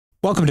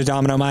Welcome to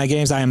Domino My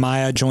Games. I am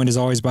Miah, joined as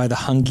always by the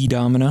hungry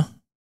Domino.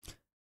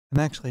 I'm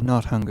actually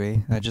not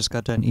hungry. I just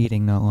got done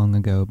eating not long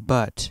ago,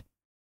 but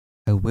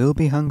I will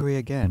be hungry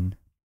again.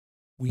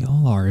 We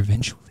all are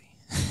eventually.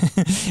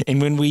 And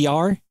when we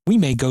are, we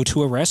may go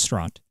to a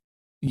restaurant.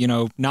 You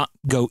know, not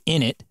go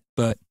in it,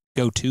 but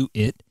go to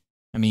it.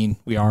 I mean,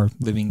 we are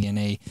living in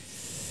a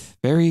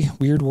very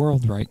weird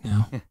world right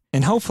now.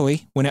 And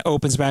hopefully, when it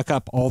opens back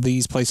up, all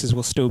these places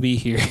will still be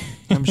here.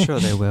 I'm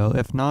sure they will.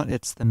 If not,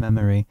 it's the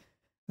memory.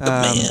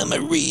 The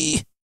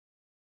memory.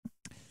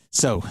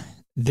 So,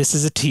 this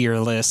is a tier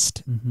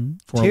list.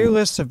 Tier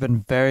lists have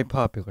been very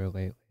popular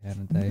lately,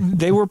 haven't they?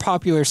 They were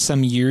popular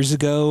some years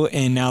ago,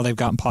 and now they've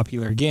gotten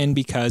popular again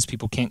because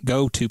people can't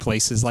go to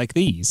places like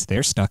these.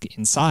 They're stuck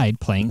inside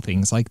playing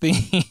things like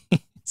these.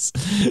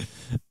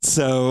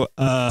 So,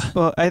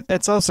 well,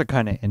 it's also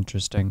kind of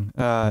interesting.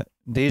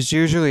 These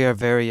usually are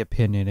very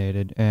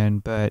opinionated,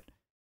 but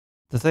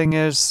the thing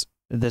is,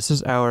 this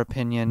is our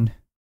opinion.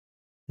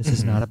 This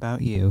is not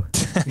about you.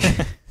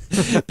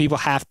 People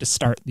have to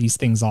start these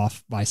things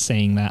off by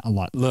saying that a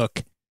lot.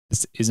 Look,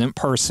 this isn't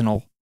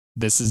personal.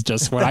 This is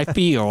just what I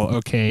feel,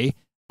 okay?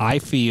 I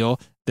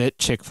feel that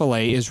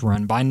Chick-fil-A is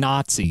run by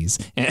Nazis.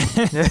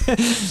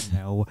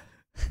 No.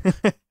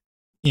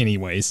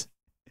 Anyways.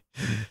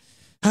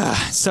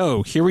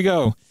 So, here we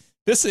go.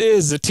 This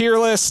is a tier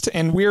list,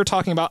 and we're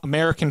talking about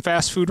American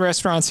fast food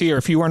restaurants here.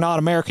 If you are not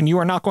American, you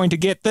are not going to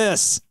get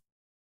this.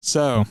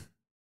 So...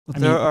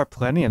 There are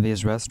plenty of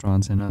these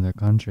restaurants in other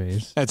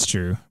countries. That's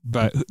true,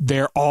 but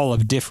they're all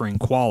of differing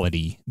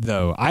quality,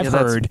 though. I've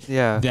heard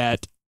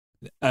that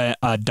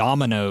a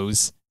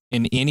Domino's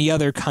in any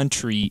other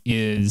country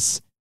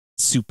is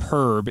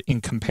superb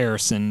in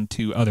comparison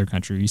to other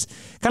countries.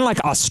 Kind of like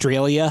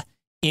Australia.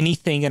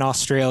 Anything in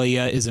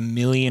Australia is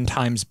 1,000,000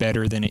 times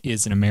better than it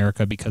is in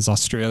America because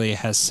Australia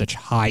has such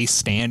high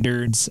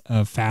standards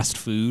of fast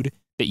food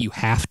that you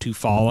have to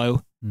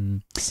follow.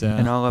 So,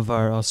 and all of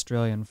our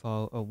Australian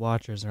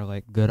watchers are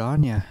like, good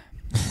on ya.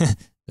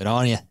 Good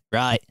on ya.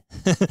 Right.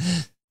 I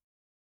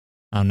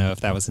don't know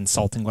if that was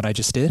insulting what I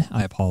just did.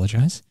 I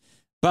apologize.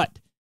 But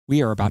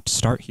we are about to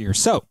start here.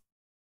 So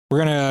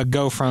we're going to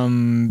go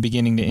from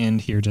beginning to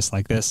end here just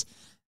like this.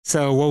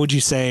 So what would you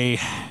say,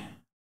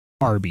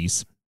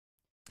 Arby's?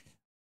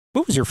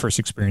 What was your first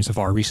experience of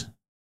Arby's?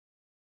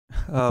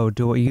 Oh,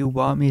 do you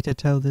want me to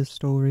tell this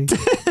story?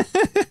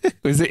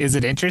 Is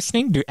it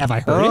interesting? Have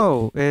I heard it?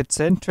 Oh, it's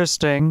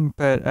interesting,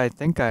 but I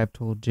think I've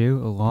told you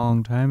a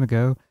long time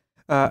ago.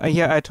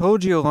 Yeah, I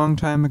told you a long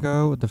time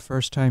ago the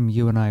first time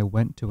you and I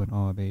went to an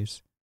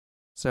Arby's.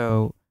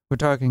 So we're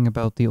talking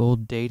about the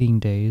old dating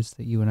days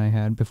that you and I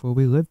had before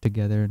we lived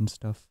together and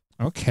stuff.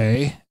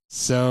 Okay,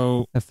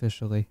 so...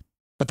 Officially.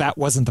 But that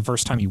wasn't the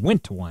first time you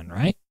went to one,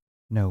 right?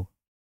 No.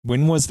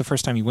 When was the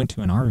first time you went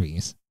to an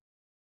Arby's?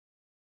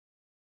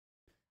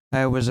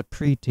 I was a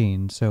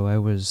preteen, so I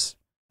was...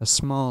 a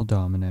small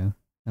domino.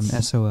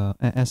 SMOL.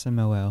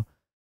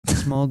 A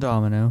small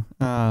domino.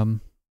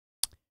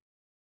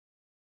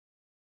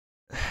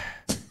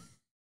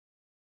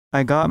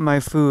 I got my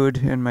food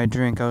and my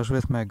drink. I was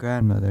with my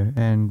grandmother,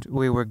 and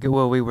we were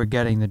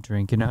getting the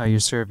drink. You know how you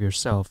serve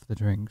yourself the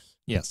drinks?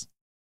 Yes.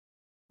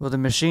 Well, the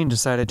machine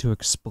decided to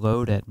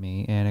explode at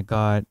me, and it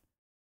got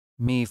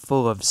me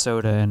full of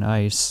soda and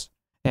ice,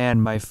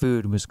 and my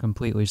food was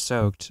completely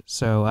soaked,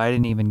 so I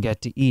didn't even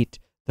get to eat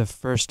the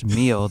first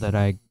meal that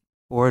I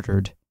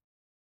ordered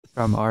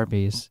from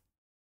Arby's.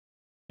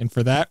 And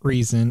for that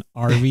reason,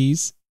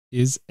 Arby's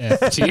is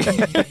FT.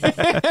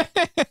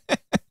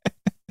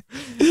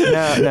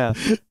 No.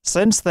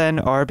 Since then,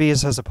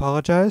 Arby's has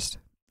apologized.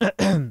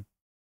 And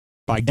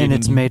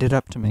it's made it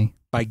up to me.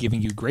 By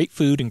giving you great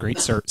food and great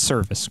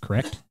service,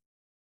 correct?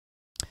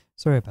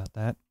 Sorry about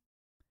that.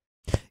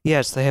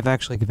 Yes, they have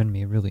actually given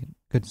me really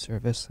good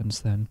service since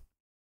then.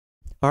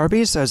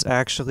 Arby's has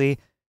actually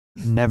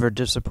never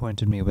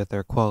disappointed me with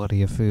their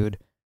quality of food.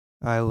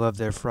 I love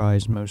their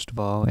fries most of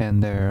all,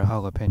 and their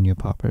jalapeno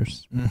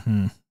poppers.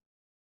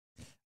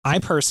 I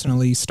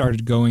personally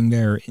started going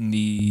there in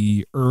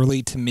the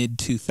early to mid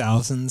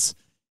 2000s,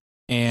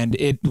 and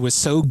it was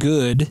so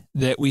good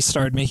that we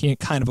started making it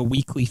kind of a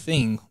weekly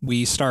thing.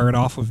 We started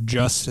off with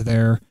just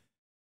their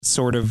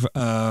sort of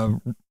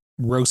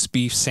roast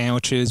beef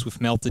sandwiches with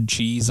melted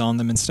cheese on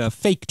them and stuff.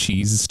 Fake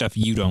cheese is stuff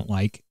you don't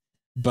like.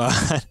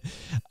 But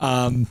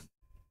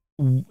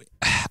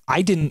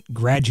I didn't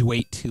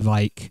graduate to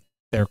like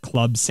their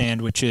club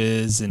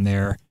sandwiches and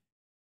their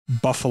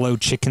buffalo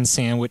chicken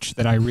sandwich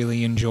that I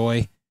really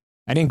enjoy.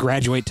 I didn't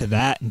graduate to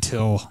that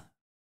until,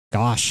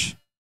 gosh,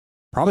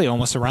 probably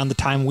almost around the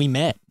time we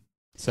met.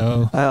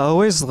 So I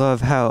always love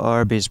how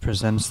Arby's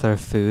presents their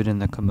food in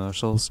the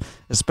commercials,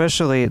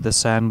 especially the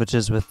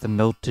sandwiches with the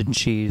melted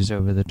cheese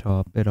over the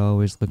top. It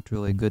always looked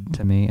really good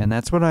to me, and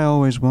that's what I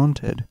always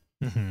wanted.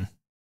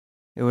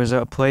 It was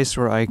a place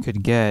where I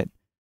could get,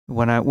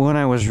 when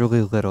I was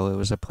really little, it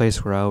was a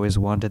place where I always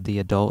wanted the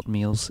adult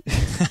meals.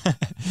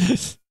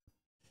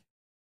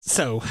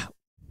 So,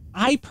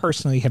 I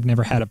personally have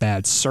never had a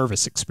bad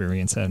service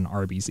experience at an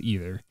Arby's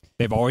either.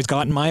 They've always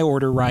gotten my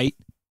order right,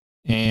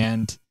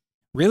 and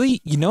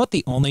Really? You know what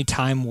the only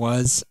time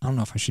was? I don't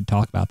know if I should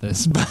talk about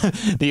this, but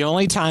the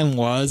only time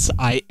was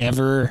I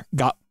ever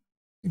got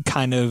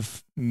kind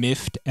of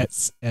miffed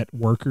at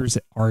workers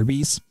at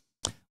Arby's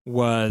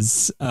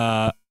was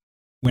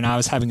when I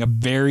was having a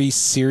very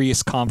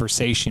serious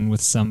conversation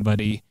with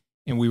somebody,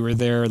 and we were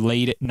there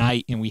late at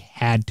night, and we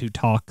had to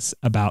talk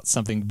about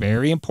something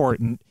very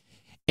important.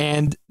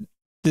 And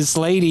this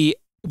lady,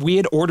 we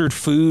had ordered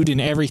food and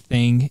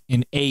everything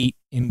and ate,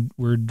 and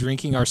we're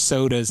drinking our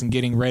sodas and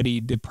getting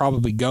ready to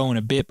probably go in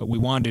a bit, but we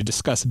wanted to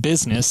discuss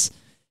business.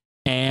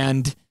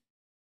 And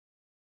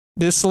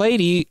this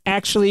lady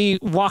actually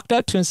walked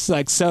up to us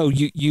like, so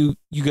you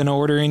gonna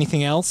order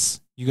anything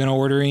else? You gonna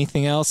order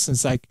anything else? And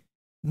it's like,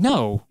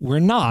 no, we're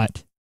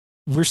not.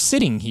 We're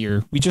sitting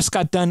here. We just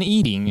got done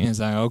eating. And it's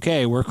like,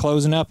 okay, we're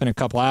closing up in a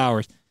couple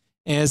hours.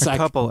 And it's a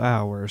couple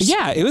hours.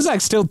 Yeah, it was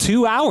like still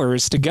 2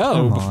 hours to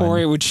go before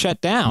it would shut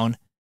down.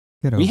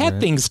 We had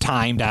things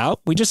timed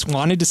out. We just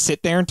wanted to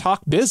sit there and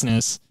talk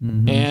business.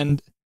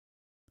 And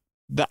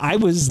I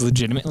was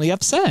legitimately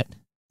upset.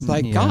 It's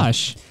like,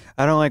 gosh.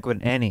 I don't like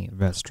when any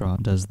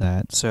restaurant does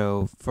that.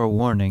 So, for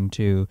warning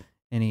to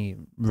any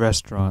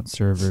restaurant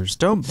servers,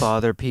 don't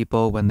bother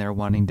people when they're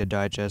wanting to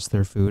digest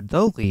their food.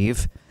 They'll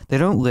leave. They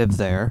don't live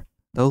there.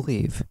 They'll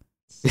leave.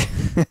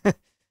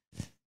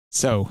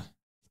 So,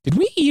 did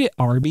we eat at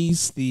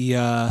Arby's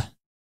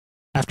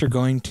after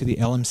going to the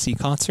LMC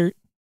concert?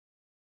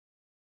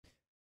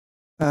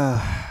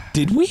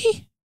 Did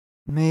we?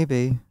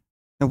 Maybe.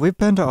 No, we've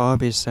been to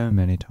Arby's so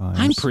many times.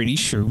 I'm pretty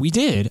sure we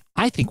did.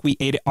 I think we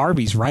ate at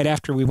Arby's right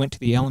after we went to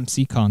the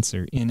LMC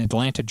concert in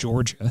Atlanta,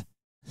 Georgia.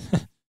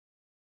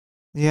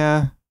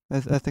 Yeah, I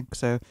think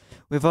so.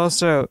 We've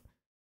also...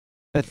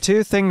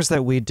 two things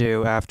that we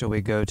do after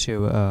we go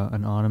to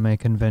an anime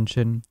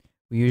convention.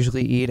 We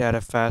usually eat at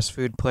a fast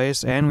food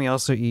place, and we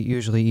also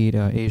usually eat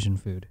Asian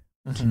food.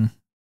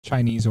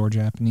 Chinese or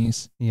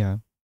Japanese. Yeah.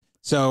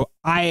 So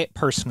I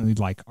personally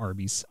like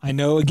Arby's. I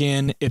know,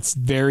 again, it's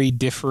very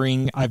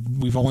differing.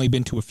 We've only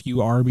been to a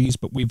few Arby's,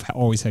 but we've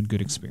always had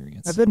good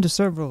experience. I've been to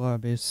several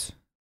Arby's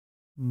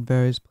in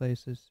various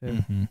places, so,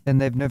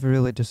 and they've never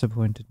really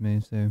disappointed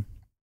me. So,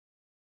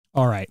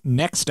 all right,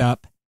 next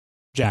up,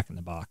 Jack in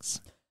the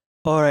Box.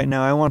 All right,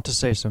 now I want to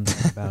say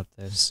something about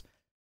this.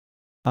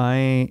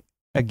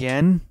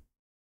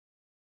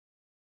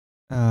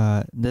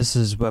 This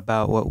is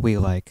about what we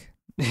like.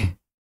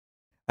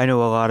 I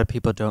know a lot of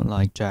people don't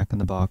like Jack in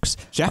the Box.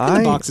 Jack in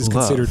the Box is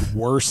considered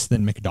worse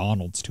than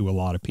McDonald's to a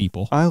lot of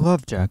people. I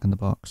love Jack in the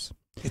Box.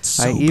 It's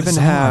so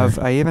bizarre.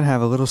 I even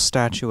have a little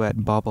statuette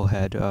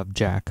bobblehead of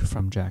Jack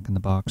from Jack in the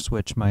Box,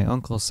 which my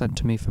uncle sent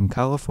to me from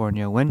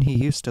California when he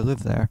used to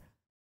live there.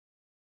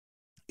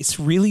 It's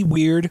really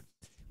weird.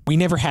 We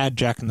never had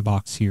Jack in the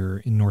Box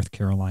here in North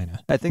Carolina.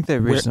 I think they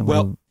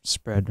recently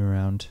spread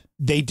around.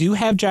 They do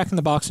have Jack in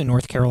the Box in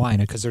North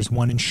Carolina because there's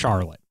one in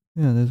Charlotte.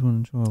 Yeah, there's one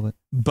in Charlotte.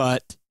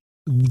 But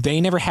they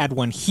never had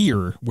one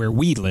here where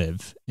we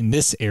live in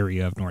this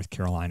area of North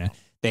Carolina.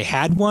 They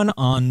had one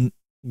on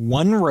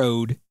one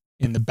road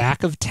in the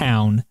back of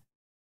town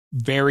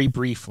very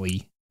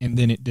briefly, and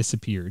then it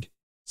disappeared.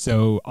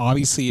 So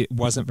obviously it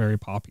wasn't very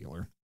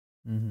popular.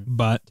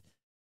 But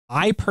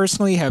I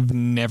personally have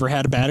never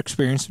had a bad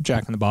experience with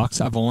Jack in the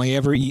Box. I've only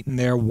ever eaten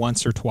there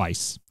once or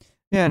twice.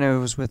 Yeah, no, it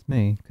was with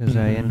me because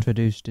I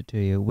introduced it to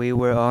you. We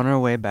were on our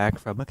way back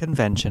from a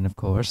convention, of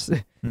course,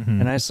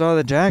 and I saw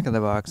the Jack in the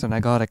Box and I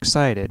got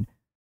excited.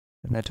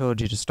 And I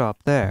told you to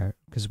stop there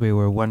because we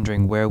were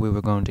wondering where we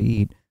were going to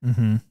eat.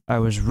 I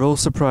was real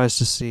surprised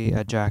to see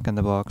a Jack in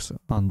the Box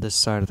on this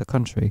side of the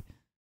country.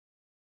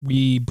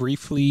 We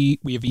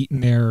have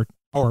eaten there,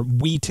 or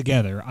we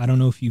together. I don't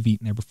know if you've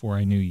eaten there before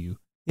I knew you.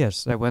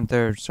 Yes, I went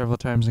there several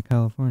times in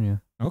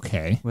California.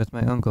 Okay. With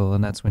my uncle,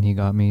 and that's when he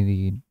got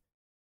me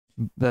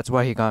That's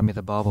why he got me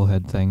the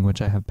bobblehead thing,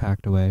 which I have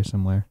packed away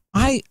somewhere.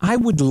 I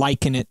would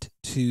liken it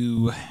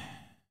to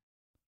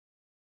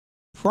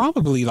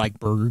probably like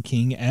Burger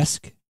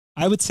King-esque.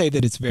 I would say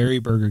that it's very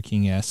Burger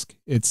King-esque.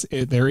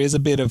 There is a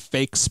bit of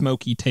fake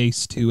smoky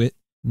taste to it,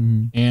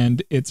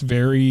 and it's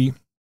very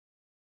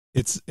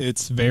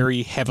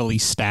heavily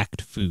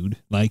stacked food.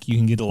 Like you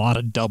can get a lot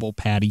of double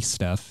patty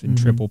stuff and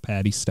triple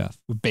patty stuff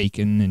with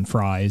bacon and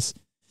fries.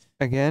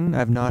 Again,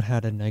 I've not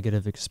had a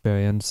negative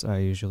experience. I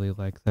usually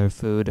like their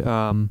food.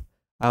 From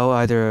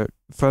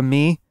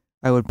me,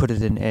 I would put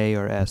it in A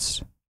or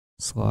S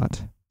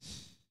slot.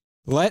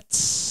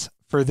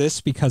 For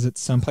this, because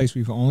it's someplace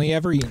we've only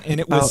ever eaten, and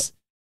it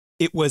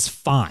was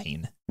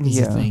fine. Is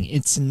the thing.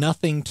 It's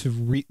nothing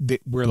that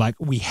we're like,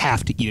 we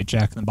have to eat at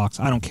Jack in the Box.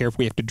 I don't care if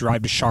we have to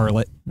drive to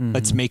Charlotte.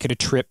 Let's make it a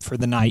trip for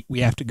the night.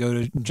 We have to go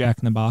to Jack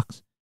in the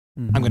Box.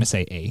 I'm going to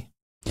say A.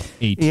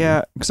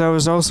 Yeah, because I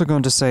was also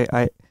going to say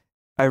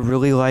I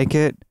really like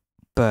it,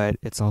 but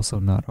it's also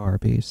not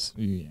Arby's.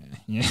 Yeah.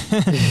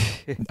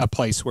 A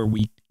place where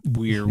we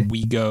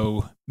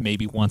go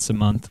maybe once a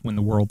month when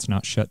the world's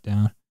not shut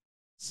down.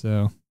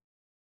 So,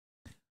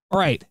 all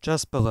right.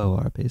 Just below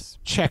Arby's.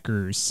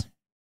 Checkers.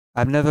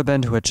 I've never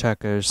been to a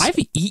Checkers. I've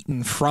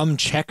eaten from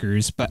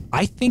Checkers, but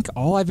I think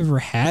all I've ever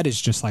had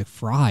is just like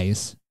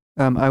fries.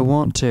 I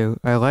want to.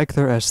 I like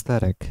their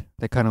aesthetic.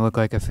 They kind of look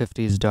like a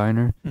 50s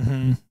diner.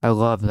 Mm-hmm. I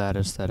love that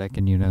aesthetic,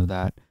 and you know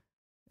that.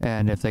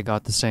 And if they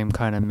got the same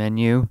kind of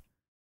menu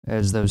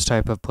as those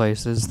type of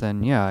places,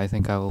 then yeah, I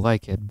think I will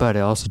like it. But it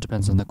also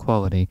depends on the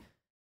quality.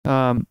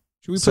 Should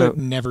we put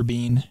Never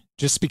Been?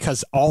 Just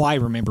because all I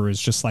remember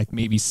is just like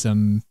maybe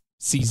some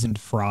seasoned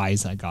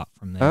fries I got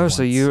from them. Oh, once.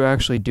 so you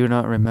actually do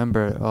not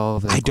remember all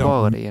of the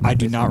quality? I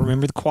do not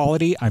remember the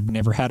quality. I've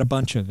never had a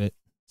bunch of it.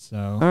 So.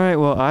 All right,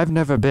 well, I've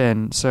never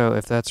been, so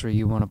if that's where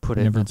you want to put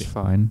it, that's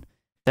fine.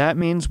 That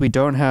means we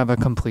don't have a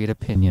complete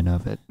opinion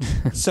of it.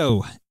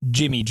 So,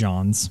 Jimmy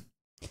John's.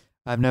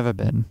 I've never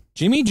been.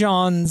 Jimmy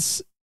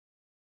John's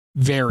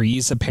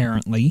varies,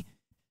 apparently.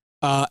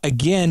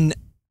 Again,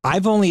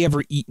 I've only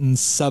ever eaten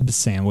sub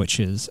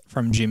sandwiches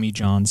from Jimmy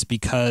John's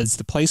because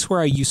the place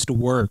where I used to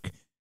work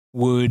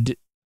would,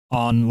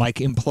 on like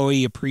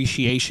employee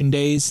appreciation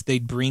days,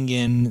 they'd bring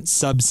in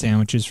sub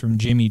sandwiches from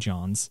Jimmy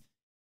John's.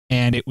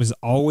 And it was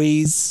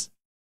always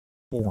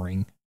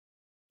boring.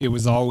 It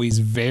was always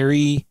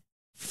very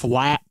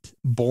flat,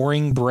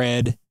 boring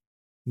bread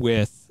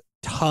with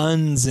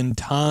tons and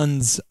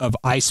tons of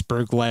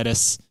iceberg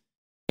lettuce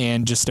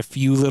and just a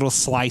few little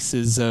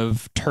slices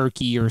of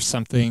turkey or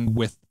something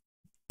with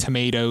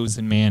tomatoes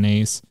and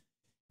mayonnaise.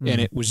 And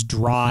it was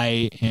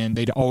dry, and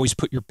they'd always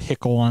put your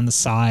pickle on the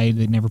side.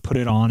 They'd never put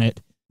it on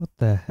it. What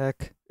the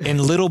heck? And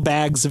little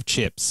bags of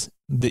chips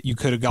that you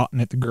could have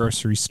gotten at the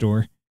grocery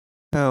store.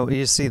 Oh,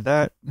 you see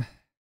that?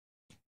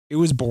 It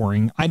was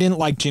boring. I didn't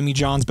like Jimmy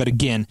John's, but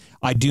again,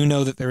 I do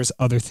know that there's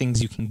other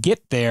things you can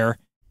get there.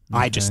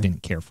 Okay. I just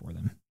didn't care for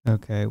them.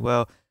 Okay,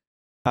 well,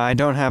 I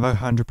don't have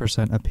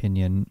 100%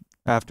 opinion.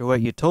 After what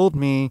you told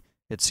me,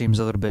 it seems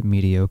a little bit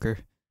mediocre.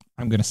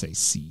 I'm going to say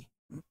C.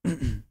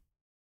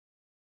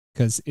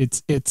 Because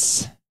it's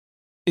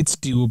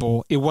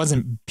doable. It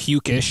wasn't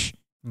pukish,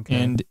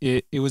 and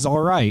it was all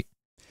right.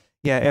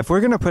 Yeah, if we're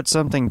going to put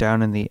something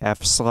down in the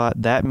F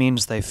slot, that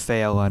means they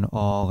fail on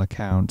all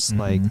accounts. Mm-hmm.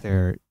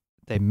 Like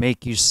they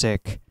make you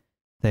sick,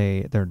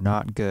 they're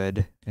not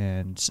good,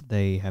 and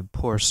they have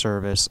poor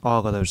service,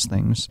 all of those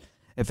things.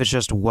 If it's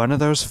just one of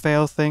those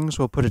fail things,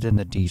 we'll put it in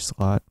the D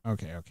slot.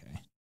 Okay.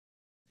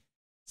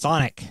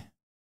 Sonic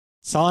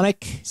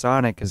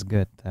is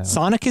good, though.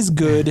 Sonic is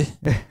good,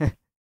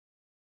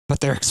 but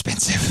they're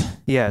expensive.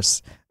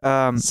 Yes.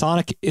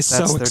 Sonic is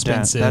so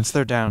expensive. That's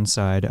their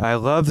downside. I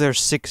love their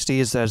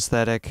 60s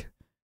aesthetic,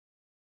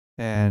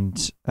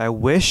 and I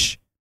wish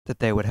that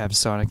they would have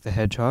Sonic the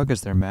Hedgehog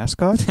as their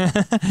mascot,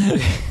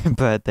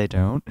 but they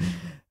don't.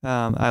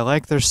 I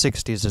like their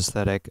 60s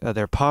aesthetic.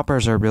 Their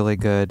poppers are really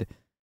good.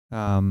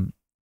 I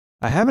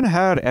haven't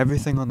had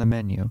everything on the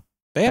menu.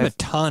 They have a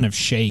ton of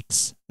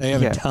shakes. They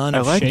have a ton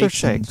of their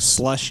shakes. And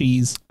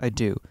slushies. I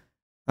do.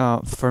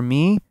 For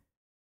me,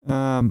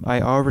 I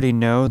already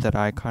know that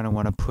I kind of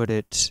want to put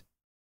it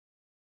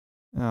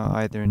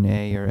either an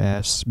A or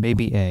S,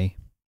 maybe A.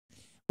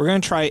 We're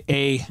going to try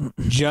A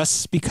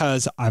just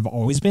because I've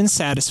always been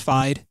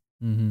satisfied.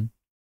 Mm-hmm.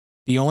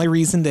 The only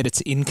reason that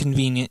it's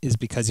inconvenient is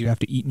because you have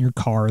to eat in your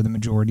car the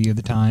majority of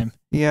the time.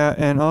 Yeah,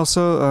 and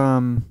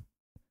also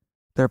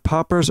their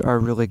poppers are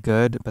really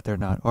good, but they're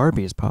not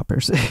Arby's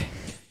poppers.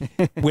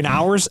 When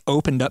ours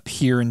opened up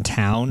here in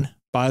town,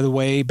 by the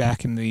way,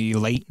 back in the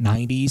late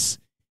 90s,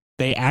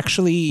 they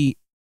actually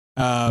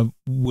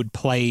would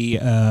play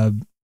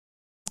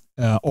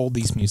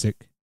oldies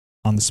music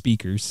on the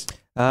speakers.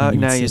 Now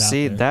you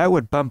see, that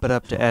would bump it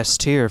up to S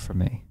tier for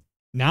me.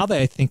 Now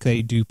that I think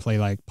they do play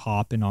like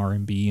pop and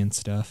R&B and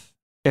stuff.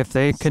 If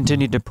they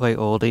continued to play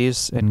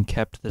oldies and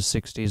kept the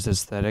 60s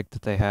aesthetic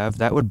that they have,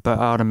 that would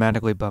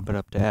automatically bump it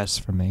up to S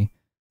for me.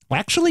 Well,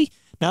 actually,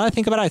 now that I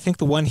think about it, I think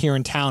the one here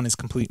in town is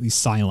completely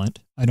silent.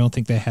 I don't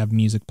think they have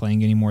music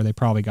playing anymore. They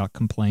probably got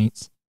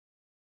complaints.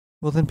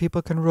 Well, then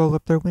people can roll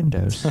up their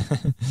windows.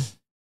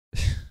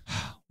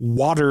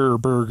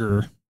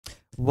 Whataburger.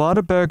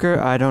 Whataburger,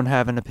 I don't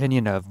have an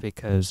opinion of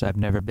because I've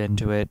never been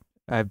to it.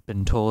 I've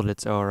been told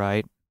it's all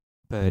right,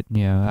 but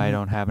yeah, I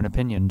don't have an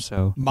opinion.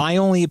 So my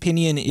only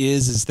opinion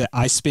is that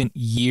I spent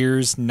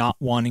years not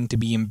wanting to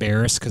be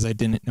embarrassed because I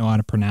didn't know how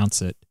to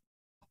pronounce it.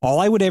 All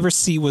I would ever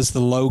see was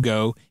the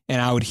logo,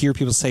 and I would hear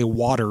people say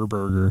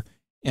Whataburger,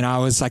 and I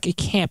was like, it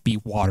can't be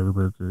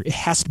Whataburger. It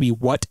has to be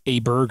What a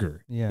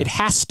Burger. Yeah. It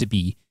has to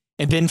be.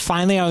 And then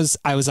finally, I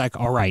was like,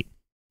 all right,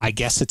 I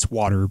guess it's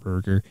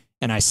Whataburger.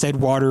 And I said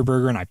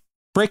Whataburger, and I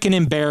freaking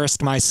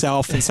embarrassed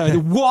myself. And so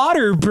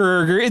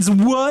Whataburger, it's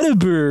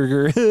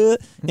Whataburger.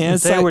 And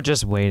they were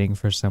just waiting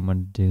for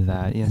someone to do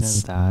that. You know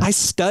that. I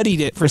studied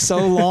it for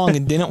so long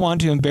and didn't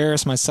want to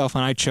embarrass myself,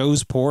 and I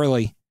chose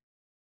poorly.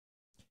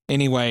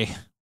 Anyway,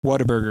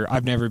 Whataburger,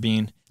 I've never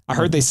been. I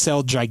heard they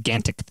sell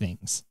gigantic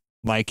things.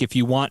 Like, if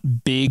you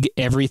want big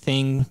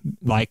everything,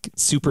 like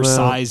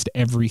supersized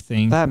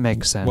everything. That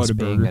makes sense,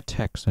 being a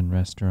Texan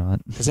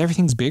restaurant. Because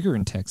everything's bigger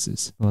in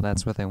Texas. Well,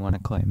 that's what they want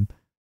to claim.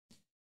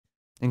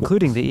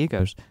 Including the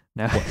egos.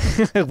 No,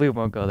 we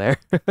won't go there.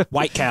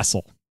 White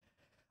Castle.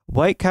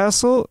 White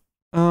Castle,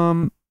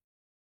 I've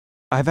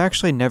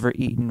actually never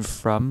eaten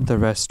from the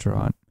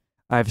restaurant.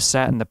 I've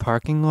sat in the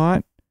parking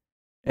lot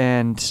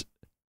And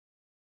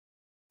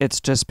it's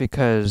just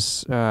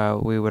because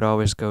we would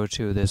always go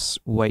to this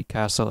White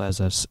Castle as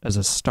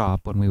a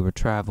stop when we were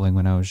traveling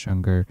when I was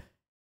younger.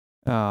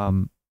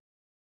 But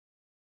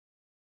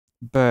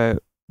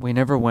we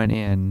never went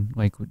in.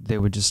 Like, they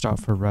would just stop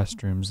for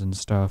restrooms and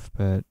stuff.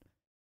 But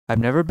I've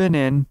never been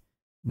in.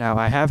 Now,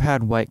 I have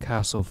had White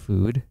Castle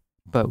food,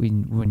 but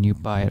when you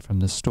buy it from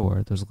the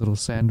store, those little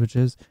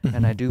sandwiches,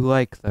 and I do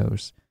like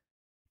those.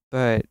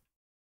 But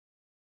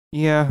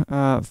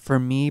yeah, for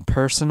me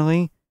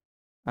personally,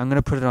 I'm going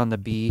to put it on the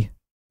B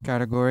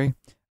category.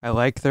 I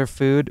like their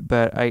food,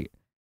 but I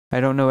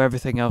don't know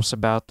everything else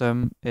about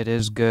them. It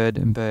is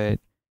good, but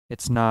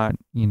it's not,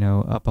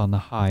 up on the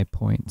high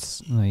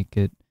points. Like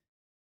it,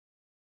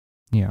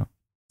 yeah.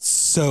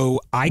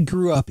 So I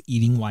grew up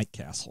eating White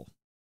Castle,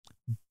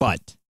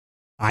 but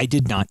I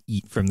did not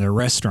eat from their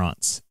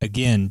restaurants.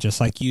 Again,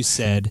 just like you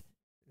said,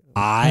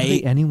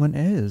 Hardly anyone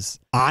is.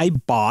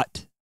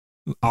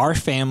 Our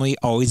family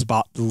always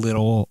bought the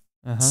little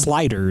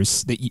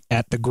sliders that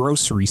at the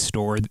grocery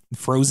store,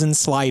 frozen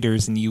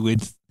sliders, and you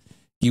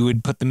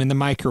would put them in the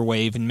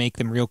microwave and make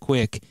them real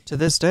quick. To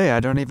this day, I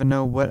don't even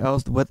know what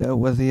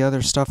the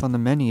other stuff on the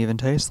menu even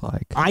tastes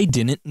like. I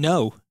didn't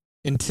know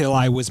until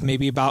I was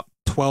maybe about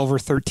 12 or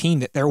 13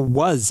 that there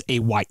was a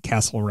White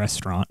Castle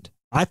restaurant.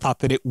 I thought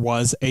that it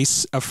was a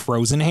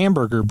frozen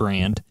hamburger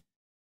brand.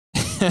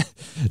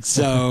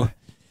 So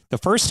the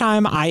first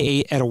time I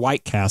ate at a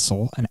White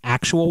Castle, an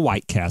actual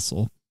White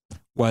Castle,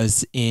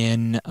 was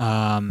in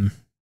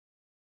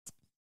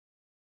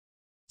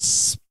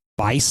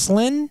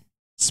Spiceland,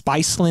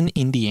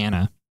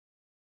 Indiana,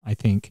 I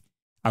think.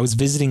 I was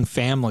visiting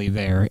family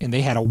there, and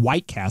they had a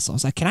White Castle. I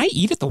was like, can I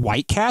eat at the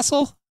White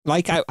Castle?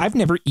 Like, I've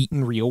never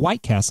eaten real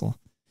White Castle.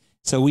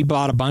 So we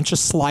bought a bunch of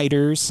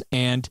sliders,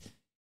 and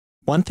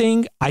one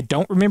thing, I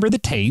don't remember the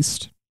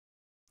taste,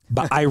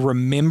 but I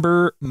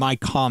remember my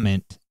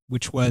comment,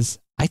 which was,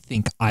 I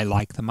think I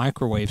like the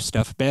microwave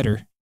stuff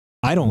better.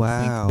 I don't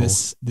think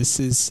this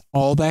is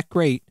all that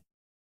great.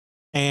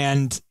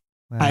 And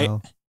I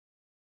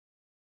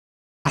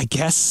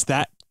guess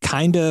that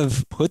kind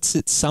of puts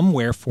it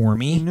somewhere for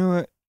me. You know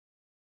what?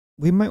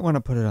 We might want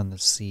to put it on the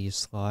C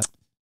slot.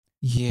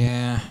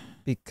 Yeah.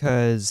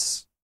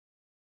 Because,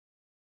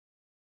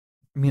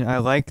 I mean, I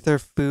like their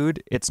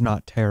food. It's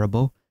not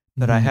terrible,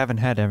 but I haven't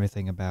had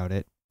everything about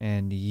it.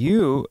 And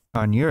you,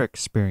 on your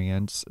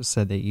experience,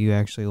 said that you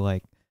actually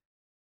like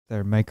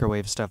their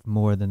microwave stuff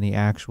more than the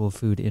actual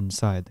food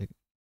inside.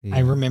 I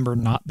remember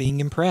not being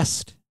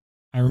impressed.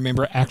 I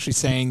remember actually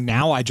saying,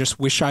 now I just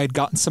wish I had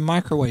gotten some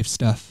microwave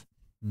stuff.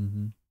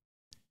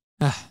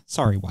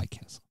 Sorry, White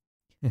Castle.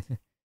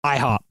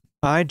 IHOP.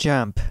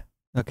 iJump.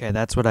 Okay,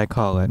 that's what I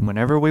call it.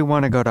 Whenever we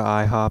want to go to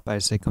IHOP, I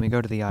say, can we go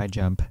to the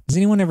iJump? Has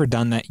anyone ever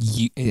done that?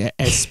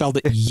 Spelled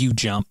it you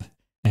jump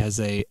as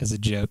a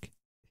joke.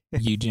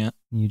 You jump.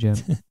 You jump.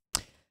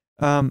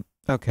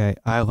 Okay,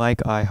 I like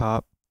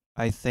IHOP.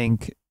 I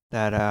think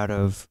that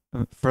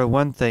for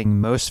one thing,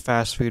 most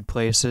fast food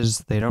places,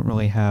 they don't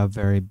really have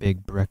very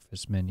big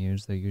breakfast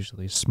menus. They're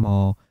usually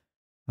small.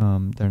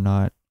 They're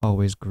not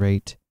always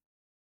great.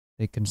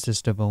 They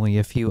consist of only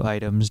a few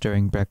items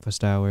during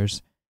breakfast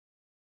hours.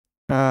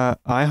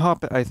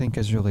 IHOP, I think,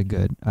 is really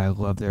good. I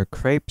love their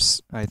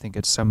crepes. I think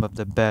it's some of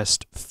the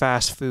best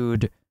fast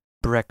food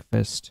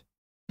breakfast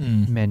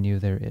menu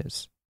there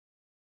is.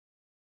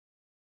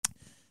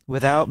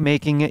 Without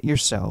making it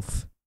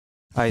yourself,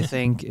 I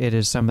think it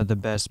is some of the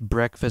best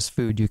breakfast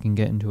food you can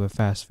get into a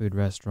fast food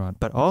restaurant.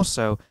 But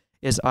also,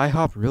 is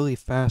IHOP really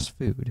fast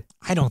food?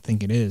 I don't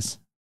think it is.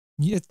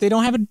 They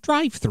don't have a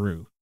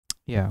drive-through.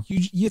 Yeah.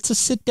 It's a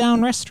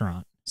sit-down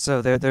restaurant.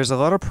 So there's a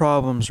lot of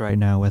problems right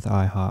now with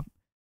IHOP.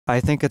 I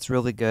think it's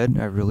really good.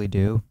 I really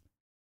do.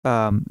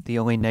 The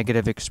only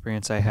negative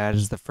experience I had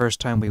is the first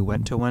time we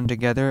went to one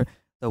together,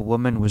 the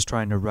woman was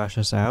trying to rush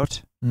us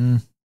out.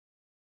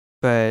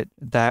 But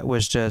that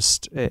was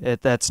just,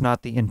 that's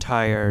not the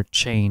entire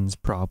chain's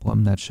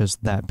problem. That's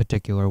just that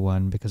particular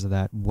one because of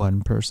that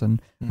one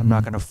person. I'm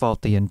not going to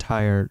fault the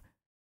entire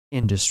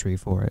industry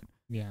for it.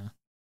 Yeah.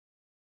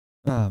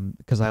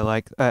 Because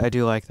I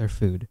do like their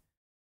food.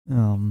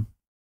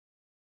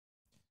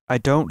 I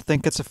don't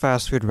think it's a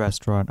fast food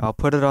restaurant. I'll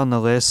put it on the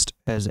list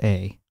as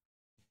A.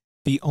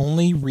 The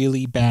only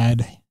really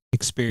bad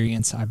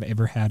experience I've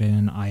ever had in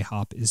an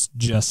IHOP is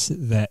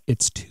just that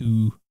it's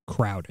too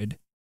crowded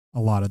a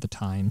lot of the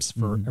times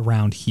for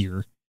around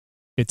here.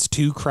 It's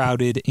too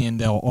crowded, and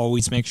they'll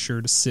always make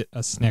sure to sit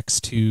us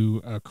next to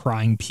a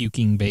crying,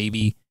 puking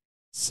baby.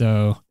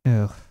 So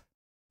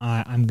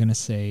I'm going to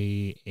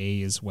say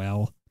A as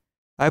well.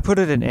 I put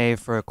it in A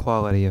for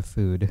quality of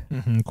food.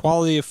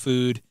 Quality of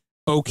food.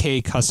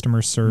 Okay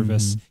customer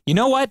service. You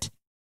know what?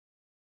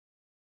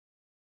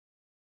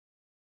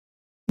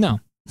 No.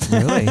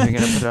 Really? You're going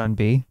to put it on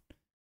B?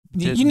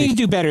 You need to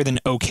do better than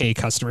okay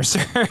customer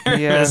service.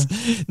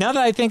 Yeah. Now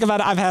that I think about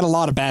it, I've had a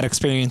lot of bad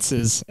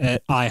experiences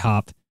at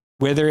IHOP,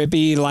 whether it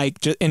be like,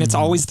 and it's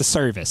always the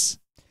service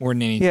more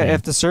than anything. Yeah,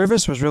 if the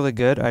service was really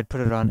good, I'd put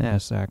it on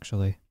S,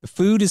 actually. The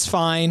food is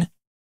fine,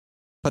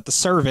 but the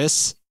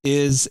service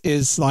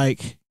is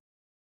like,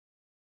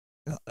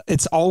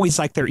 it's always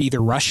like they're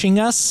either rushing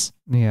us,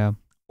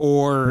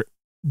 or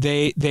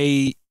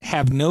they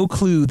have no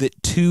clue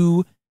that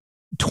two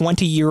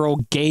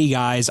 20-year-old gay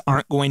guys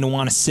aren't going to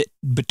want to sit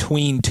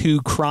between two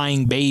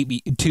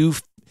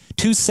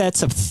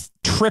sets of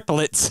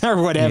triplets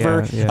or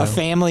whatever, a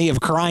family of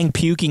crying,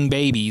 puking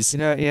babies.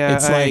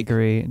 It's I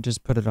agree.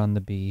 Just put it on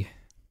the B.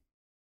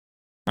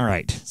 All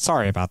right.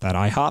 Sorry about that,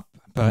 IHOP,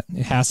 but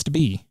it has to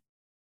be.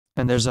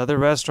 And there's other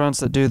restaurants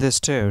that do this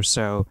too,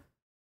 so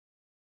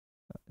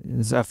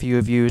there's a few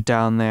of you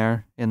down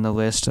there in the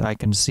list I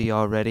can see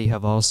already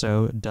have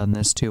also done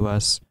this to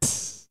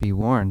us. Be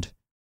warned.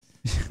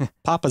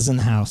 Papa's in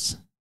the house.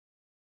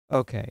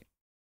 Okay.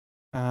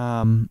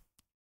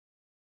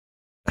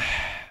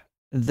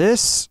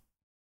 This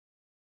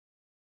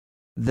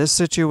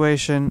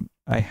situation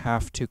I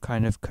have to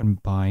kind of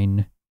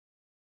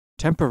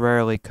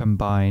temporarily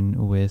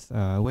combine with,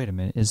 wait a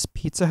minute, is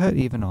Pizza Hut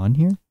even on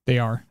here? They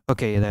are.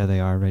 Okay, there they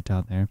are, right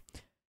down there.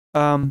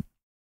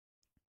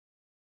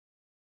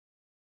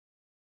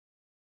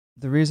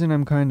 The reason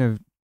I'm kind of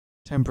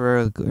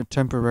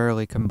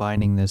temporarily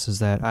combining this is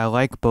that I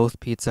like both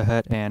Pizza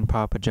Hut and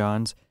Papa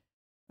John's.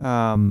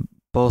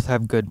 Both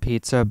have good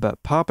pizza,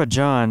 but Papa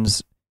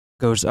John's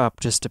goes up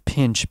just a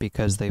pinch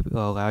because they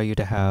allow you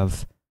to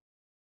have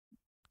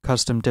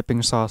custom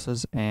dipping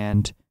sauces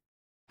and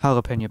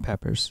jalapeno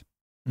peppers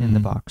in the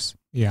box.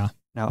 Yeah.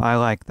 Now, I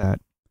like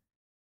that.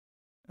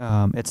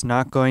 It's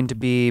not going to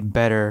be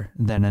better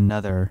than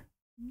another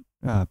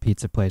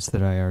pizza place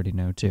that I already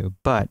know too,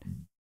 but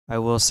I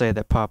will say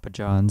that Papa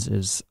John's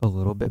is a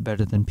little bit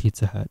better than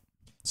Pizza Hut.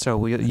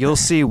 So you'll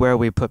see where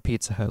we put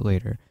Pizza Hut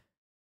later.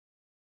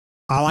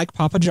 I like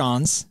Papa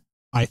John's.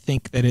 I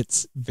think that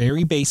it's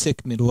very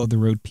basic,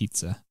 middle-of-the-road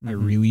pizza. I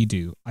really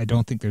do. I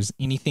don't think there's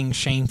anything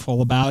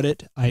shameful about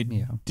it.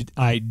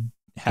 I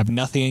have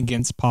nothing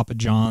against Papa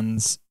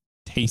John's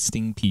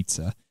tasting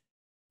pizza.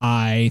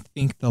 I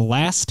think the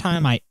last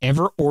time I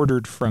ever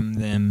ordered from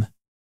them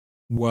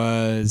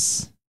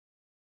was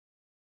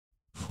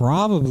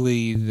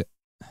probably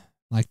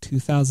like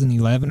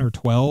 2011 or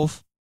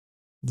 12.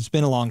 It's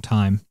been a long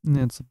time.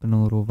 It's been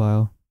a little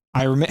while.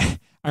 I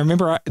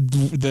remember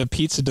the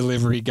pizza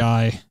delivery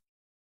guy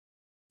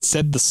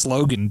said the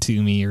slogan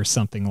to me or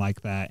something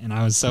like that, and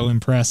I was so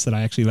impressed that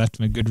I actually left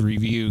him a good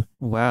review.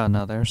 Wow,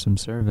 now there's some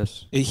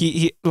service.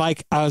 He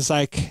I was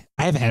like,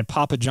 I haven't had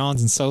Papa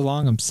John's in so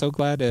long. I'm so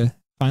glad to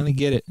finally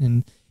get it.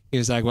 And he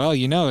was like, well,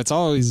 it's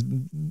always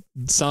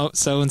so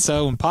and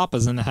so when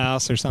Papa's in the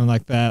house or something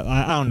like that.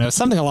 I don't know,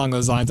 something along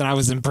those lines. And I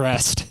was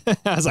impressed.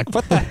 I was like,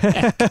 what the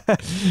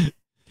heck?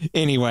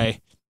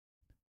 Anyway,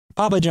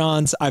 Papa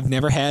John's, I've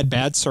never had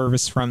bad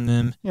service from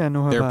them. Yeah,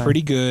 no, they're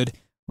pretty good.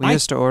 We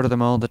used to order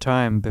them all the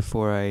time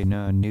before I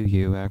knew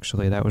you,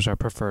 actually. That was our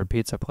preferred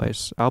pizza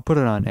place. I'll put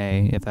it on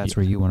A if that's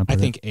where you want to put it.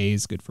 I think A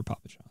is good for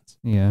Papa John's.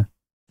 Yeah.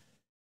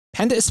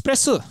 Panda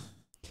Espresso.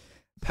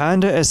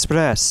 Panda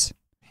Express.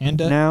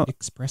 Panda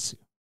Espresso.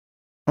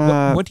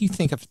 What do you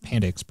think of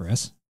Panda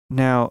Express?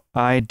 Now,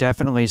 I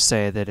definitely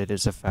say that it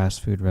is a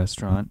fast food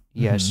restaurant.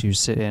 Yes, you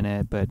sit in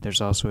it, but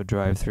there's also a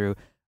drive-through.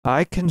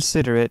 I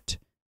consider it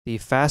the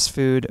fast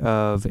food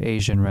of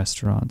Asian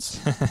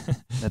restaurants.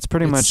 That's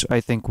pretty much, I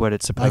think, what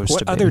it's supposed to be.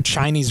 What other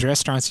Chinese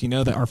restaurants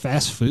that are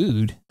fast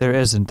food? There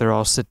isn't. They're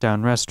all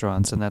sit-down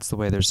restaurants, and that's the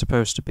way they're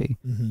supposed to be.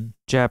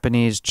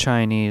 Japanese,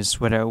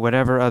 Chinese,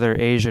 whatever other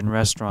Asian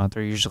restaurant,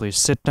 they're usually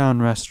sit-down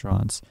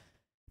restaurants.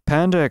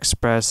 Panda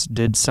Express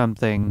did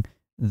something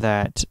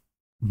that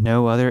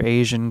no other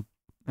Asian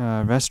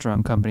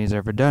restaurant company's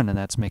ever done, and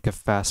that's make a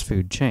fast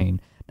food chain.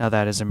 Now,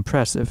 that is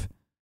impressive.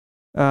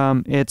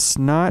 It's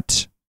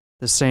not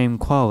the same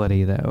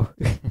quality, though.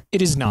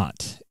 It is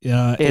not.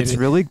 It's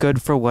really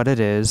good for what it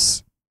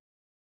is,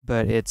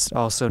 but it's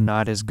also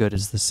not as good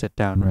as the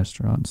sit-down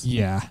restaurants.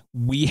 Yeah.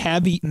 We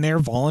have eaten there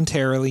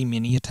voluntarily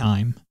many a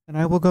time. And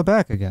I will go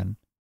back again.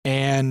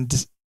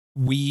 And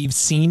we've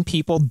seen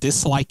people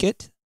dislike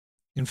it.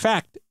 In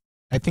fact,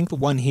 I think the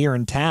one here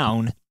in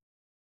town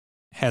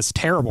has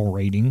terrible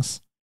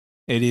ratings.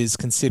 It is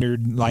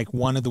considered like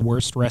one of the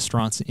worst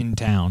restaurants in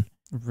town.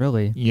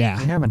 Really? Yeah.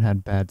 I haven't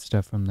had bad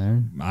stuff from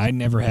there. I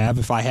never have.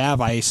 If I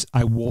have, I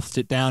wolfed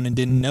it down and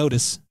didn't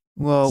notice.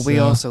 Well, we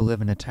also live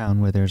in a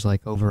town where there's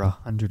like over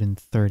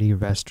 130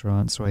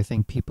 restaurants, so I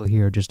think people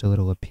here are just a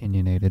little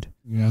opinionated.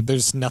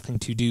 There's nothing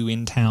to do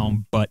in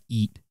town but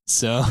eat.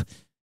 So,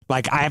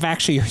 like, I've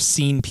actually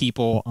seen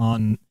people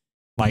on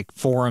like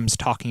forums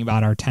talking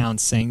about our town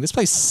saying, this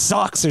place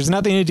sucks. There's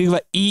nothing to do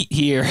but eat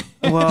here.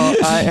 Well,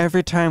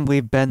 every time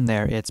we've been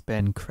there, it's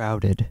been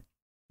crowded.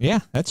 Yeah,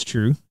 that's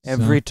true.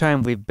 Every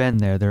time we've been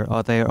there,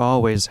 they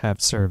always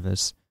have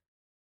service.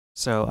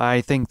 So I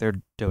think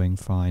they're doing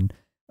fine.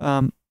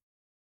 I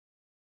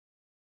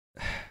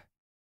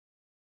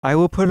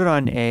will put it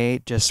on A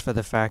just for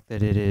the fact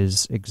that it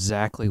is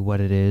exactly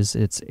what it is.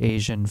 It's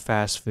Asian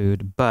fast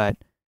food, but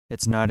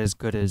it's not as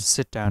good as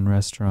sit-down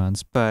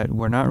restaurants. But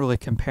we're not really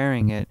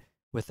comparing it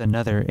with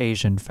another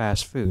Asian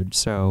fast food.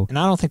 And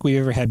I don't think we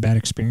ever had bad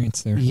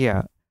experience there.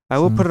 Yeah. I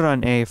will put it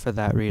on A for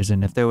that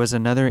reason. If there was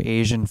another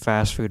Asian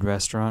fast food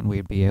restaurant,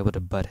 we'd be able to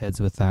butt heads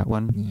with that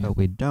one, but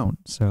we don't.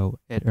 So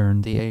it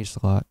earned the A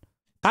slot.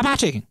 Popeye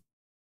chicken.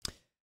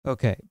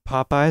 Okay,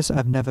 Popeyes,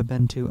 I've never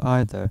been to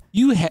either.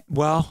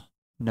 Well...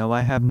 No,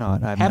 I have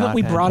not. Haven't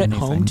we brought it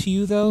home to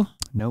you, though?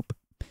 Nope.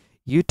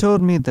 You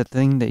told me the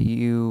thing that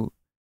you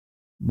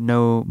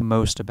know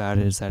most about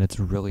it is that it's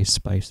really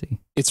spicy.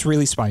 It's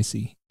really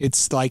spicy.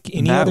 It's like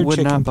any other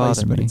chicken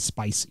place, but it's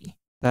spicy.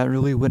 That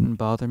really wouldn't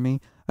bother me.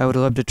 I would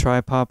love to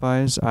try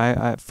Popeyes.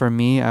 For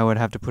me, I would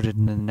have to put it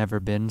in the never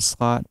been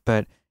slot,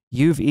 but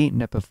you've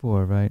eaten it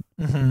before, right?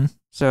 Mm-hmm.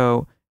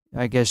 So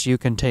I guess you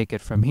can take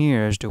it from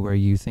here as to where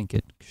you think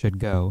it should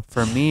go.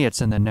 For me, it's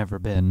in the never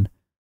been.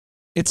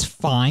 It's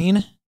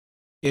fine.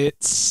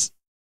 It's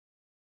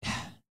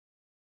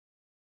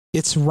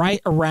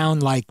right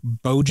around like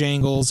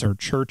Bojangles or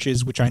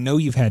Churches, which I know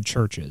you've had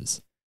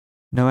Churches.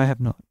 No, I have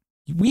not.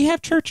 We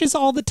have Churches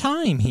all the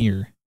time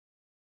here.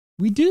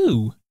 We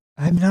do.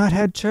 I've not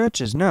had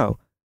Churches, no.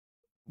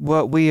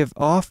 What we have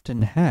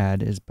often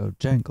had is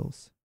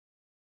Bojangles.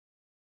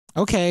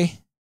 Okay.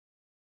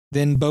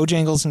 Then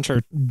Bojangles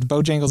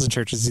and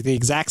Churches is the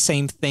exact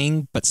same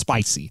thing, but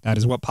spicy. That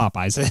is what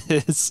Popeyes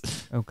is.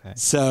 Okay.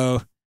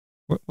 So,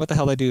 what the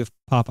hell did I do with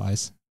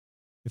Popeyes?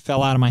 It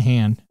fell out of my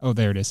hand. Oh,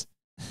 there it is.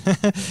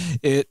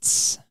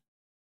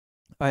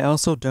 I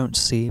also don't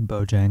see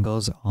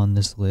Bojangles on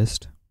this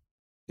list.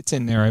 It's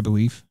in there, I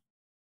believe.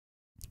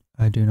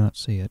 I do not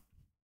see it.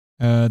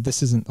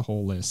 This isn't the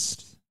whole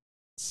list.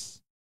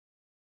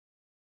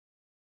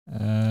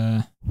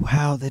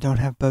 Wow, they don't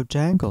have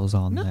Bojangles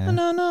on there.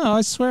 No.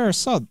 I swear I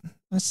saw.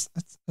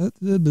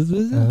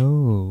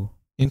 Oh.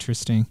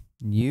 Interesting.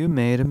 You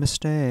made a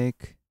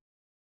mistake.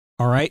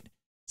 All right.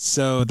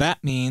 So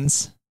that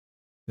means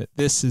that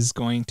this is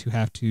going to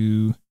have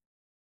to...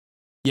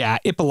 Yeah,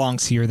 it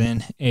belongs here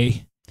then.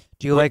 A.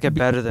 Do you like it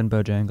better than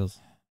Bojangles?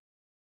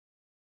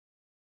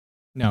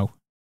 No.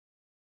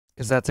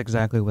 Because that's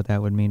exactly what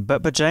that would mean.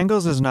 But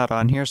Bojangles is not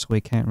on here, so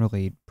we can't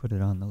really put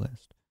it on the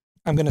list.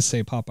 I'm going to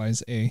say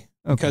Popeyes A.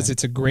 Because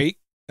it's a great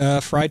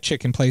fried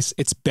chicken place.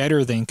 It's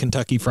better than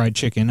Kentucky Fried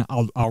Chicken.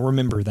 I'll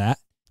remember that.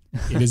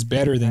 It is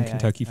better than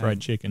Kentucky Fried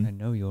Chicken. I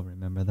know you'll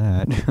remember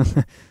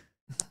that.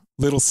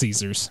 Little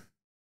Caesars.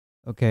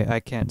 Okay, I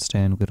can't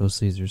stand Little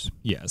Caesars.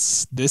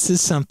 Yes, this is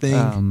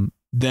something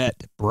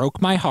that broke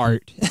my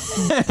heart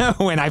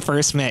when I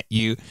first met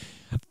you,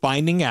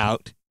 finding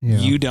out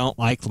you don't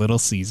like Little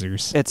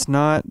Caesars. It's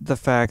not the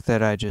fact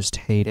that I just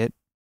hate it.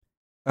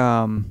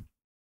 I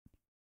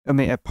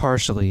mean, it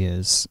partially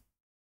is.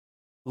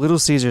 Little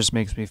Caesars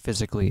makes me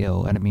physically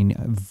ill, and I mean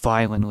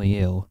violently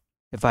ill.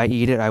 If I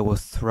eat it, I will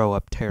throw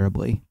up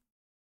terribly.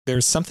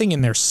 There's something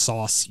in their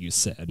sauce, you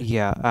said.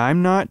 Yeah,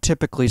 I'm not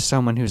typically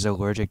someone who's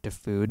allergic to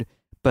food,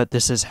 but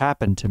this has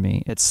happened to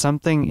me. It's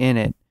something in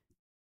it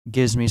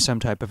gives me some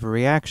type of a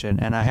reaction,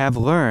 and I have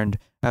learned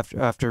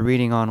after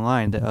reading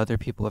online that other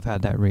people have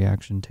had that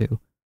reaction too.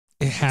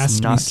 It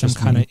has to be some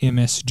kind of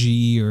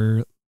MSG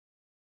or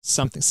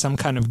something, some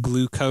kind of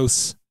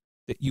glucose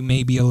that you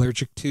may be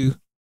allergic to.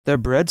 Their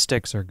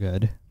breadsticks are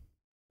good.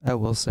 I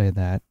will say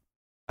that.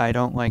 I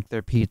don't like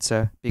their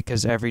pizza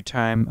because every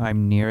time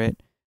I'm near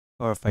it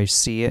or if I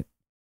see it,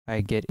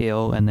 I get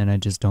ill and then I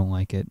just don't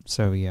like it.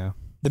 So yeah.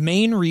 The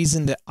main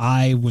reason that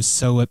I was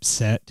so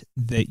upset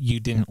that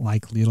you didn't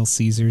like Little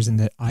Caesars and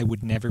that I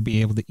would never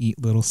be able to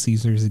eat Little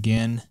Caesars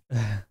again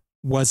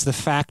was the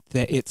fact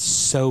that it's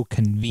so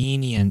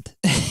convenient.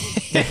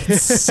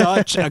 It's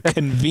such a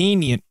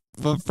convenient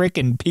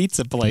freaking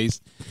pizza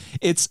place.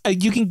 It's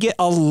you can get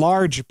a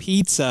large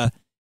pizza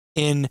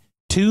in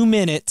 2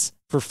 minutes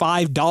for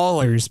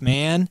 $5,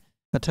 man.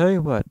 I'll tell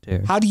you what,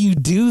 dear. How do you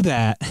do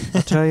that?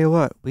 I'll tell you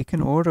what. We can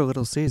order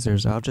Little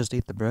Caesars. I'll just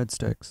eat the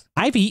breadsticks.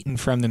 I've eaten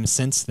from them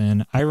since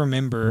then. I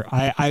remember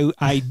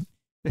I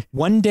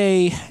one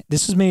day,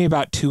 this was maybe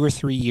about 2 or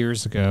 3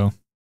 years ago.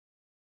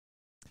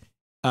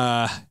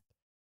 I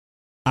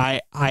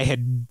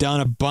had done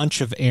a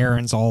bunch of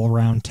errands all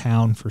around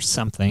town for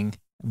something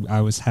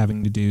I was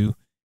having to do.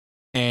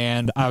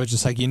 And I was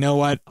just like, you know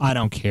what? I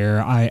don't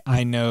care.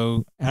 I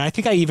know. And I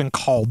think I even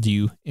called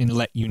you and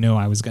let you know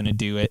I was going to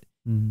do it.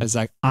 I was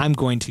like, I'm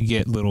going to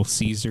get Little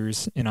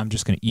Caesars and I'm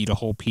just going to eat a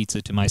whole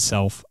pizza to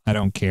myself. I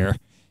don't care.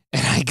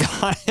 And I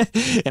got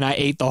it and I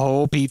ate the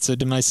whole pizza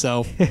to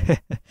myself.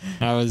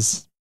 I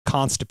was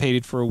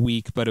constipated for a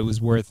week, but it was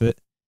worth it.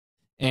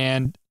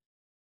 And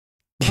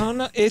I don't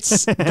know,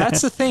 that's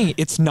the thing.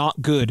 It's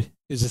not good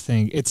is the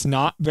thing. It's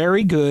not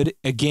very good.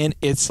 Again,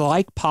 it's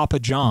like Papa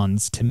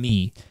John's to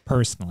me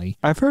personally.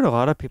 I've heard a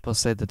lot of people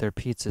say that their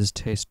pizzas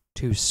taste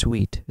too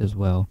sweet as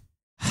well.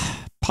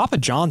 Papa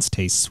John's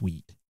taste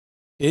sweet.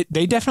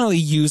 They definitely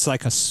use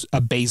like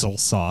a basil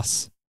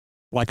sauce,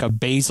 like a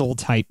basil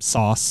type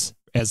sauce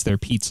as their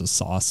pizza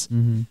sauce.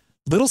 Mm-hmm.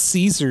 Little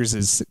Caesars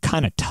is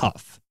kind of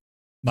tough.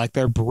 Like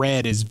their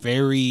bread is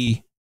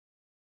very,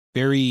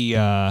 very,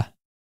 I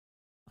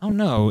don't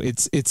know.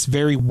 It's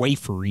very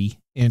wafery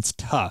and it's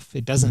tough.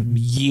 It doesn't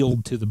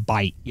yield to the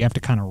bite. You have to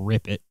kind of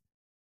rip it.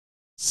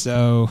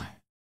 So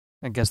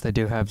I guess they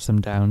do have some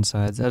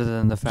downsides, other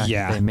than the fact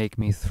that they make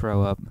me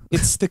throw up.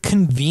 It's the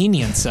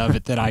convenience of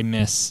it that I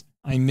miss.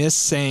 I miss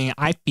saying,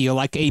 I feel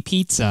like a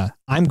pizza.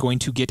 I'm going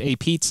to get a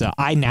pizza.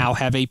 I now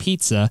have a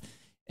pizza.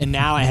 And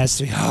now it has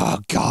to be, oh,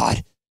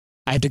 God.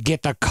 I have to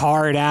get the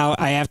card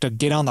out. I have to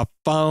get on the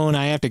phone.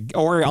 I have to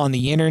order on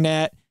the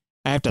internet.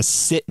 I have to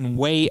sit and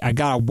wait. I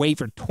got to wait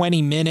for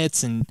 20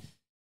 minutes. And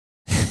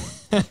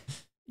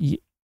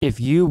if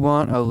you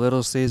want a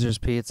Little Caesars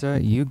pizza,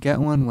 you get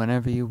one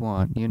whenever you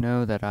want. You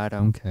know that I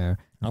don't care.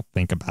 I'll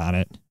think about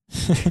it.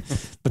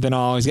 But then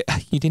I'll always get,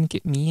 you didn't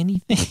get me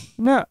anything?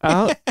 No,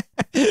 I'll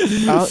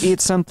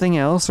eat something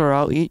else, or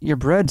I'll eat your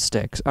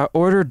breadsticks. I'll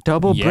order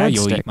double breadsticks. Yeah,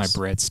 you'll eat my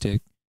breadstick.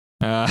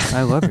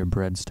 I love your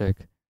breadstick.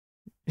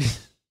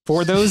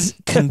 For those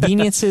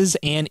conveniences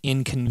and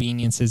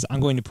inconveniences, I'm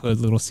going to put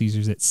Little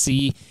Caesars at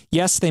C.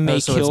 Yes, they may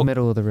kill. It's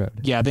middle of the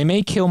road. Yeah, they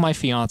may kill my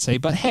fiance,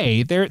 but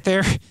hey,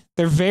 they're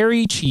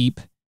very cheap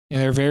and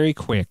they're very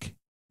quick.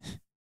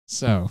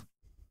 So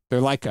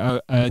they're like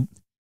a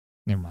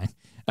never mind.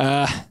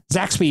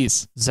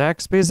 Zaxby's.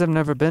 Zaxby's I've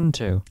never been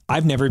to.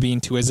 I've never been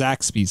to a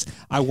Zaxby's.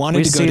 I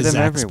wanted to go to Zaxby's.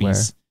 Everywhere.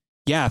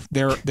 Yeah,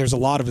 there's a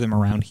lot of them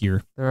around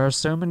here. There are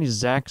so many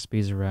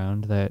Zaxby's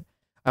around that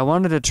I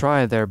wanted to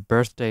try their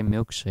birthday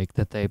milkshake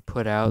that they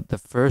put out the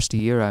first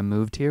year I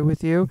moved here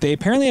with you. They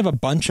apparently have a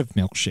bunch of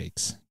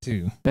milkshakes,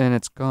 too. And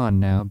it's gone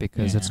now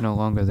because it's no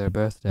longer their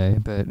birthday,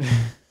 but...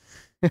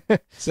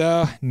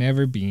 So,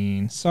 never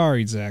been.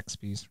 Sorry,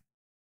 Zaxby's.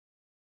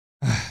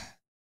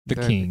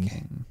 Burger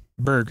King.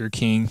 Burger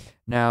King.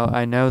 Now,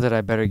 I know that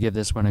I better give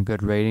this one a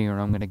good rating or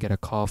I'm going to get a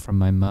call from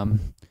my mom.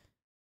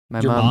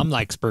 Your mom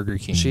likes Burger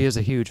King. She is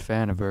a huge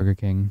fan of Burger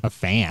King. A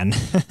fan?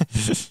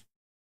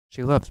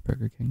 She loves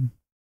Burger King.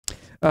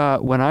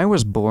 When I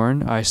was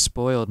born, I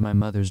spoiled my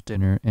mother's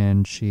dinner,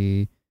 and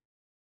she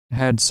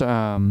had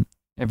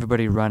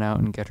everybody run out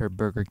and get her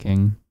Burger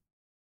King.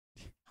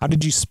 How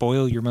did you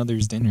spoil your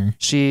mother's dinner?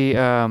 She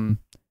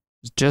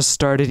just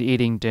started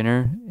eating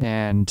dinner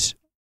and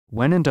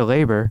went into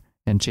labor,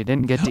 and she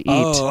didn't get to eat.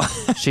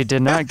 Oh. She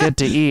did not get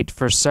to eat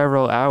for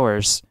several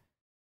hours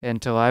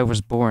until I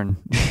was born.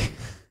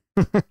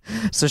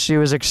 So she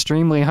was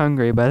extremely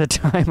hungry by the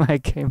time I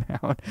came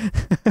out.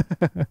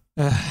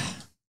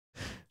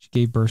 She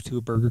gave birth to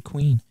a Burger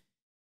Queen.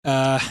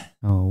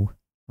 Oh,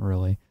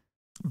 really?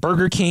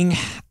 Burger King,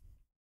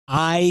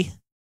 I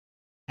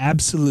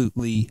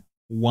absolutely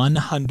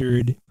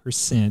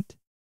 100%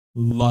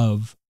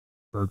 love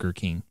Burger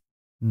King.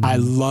 I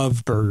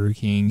love Burger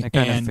King. I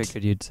kind of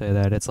figured you'd say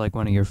that. It's like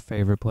one of your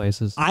favorite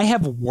places. I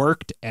have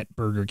worked at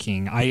Burger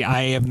King. I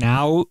am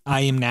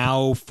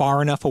now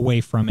far enough away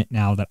from it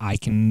now that I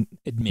can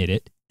admit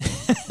it.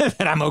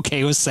 That I'm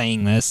okay with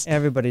saying this.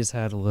 Everybody's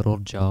had little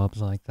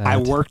jobs like that. I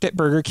worked at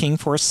Burger King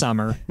for a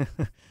summer.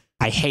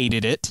 I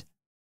hated it.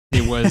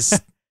 It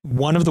was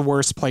one of the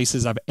worst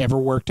places I've ever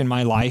worked in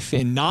my life,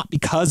 and not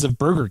because of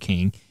Burger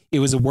King. It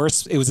was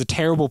a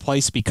terrible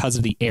place because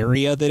of the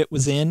area that it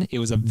was in. It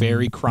was a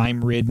very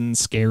crime-ridden,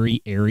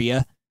 scary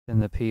area. And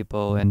the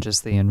people and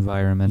just the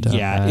environment of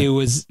that. It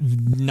was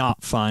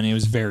not fun. It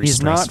was very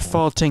stressful. He's not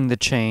faulting the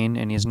chain,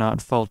 and he's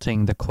not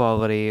faulting the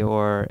quality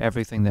or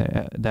everything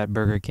that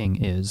Burger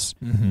King is.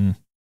 Mm-hmm.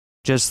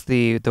 Just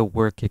the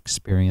work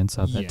experience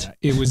of it. Yeah,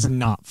 it was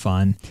not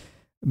fun.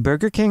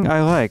 Burger King,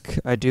 I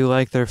do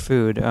like their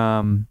food.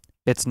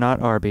 It's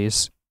not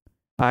Arby's.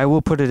 I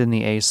will put it in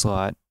the A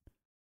slot.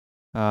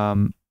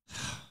 Well,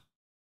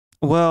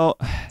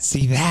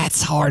 see,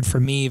 that's hard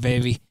for me,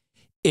 baby.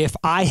 If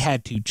I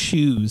had to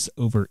choose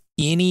over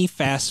any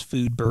fast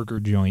food burger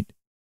joint,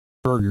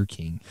 Burger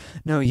King.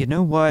 No, you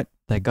know what?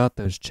 They got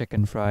those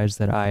chicken fries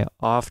that I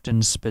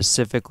often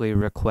specifically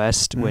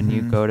request when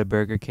you go to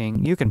Burger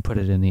King. You can put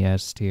it in the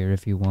S tier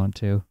if you want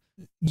to.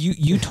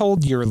 You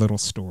told your little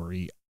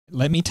story.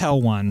 Let me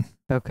tell one.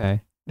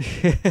 Okay.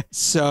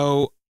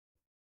 So,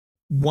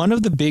 one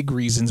of the big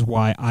reasons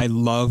why I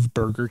love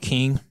Burger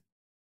King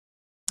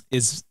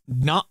is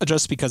not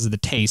just because of the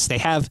taste.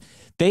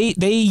 They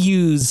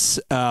use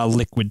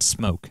liquid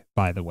smoke,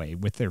 by the way,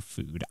 with their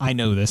food. I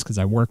know this because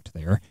I worked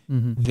there.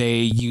 Mm-hmm. They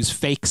use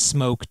fake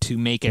smoke to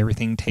make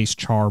everything taste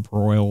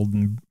charbroiled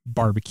and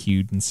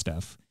barbecued and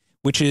stuff,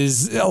 which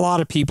is a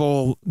lot of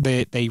people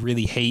that they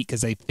really hate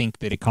because they think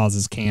that it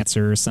causes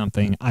cancer or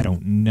something. I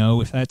don't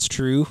know if that's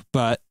true,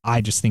 but I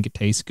just think it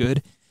tastes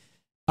good.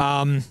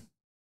 When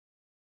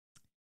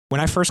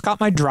I first got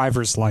my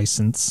driver's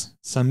license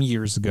some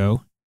years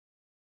ago,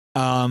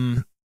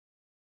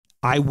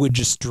 I would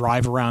just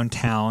drive around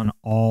town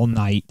all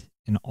night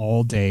and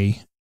all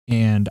day,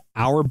 and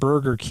our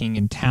Burger King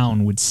in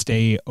town would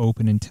stay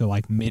open until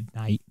like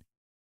midnight.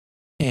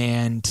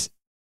 And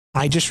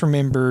I just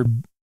remember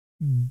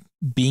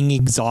being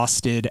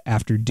exhausted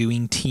after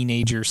doing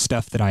teenager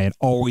stuff that I had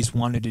always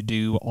wanted to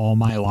do all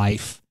my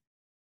life.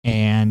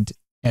 And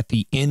at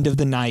the end of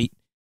the night,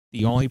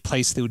 the only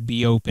place that would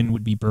be open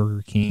would be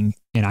Burger King,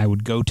 and I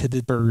would go to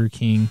the Burger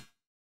King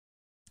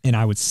and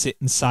I would sit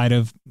inside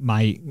of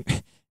my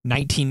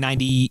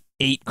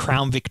 1998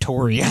 Crown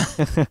Victoria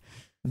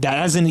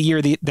That isn't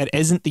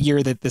the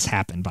year that this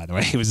happened, by the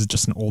way. It was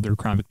just an older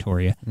Crown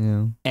Victoria.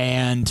 Yeah.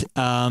 And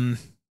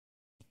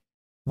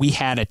we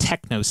had a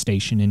techno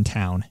station in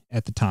town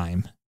at the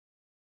time.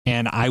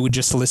 And I would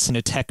just listen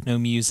to techno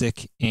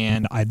music,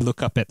 and I'd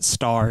look up at the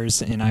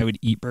stars, and I would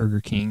eat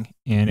Burger King.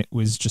 And it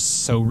was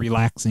just so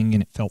relaxing,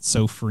 and it felt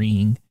so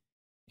freeing.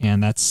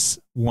 And that's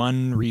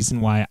one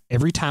reason why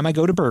every time I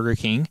go to Burger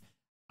King,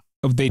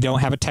 they don't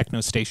have a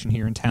techno station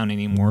here in town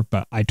anymore,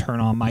 but I turn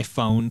on my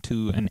phone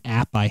to an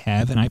app I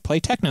have and I play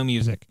techno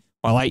music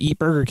while I eat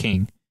Burger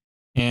King.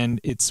 And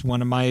it's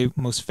one of my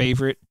most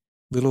favorite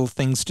little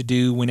things to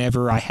do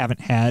whenever I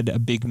haven't had a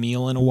big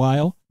meal in a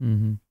while.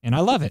 Mm-hmm. And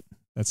I love it.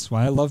 That's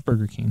why I love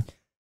Burger King.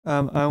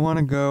 I want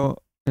to go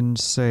and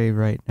say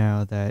right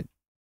now that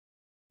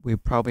we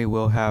probably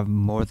will have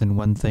more than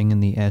one thing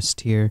in the S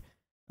tier.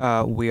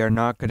 We are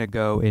not going to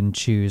go and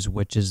choose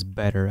which is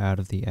better out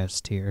of the S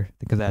tier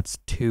because that's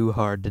too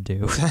hard to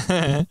do.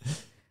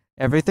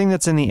 Everything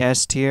that's in the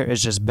S tier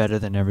is just better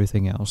than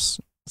everything else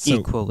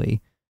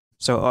equally.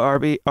 So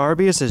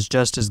Arby's is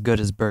just as good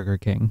as Burger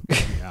King.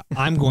 Yeah,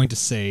 I'm going to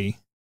say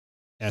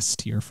S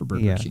tier for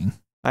Burger King.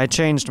 I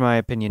changed my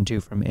opinion too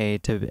from A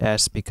to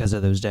S because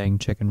of those dang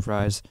chicken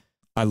fries.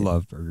 I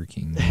love Burger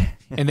King.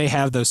 And they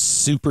have those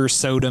super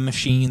soda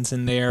machines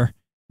in there,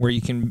 where you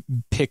can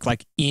pick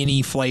like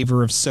any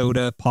flavor of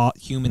soda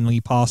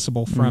humanly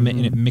possible from it,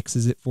 and it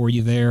mixes it for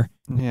you there.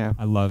 Yeah.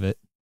 I love it.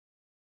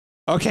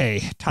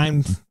 Okay,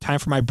 time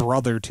for my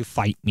brother to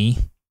fight me.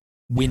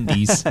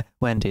 Wendy's.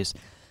 Wendy's.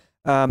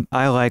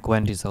 I like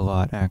Wendy's a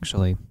lot,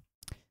 actually.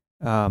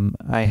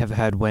 I have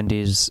had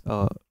Wendy's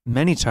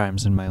many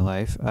times in my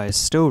life. I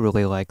still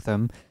really like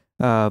them.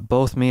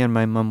 Both me and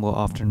my mom will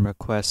often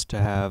request to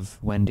have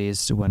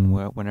Wendy's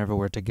whenever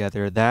we're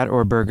together. That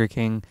or Burger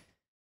King.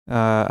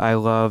 I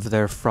love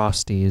their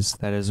Frosties.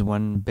 That is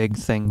one big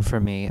thing for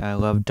me. I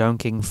love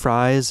dunking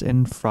fries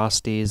in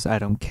Frosties. I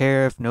don't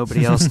care if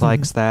nobody else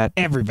likes that.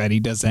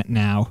 Everybody does that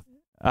now.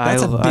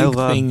 That's a big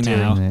thing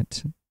now.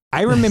 It.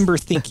 I remember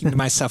thinking to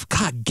myself,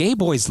 God, gay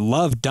boys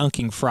love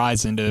dunking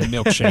fries into a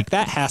milkshake.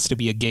 That has to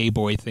be a gay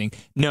boy thing.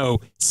 No,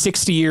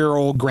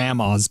 60-year-old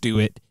grandmas do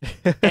it.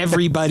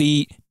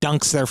 Everybody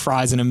dunks their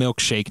fries in a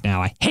milkshake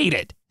now. I hate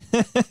it.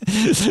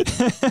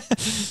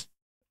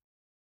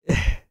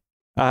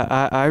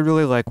 I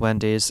really like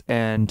Wendy's,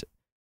 and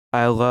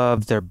I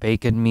love their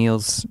bacon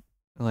meals.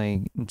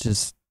 Like,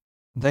 just,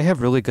 they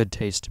have really good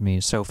taste to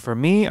me. So for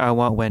me, I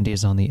want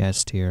Wendy's on the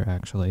S tier,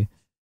 actually.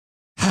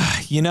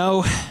 You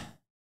know,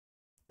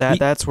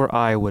 that's where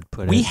I would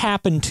put it. We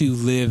happen to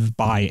live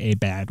by a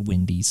bad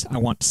Wendy's. I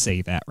want to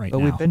say that now. But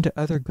we've been to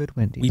other good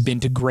Wendy's. We've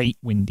been to great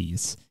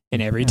Wendy's. And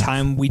every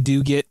time we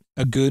do get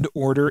a good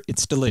order,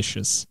 it's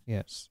delicious.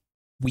 Yes.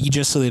 We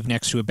just live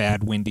next to a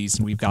bad Wendy's,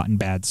 and we've gotten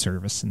bad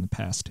service in the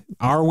past.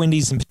 Our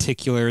Wendy's in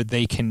particular,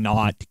 they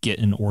cannot get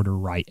an order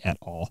right at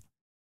all.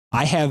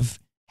 I have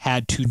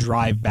had to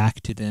drive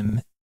back to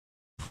them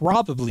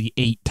probably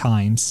 8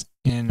 times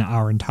in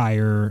our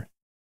entire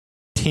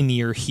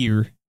tenure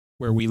here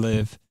where we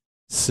live.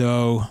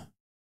 So.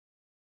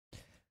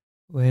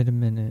 Wait a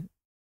minute.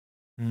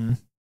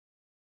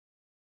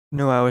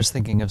 No, I was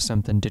thinking of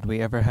something. Did we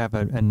ever have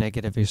a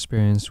negative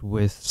experience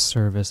with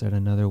service at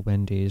another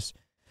Wendy's?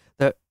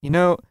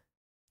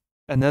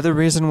 Another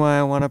reason why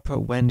I want to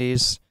put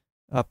Wendy's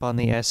up on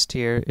the S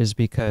tier is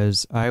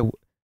because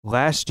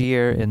last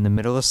year in the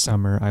middle of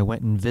summer, I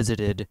went and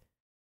visited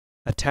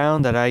a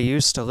town that I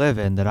used to live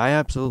in that I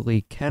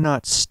absolutely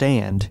cannot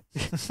stand.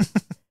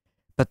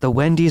 But the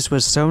Wendy's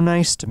was so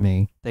nice to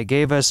me. They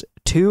gave us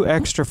 2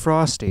 extra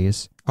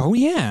Frosties. Oh,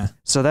 yeah.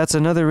 So that's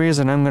another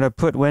reason I'm going to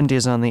put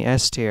Wendy's on the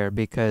S tier,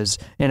 because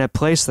in a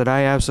place that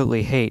I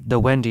absolutely hate, the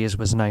Wendy's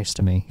was nice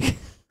to me.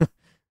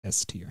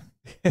 S tier.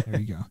 There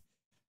you go.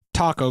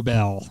 Taco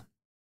Bell.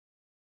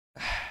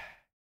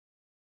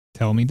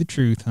 Tell me the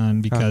truth,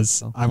 hon,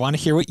 because I want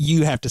to hear what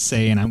you have to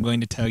say, and I'm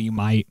going to tell you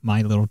my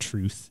little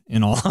truth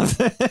in all of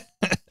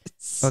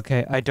this.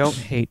 Okay, I don't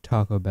hate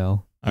Taco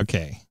Bell.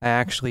 Okay. I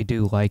actually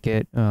do like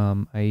it.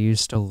 I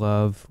used to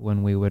love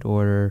when we would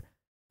order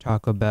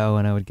Taco Bell,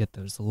 and I would get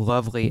those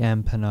lovely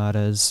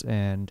empanadas,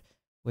 and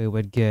we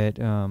would get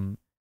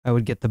I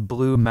would get the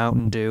blue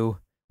Mountain Dew,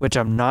 which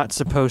I'm not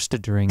supposed to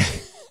drink.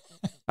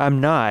 I'm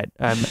not.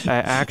 I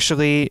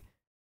actually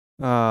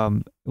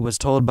was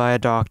told by a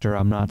doctor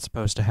I'm not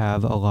supposed to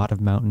have a lot of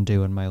Mountain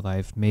Dew in my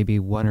life, maybe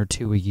 1 or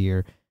 2 a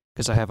year,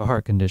 because I have a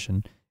heart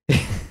condition.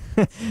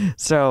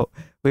 So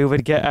I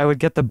would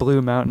get the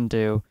blue Mountain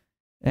Dew,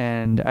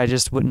 and I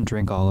just wouldn't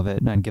drink all of it,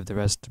 and I'd give the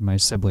rest to my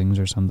siblings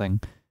or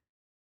something.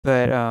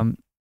 But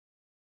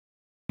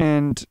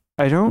and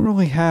I don't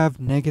really have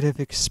negative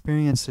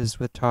experiences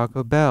with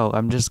Taco Bell.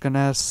 I'm just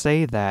gonna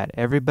say that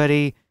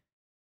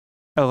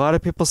a lot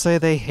of people say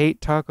they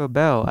hate Taco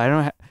Bell.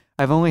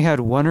 I've only had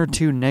 1 or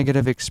 2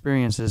 negative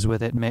experiences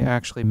with it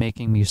actually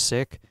making me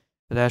sick,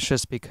 but that's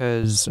just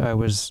because I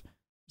was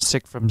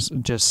sick from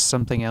just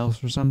something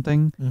else or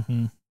something.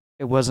 Mm-hmm.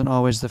 It wasn't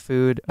always the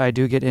food. I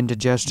do get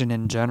indigestion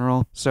in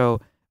general,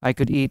 so I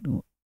could eat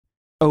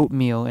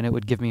oatmeal and it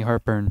would give me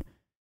heartburn.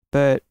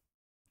 But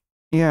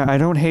Yeah, I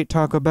don't hate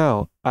Taco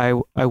Bell. I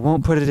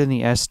won't put it in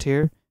the S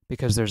tier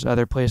because there's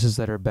other places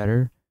that are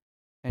better,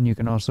 and you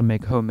can also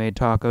make homemade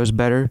tacos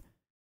better.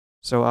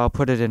 So I'll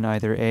put it in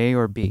either A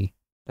or B.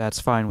 That's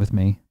fine with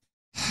me.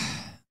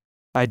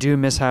 I do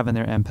miss having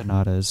their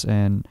empanadas,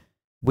 and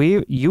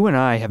you and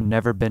I have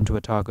never been to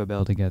a Taco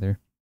Bell together.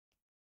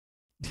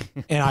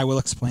 And I will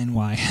explain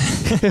why.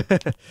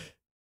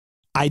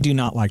 I do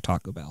not like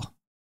Taco Bell.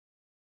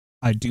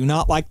 I do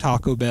not like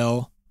Taco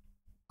Bell.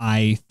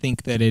 I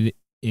think that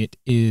it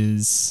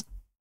is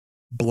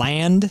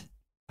bland.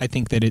 I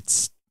think that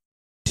it's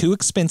too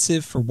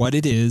expensive for what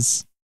it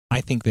is.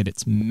 I think that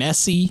it's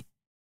messy.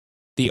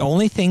 The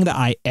only thing that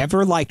I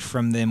ever liked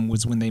from them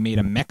was when they made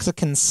a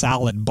Mexican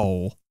salad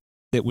bowl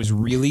that was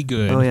really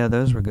good. Oh, yeah,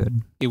 those were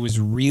good. It was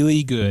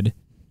really good.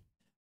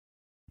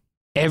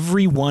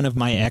 Every one of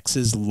my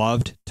exes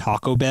loved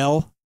Taco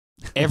Bell.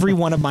 Every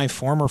one of my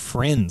former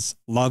friends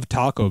loved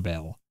Taco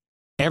Bell.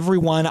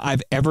 Everyone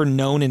I've ever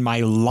known in my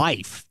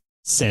life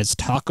says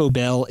Taco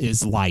Bell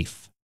is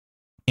life.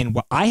 And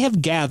what I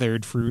have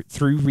gathered through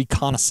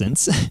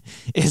reconnaissance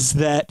is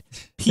that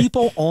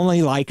people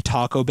only like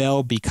Taco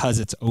Bell because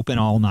it's open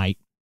all night.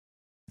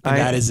 And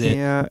that is it.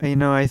 Yeah,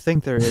 I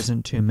think there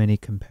isn't too many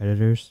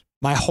competitors.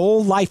 My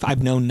whole life,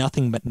 I've known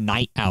nothing but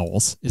night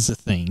owls is a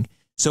thing.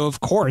 So, of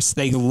course,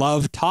 they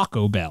love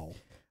Taco Bell.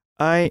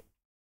 But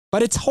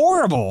it's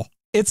horrible.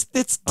 It's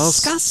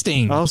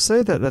disgusting. I'll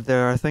say that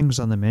there are things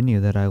on the menu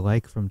that I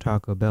like from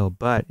Taco Bell,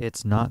 but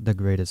it's not the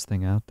greatest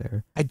thing out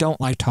there. I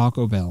don't like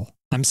Taco Bell.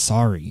 I'm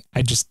sorry.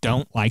 I just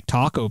don't like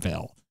Taco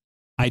Bell.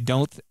 I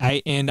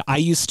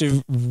used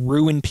to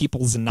ruin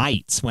people's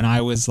nights when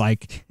I was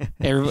like,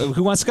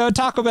 who wants to go to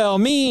Taco Bell?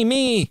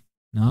 Me.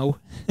 No.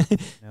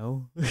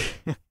 No.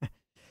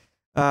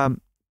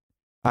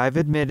 I've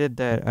admitted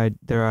that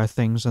there are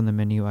things on the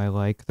menu I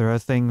like. There are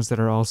things that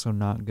are also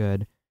not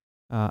good.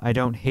 I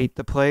don't hate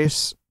the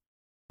place,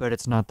 but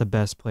it's not the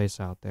best place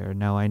out there.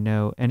 Now, I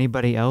know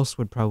anybody else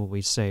would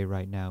probably say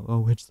right now,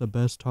 oh, it's the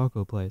best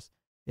taco place.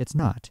 It's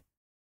not.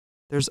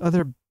 There's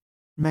other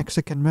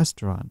Mexican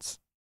restaurants.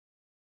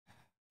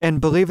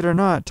 And believe it or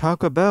not,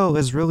 Taco Bell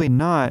is really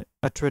not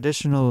a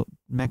traditional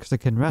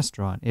Mexican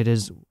restaurant. It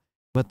is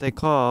what they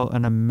call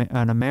an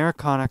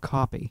Americana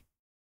copy.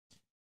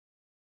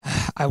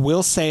 I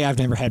will say I've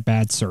never had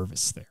bad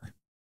service there.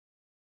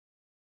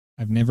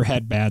 I've never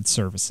had bad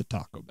service at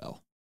Taco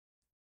Bell.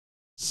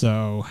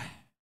 So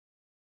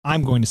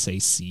I'm going to say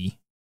C.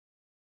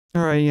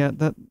 All right, yeah,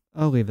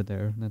 I'll leave it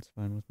there. That's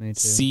fine with me too.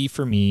 C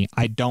for me.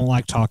 I don't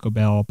like Taco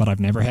Bell, but I've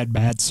never had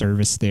bad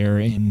service there,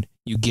 and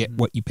you get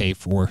what you pay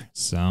for.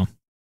 So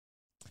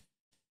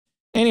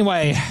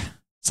anyway,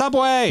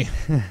 Subway.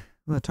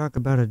 We'll talk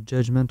about a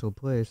judgmental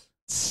place.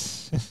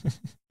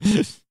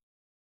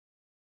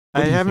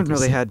 I haven't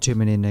really had too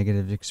many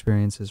negative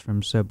experiences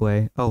from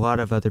Subway. A lot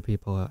of other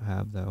people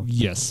have, though.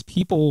 Yes,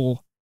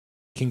 people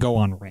can go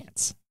on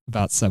rants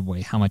about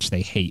Subway, how much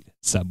they hate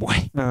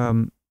Subway.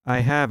 I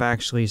have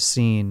actually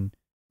seen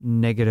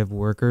negative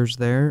workers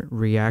there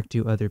react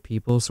to other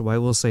people, so I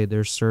will say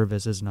their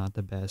service is not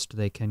the best.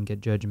 They can get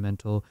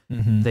judgmental.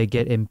 Mm-hmm. They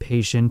get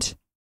impatient.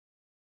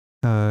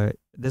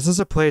 This is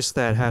a place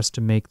that has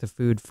to make the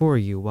food for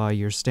you while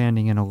you're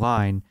standing in a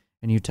line,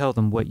 and you tell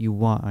them what you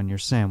want on your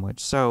sandwich.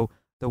 So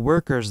the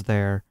workers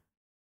there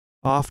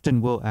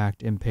often will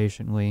act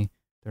impatiently.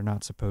 They're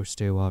not supposed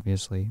to,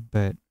 obviously,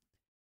 but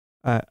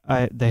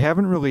they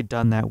haven't really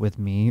done that with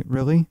me,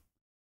 really.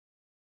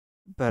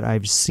 But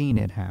I've seen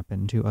it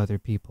happen to other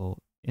people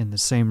in the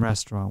same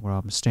restaurant where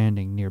I'm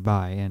standing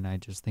nearby, and I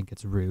just think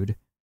it's rude.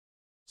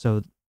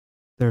 So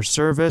their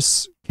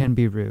service can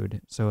be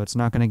rude, so it's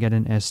not going to get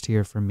an S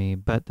tier for me.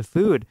 But the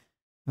food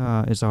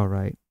is all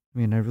right. I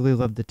mean, I really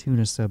love the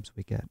tuna subs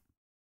we get.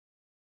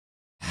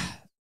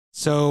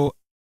 So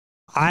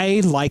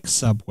I like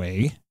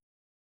Subway.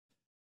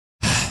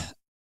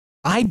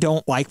 I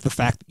don't like the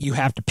fact that you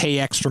have to pay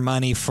extra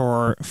money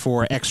for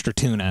extra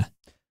tuna.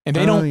 And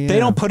they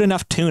don't put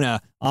enough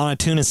tuna on a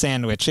tuna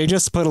sandwich. They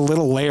just put a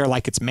little layer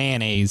like it's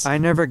mayonnaise. I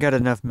never get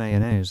enough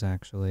mayonnaise,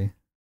 actually.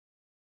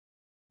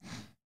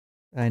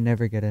 I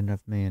never get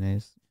enough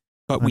mayonnaise.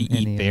 But we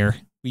eat there.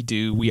 We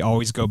do. We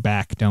always go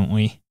back, don't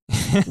we?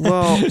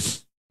 Well,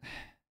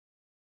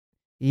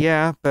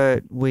 yeah,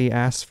 but we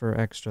ask for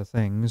extra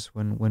things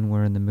when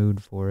we're in the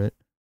mood for it.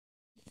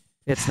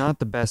 It's not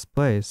the best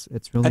place.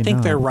 It's really not. I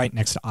think they're right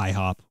next to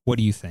IHOP. What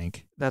do you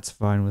think? That's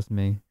fine with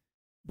me.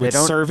 With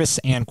service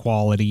and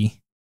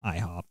quality,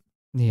 IHOP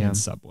and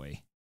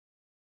Subway.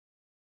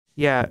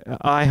 Yeah,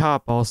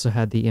 IHOP also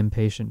had the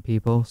impatient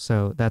people,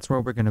 so that's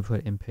where we're going to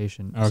put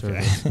impatient.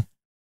 Okay.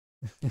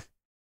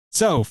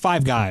 So,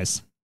 Five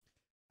Guys.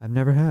 I've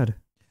never had.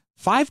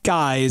 Five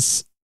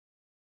Guys,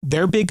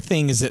 their big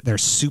thing is that they're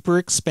super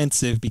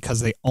expensive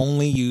because they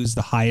only use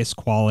the highest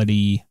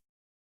quality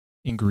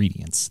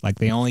ingredients. Like,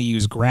 they only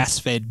use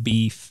grass-fed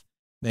beef.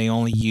 They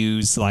only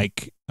use,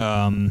 like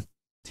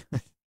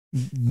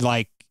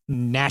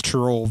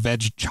natural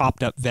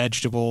chopped up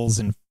vegetables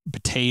and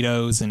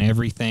potatoes and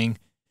everything,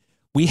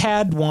 We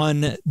had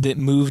one that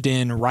moved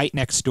in right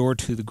next door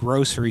to the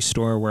grocery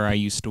store where I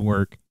used to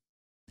work.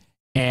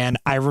 And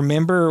I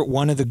remember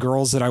one of the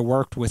girls that I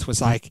worked with was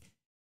like,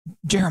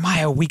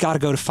 Jeremiah, we got to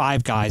go to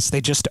Five Guys.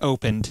 They just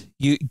opened.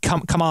 You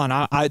come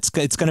on. It's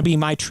going to be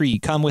my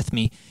treat. Come with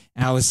me.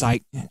 And I was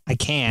like, I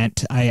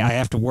can't. I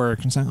have to work.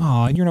 And it's like,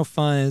 oh, you're no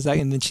fun.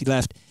 And then she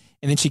left.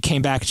 And then she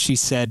came back and she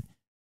said,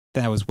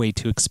 that was way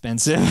too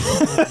expensive.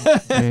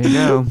 There you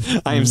go.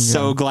 I am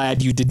so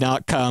glad you did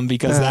not come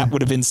because that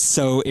would have been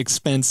so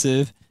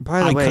expensive.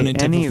 By the way, couldn't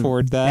have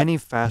afford that. Any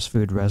fast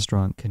food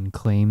restaurant can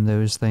claim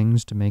those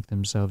things to make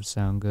themselves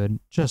sound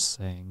good. Just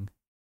saying.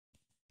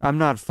 I'm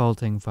not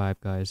faulting Five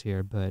Guys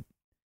here, but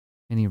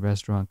any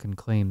restaurant can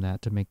claim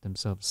that to make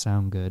themselves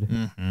sound good.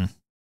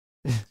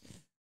 Mm-hmm.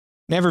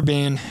 Never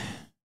been.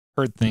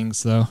 Heard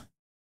things, though.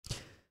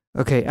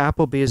 Okay,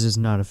 Applebee's is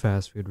not a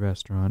fast food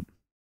restaurant.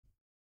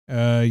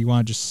 You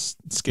want to just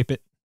skip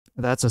it?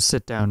 That's a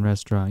sit-down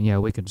restaurant. Yeah,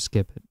 we could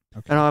skip it.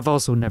 Okay. And I've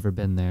also never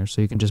been there,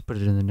 so you can just put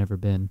it in the never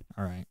been.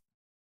 All right.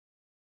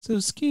 So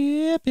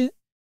skip it.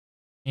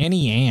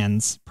 Auntie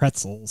Anne's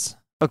pretzels.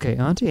 Okay,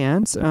 Auntie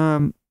Anne's,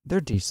 they're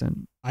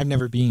decent. I've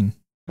never been.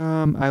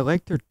 I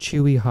like their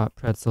chewy hot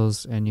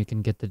pretzels, and you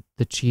can get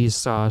the cheese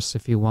sauce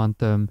if you want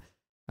them.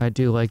 I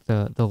do like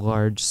the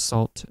large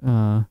salt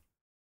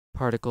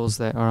particles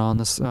that are on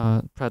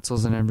the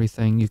pretzels and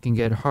everything. You can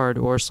get hard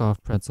or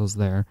soft pretzels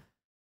there.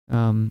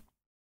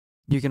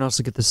 You can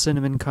also get the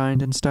cinnamon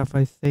kind and stuff,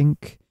 I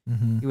think.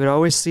 Mm-hmm. You would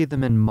always see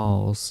them in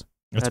malls.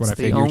 That's what I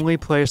figured. The only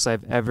place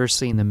I've ever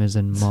seen them is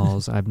in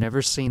malls. I've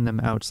never seen them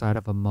outside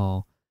of a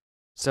mall.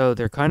 So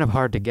they're kind of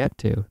hard to get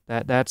to.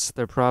 That's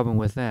their problem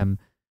with them.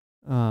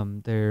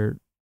 They're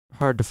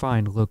hard to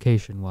find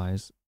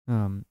location-wise.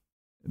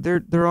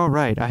 They're all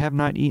right. I have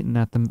not eaten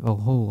at them a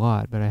whole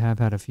lot, but I have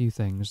had a few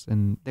things,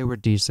 and they were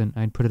decent.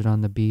 I'd put it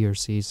on the B or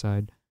C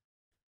side.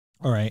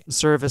 All right. The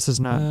service is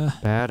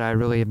not bad. I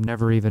really have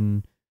never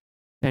even...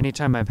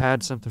 Anytime I've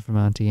had something from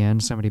Auntie Anne,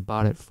 somebody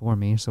bought it for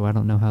me, so I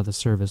don't know how the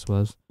service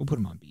was. We'll put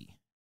them on B.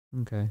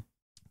 Okay.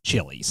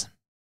 Chili's.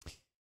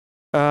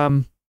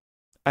 I've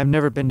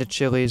never been to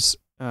Chili's.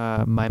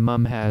 My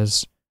mom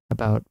has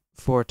about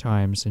 4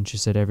 times, and she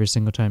said every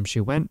single time she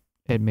went,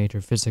 it made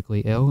her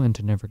physically ill and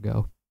to never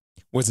go.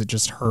 Was it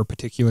just her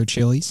particular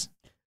Chili's?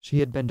 She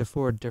had been to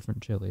 4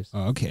 different Chili's.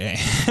 Okay.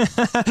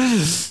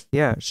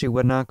 Yeah, she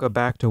would not go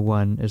back to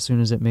one. As soon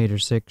as it made her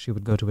sick, she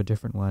would go to a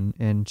different one,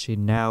 and she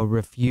now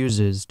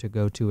refuses to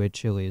go to a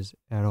Chili's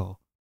at all.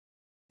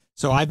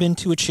 So I've been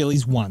to a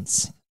Chili's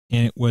once,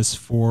 and it was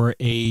for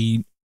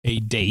a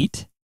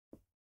date,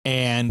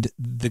 and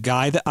the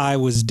guy that I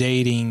was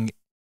dating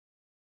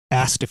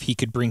asked if he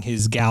could bring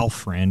his gal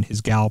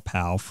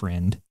pal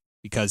friend,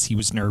 because he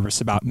was nervous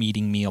about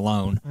meeting me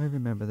alone. I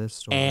remember this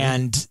story.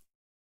 And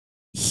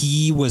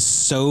he was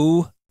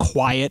so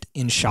quiet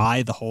and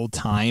shy the whole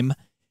time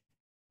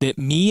that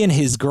me and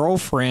his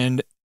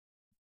girlfriend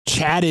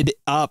chatted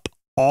up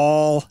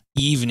all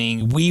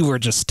evening. We were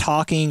just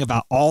talking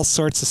about all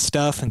sorts of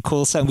stuff and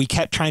cool stuff. We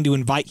kept trying to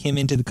invite him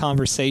into the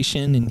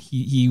conversation, and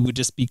he would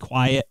just be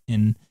quiet.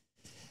 And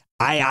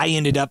I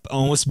ended up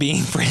almost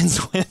being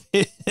friends with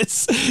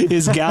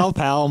his gal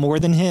pal more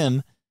than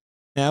him.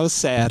 That was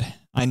sad.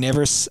 I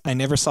never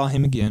saw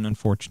him again,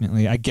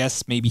 unfortunately. I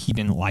guess maybe he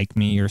didn't like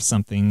me or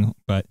something,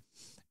 but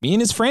me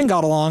and his friend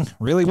got along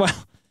really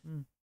well.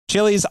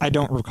 Chili's, I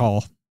don't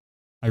recall.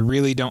 I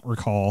really don't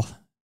recall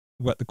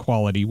what the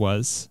quality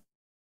was.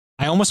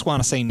 I almost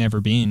want to say never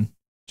been,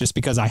 just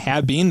because I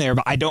have been there,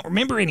 but I don't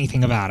remember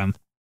anything about him.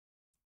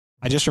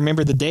 I just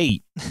remember the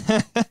date.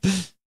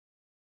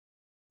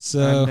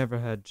 So I've never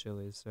had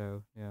Chili's,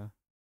 so yeah.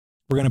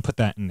 We're going to put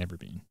that in never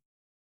been.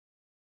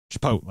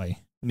 Chipotle.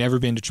 Never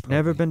been to Chipotle.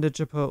 Never been to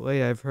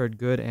Chipotle. I've heard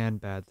good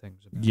and bad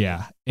things about it.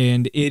 Yeah,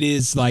 and it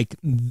is like,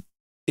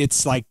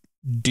 it's like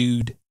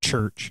dude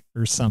church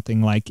or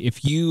something. Like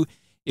if you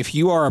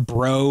are a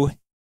bro,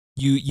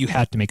 you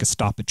have to make a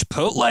stop at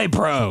Chipotle,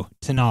 bro,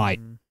 tonight.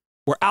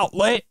 We're out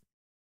late.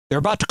 They're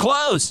about to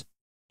close.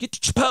 Get to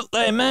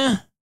Chipotle, man.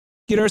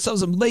 Get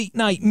ourselves a late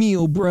night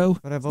meal, bro.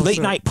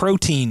 Late night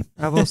protein.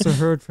 I've also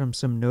heard from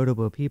some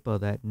notable people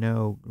that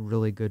know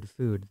really good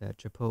food that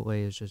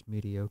Chipotle is just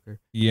mediocre.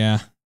 Yeah.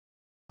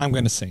 I'm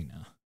going to say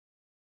no.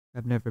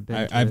 I've never been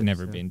to it. I've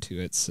never been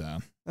to it, so.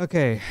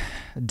 Okay.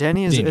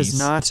 Denny's is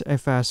not a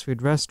fast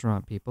food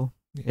restaurant, people.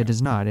 Yeah. It is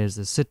not. It is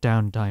a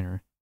sit-down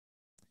diner.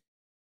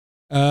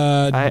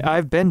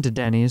 I've been to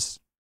Denny's.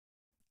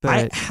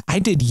 But I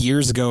did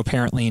years ago,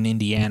 apparently, in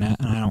Indiana,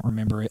 and I don't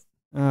remember it.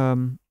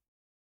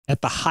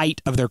 At the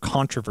height of their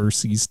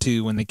controversies,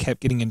 too, when they kept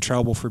getting in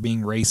trouble for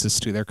being racist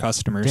to their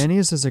customers.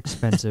 Denny's is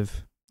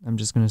expensive. I'm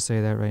just going to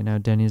say that right now.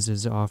 Denny's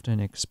is often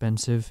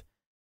expensive.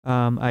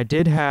 I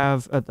did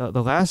have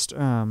the last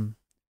time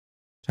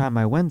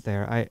I went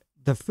there.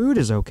 The food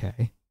is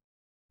okay.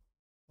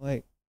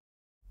 Like,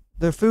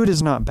 the food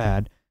is not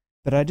bad,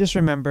 but I just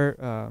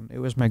remember it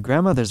was my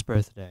grandmother's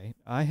birthday.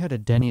 I had a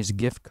Denny's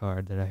gift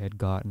card that I had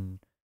gotten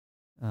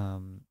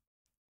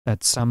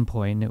at some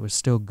point. It was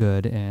still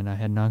good, and I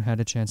had not had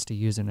a chance to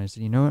use it. And I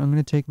said, you know what? I'm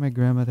going to take my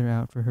grandmother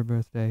out for her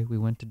birthday. We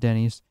went to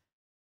Denny's,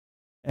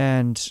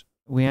 and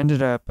we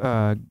ended up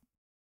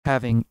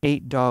having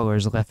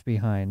 $8 left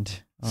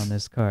behind on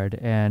this card.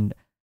 And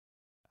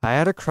I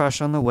had a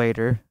crush on the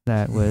waiter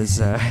that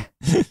was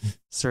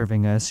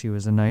serving us. He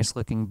was a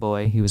nice-looking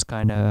boy. He was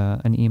kind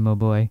of an emo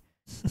boy.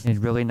 He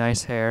had really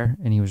nice hair,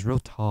 and he was real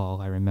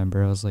tall, I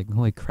remember. I was like,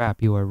 holy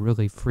crap, you are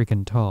really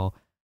freaking tall.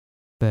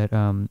 But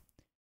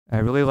I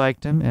really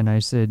liked him, and I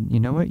said, you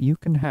know what? You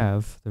can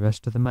have the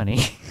rest of the money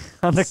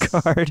on the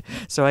card.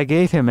 So I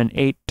gave him an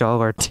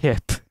 $8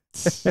 tip.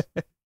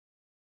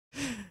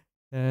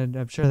 And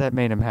I'm sure that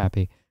made him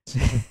happy.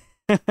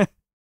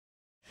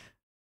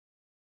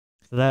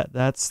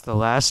 That's the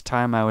last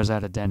time I was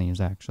at a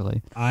Denny's,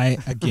 actually. I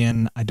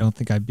don't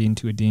think I've been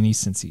to a Denny's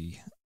since the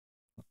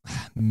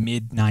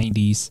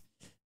mid-90s.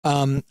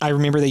 I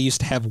remember they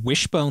used to have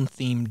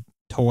Wishbone-themed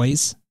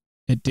toys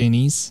at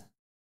Denny's.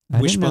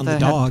 Wishbone the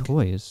dog.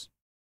 Toys.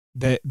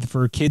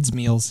 For kids'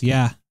 meals,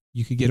 yeah.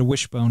 You could get a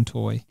Wishbone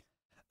toy.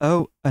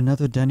 Oh,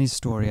 another Denny's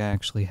story I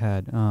actually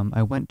had.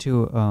 I went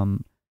to,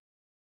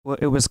 well,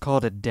 it was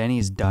called a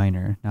Denny's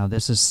Diner. Now,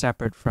 this is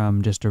separate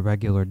from just a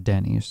regular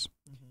Denny's.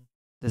 Mm-hmm.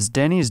 This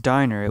Denny's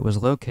Diner, it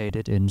was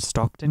located in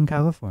Stockton,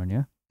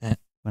 California,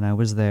 when I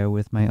was there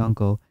with my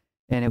uncle,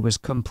 and it was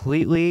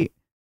completely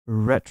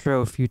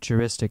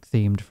retro-futuristic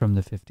themed from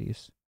the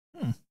 50s.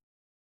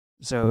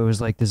 So it was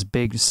like this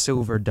big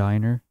silver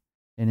diner.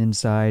 And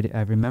inside,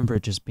 I remember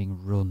it just being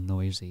real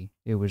noisy.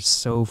 It was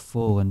so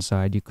full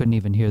inside, you couldn't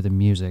even hear the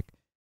music.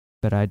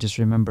 But I just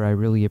remember I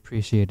really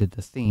appreciated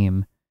the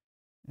theme.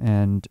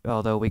 And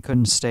although we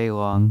couldn't stay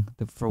long,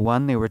 for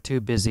one, they were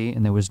too busy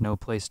and there was no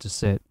place to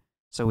sit.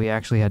 So we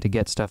actually had to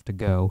get stuff to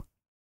go.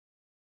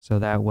 So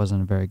that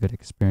wasn't a very good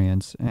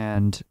experience.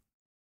 And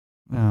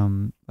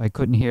I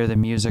couldn't hear the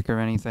music or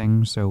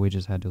anything, so we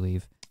just had to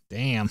leave.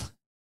 Damn.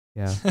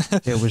 Yeah,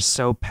 it was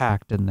so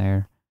packed in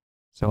there.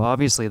 So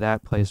obviously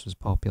that place was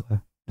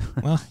popular.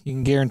 Well, you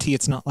can guarantee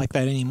it's not like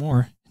that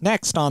anymore.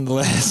 Next on the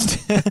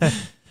list,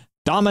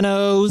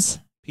 Domino's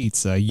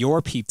Pizza.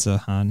 Your pizza,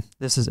 hon.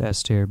 This is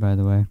S tier, by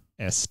the way.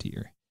 S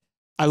tier.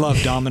 I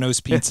love Domino's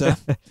Pizza.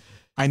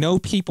 I know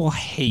people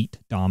hate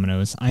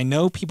Domino's. I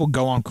know people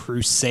go on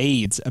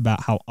crusades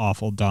about how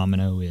awful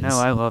Domino is. No,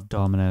 I love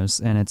Domino's,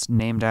 and it's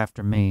named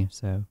after me,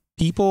 so...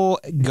 People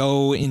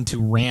go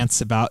into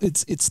rants about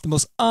it's the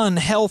most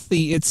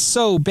unhealthy. It's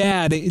so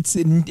bad. It's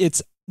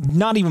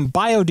not even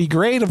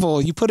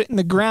biodegradable. You put it in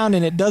the ground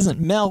and it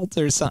doesn't melt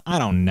or something. I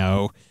don't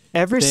know.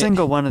 Every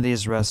single one of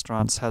these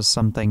restaurants has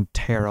something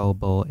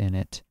terrible in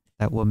it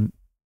that will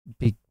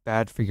be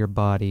bad for your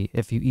body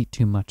if you eat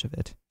too much of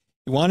it.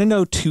 You want to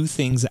know two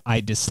things that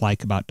I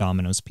dislike about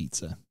Domino's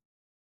Pizza?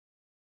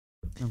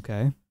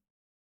 Okay.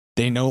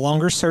 They no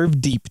longer serve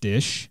deep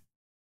dish.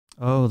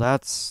 Oh,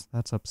 that's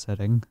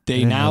upsetting.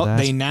 They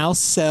now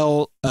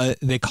sell,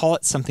 they call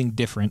it something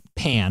different,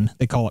 pan.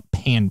 They call it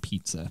pan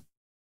pizza.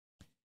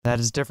 That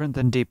is different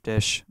than deep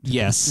dish.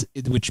 Yes,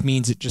 which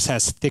means it just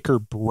has thicker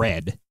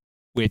bread,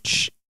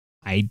 which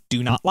I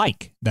do not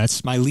like.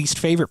 That's my least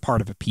favorite part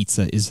of a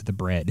pizza is the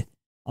bread,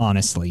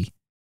 honestly.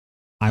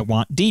 I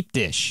want deep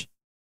dish.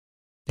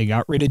 They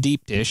got rid of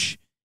deep dish.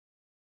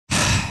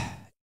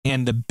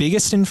 And the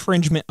biggest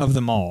infringement of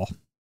them all,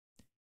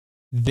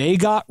 they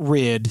got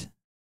rid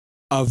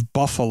of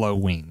buffalo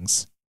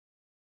wings.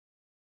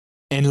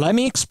 And let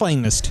me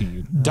explain this to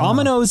you.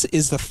 Domino's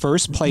is the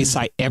first place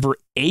I ever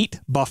ate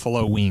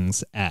buffalo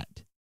wings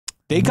at.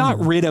 They got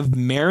rid of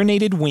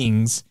marinated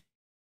wings,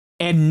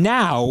 and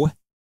now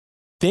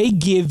they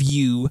give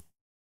you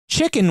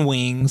chicken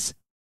wings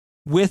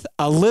with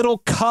a little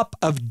cup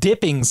of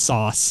dipping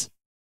sauce.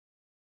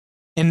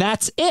 And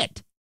that's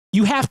it.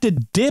 You have to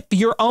dip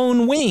your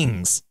own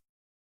wings.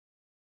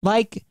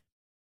 Like,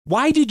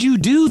 why did you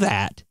do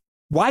that?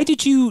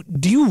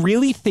 Do you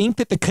really think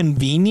that the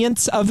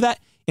convenience of that,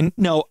 and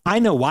no, I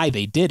know why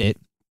they did it,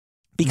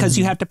 because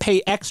you have to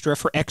pay extra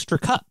for extra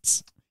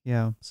cups.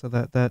 Yeah, so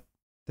that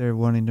they're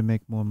wanting to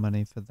make more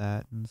money for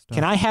that and stuff.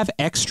 Can I have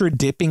extra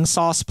dipping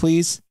sauce,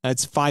 please?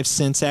 That's 5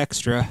 cents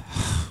extra.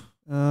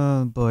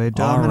 Oh boy,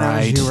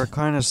 Domino's, you were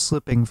kind of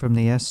slipping from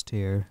the S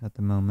tier at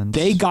the moment.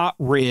 They got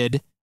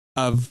rid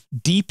of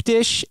deep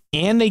dish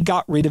and they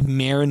got rid of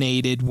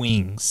marinated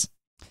wings.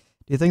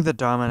 Do you think that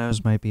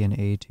Domino's might be an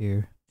A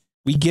tier?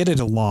 We get it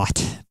a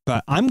lot,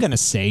 but I'm going to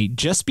say,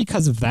 just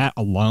because of that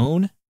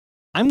alone,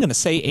 I'm going to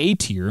say A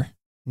tier.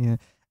 Yeah.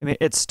 I mean,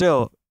 it's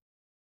still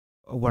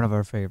one of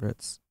our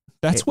favorites.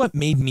 That's what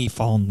made me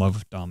fall in love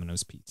with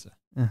Domino's Pizza.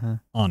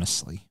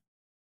 Honestly.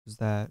 Was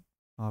that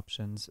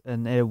options?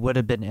 And it would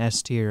have been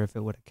S tier if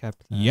it would have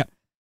kept that. Yep.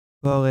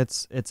 Well,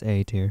 it's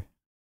A tier.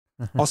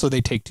 Also,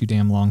 they take too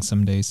damn long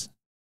some days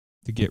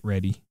to get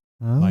ready.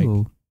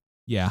 Oh.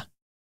 Yeah.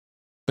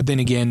 But then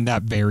again,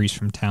 that varies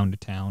from town to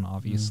town,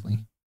 obviously.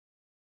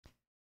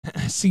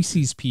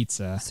 CC's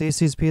Pizza.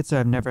 CC's Pizza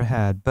I've never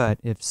had, but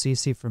if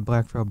CC from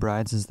Black Veil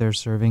Brides is there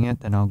serving it,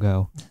 then I'll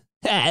go.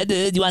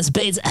 Dude, you want some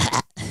pizza?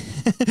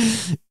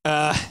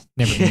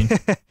 Never been.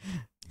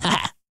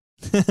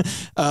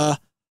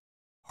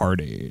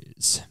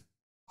 Hardee's.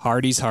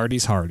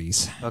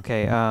 Hardee's.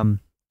 Okay,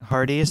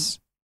 Hardee's.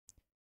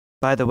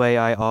 By the way,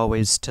 I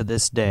always, to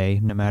this day,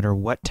 no matter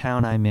what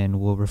town I'm in,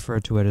 will refer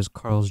to it as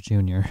Carl's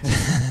Jr.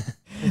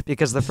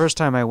 Because the first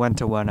time I went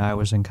to one, I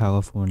was in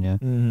California.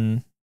 Mm-hmm.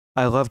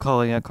 I love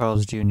calling it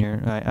Carl's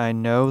Jr. I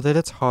know that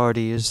it's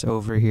Hardee's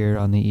over here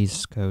on the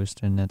East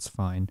Coast, and that's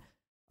fine.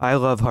 I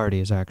love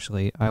Hardee's,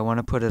 actually. I want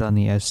to put it on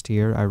the S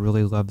tier. I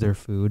really love their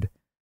food.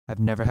 I've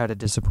never had a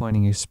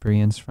disappointing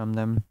experience from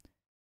them.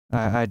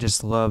 I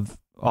just love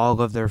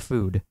all of their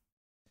food.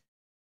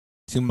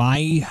 To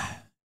my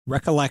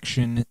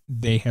recollection,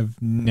 they have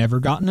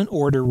never gotten an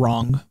order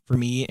wrong for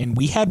me, and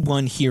we had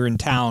one here in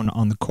town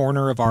on the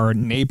corner of our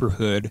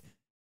neighborhood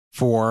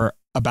for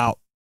about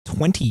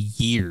 20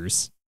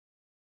 years.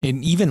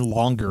 And even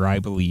longer, I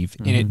believe.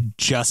 Mm-hmm. And it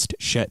just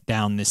shut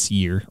down this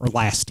year or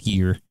last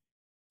year.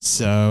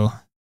 So,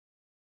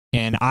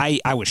 and I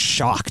was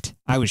shocked.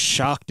 I was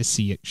shocked to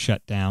see it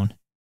shut down.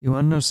 You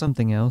want to know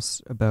something else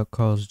about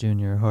Carl's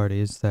Jr.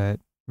 Hardee's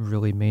that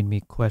really made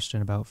me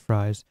question about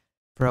fries?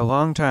 For a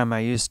long time, I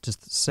used to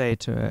say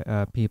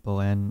to people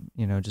and,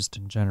 just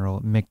in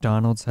general,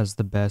 McDonald's has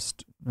the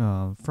best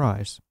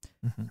fries.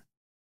 Mm-hmm.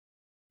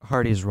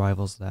 Hardee's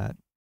rivals that.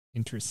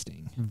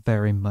 Interesting.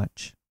 Very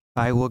much.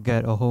 I will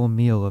get a whole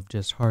meal of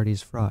just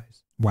Hardee's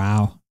fries.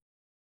 Wow.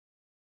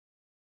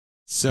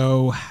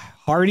 So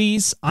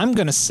Hardee's, I'm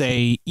going to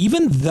say,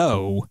 even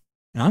though,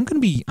 and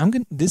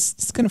this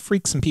is going to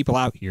freak some people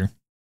out here.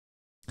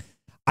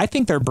 I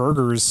think their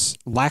burgers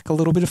lack a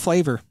little bit of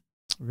flavor.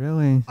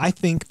 Really? I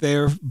think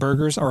their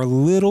burgers are a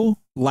little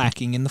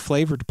lacking in the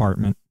flavor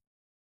department.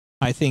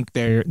 I think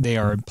they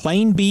are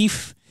plain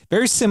beef.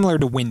 Very similar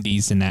to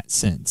Wendy's in that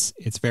sense.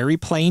 It's very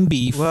plain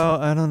beef.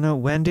 Well, I don't know.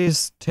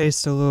 Wendy's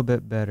tastes a little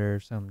bit better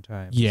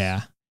sometimes.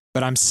 Yeah,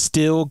 but I'm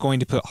still going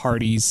to put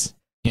Hardee's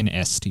in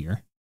S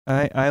tier.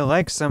 I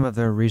like some of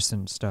their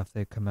recent stuff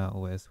they come out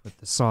with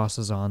the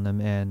sauces on them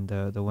and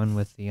the one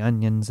with the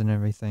onions and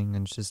everything.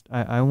 And it's just,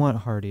 I want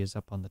Hardee's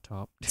up on the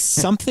top.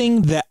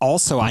 Something that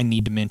also I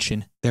need to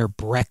mention, their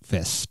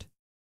breakfast.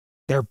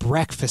 Their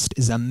breakfast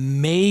is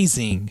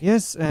amazing.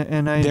 Yes,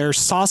 and their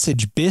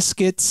sausage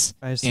biscuits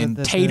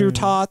and tater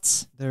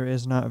tots. There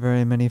is not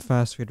very many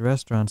fast food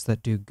restaurants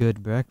that do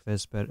good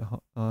breakfast, but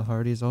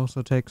Hardee's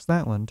also takes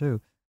that one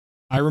too.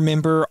 I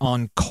remember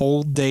on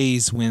cold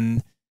days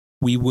when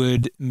me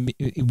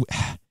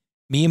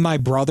and my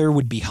brother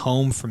would be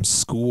home from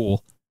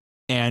school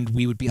and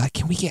we would be like,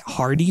 can we get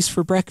Hardee's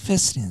for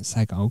breakfast? And it's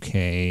like,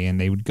 okay. And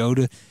they would go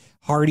to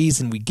Hardee's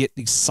and we'd get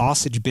these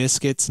sausage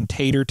biscuits and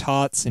tater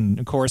tots and,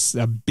 of course,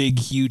 a big,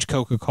 huge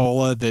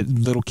Coca-Cola that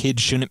little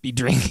kids shouldn't be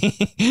drinking.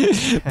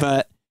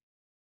 But,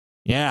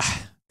 yeah,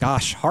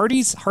 gosh,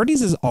 Hardee's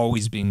has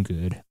always been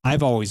good.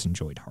 I've always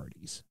enjoyed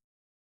Hardee's.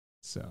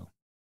 So,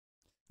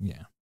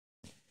 yeah.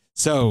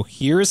 So,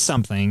 here is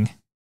something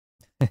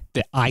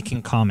that I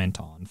can comment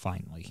on,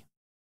 finally.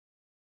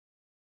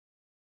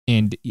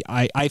 And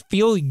I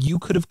feel you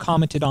could have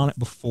commented on it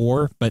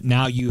before, but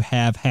now you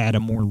have had a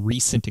more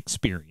recent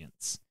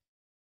experience.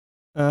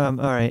 All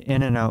right,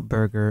 In-N-Out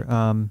Burger.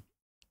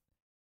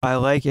 I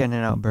like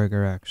In-N-Out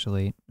Burger,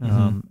 actually.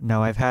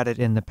 Now, I've had it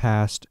in the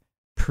past,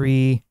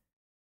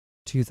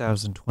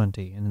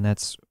 pre-2020, and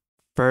that's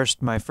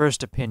my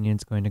first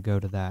opinion's going to go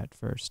to that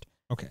first.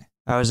 Okay.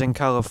 I was in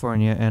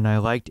California, and I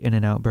liked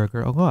In-N-Out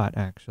Burger a lot,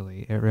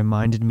 actually. It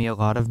reminded me a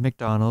lot of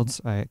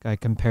McDonald's. I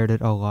compared it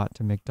a lot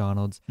to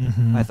McDonald's.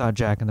 Mm-hmm. I thought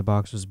Jack in the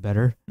Box was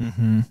better.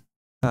 Mm-hmm.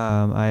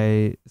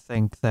 I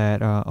think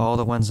that all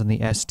the ones in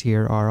the S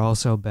tier are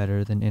also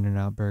better than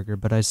In-N-Out Burger,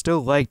 but I still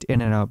liked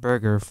In-N-Out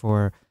Burger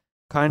for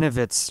kind of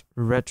its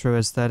retro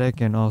aesthetic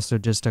and also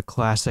just a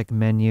classic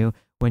menu.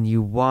 When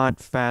you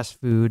want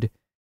fast food,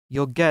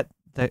 you'll get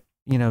the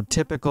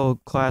typical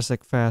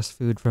classic fast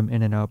food from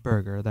In-N-Out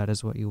Burger. That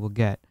is what you will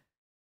get.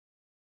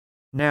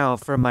 Now,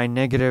 for my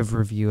negative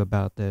review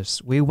about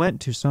this, we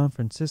went to San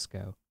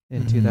Francisco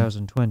in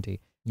 2020.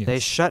 Yes. They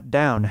shut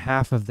down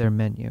half of their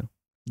menu.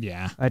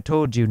 Yeah. I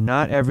told you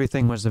not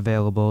everything was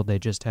available. They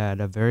just had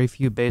a very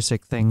few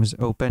basic things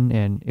open,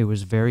 and it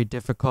was very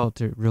difficult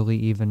to really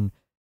even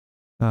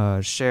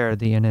share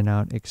the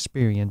In-N-Out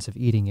experience of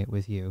eating it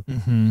with you.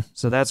 Mm-hmm.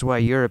 So that's why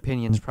your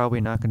opinion's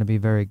probably not going to be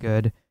very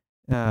good.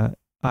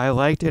 I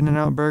liked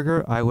In-N-Out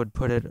Burger. I would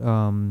put it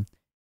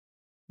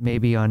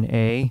maybe on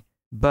A,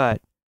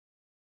 but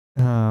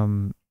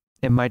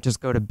it might just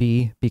go to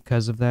B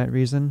because of that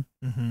reason.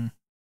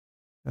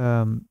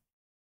 Mm-hmm.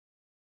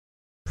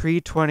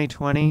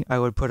 Pre-2020, I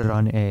would put it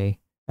on A.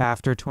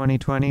 After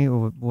 2020,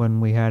 when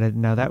we had it,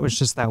 now that was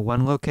just that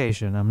one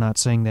location. I'm not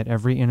saying that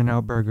every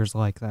In-N-Out Burger's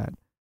like that.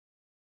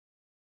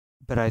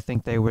 But I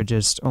think they were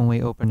just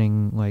only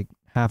opening like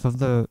half of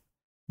the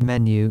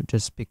menu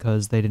just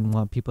because they didn't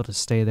want people to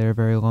stay there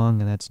very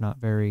long, and that's not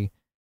very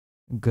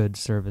good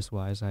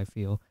service-wise, I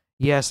feel.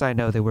 Yes, I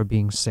know they were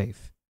being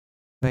safe.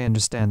 I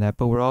understand that,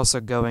 but we're also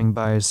going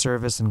by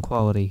service and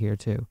quality here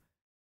too.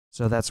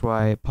 So that's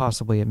why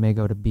possibly it may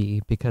go to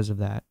B because of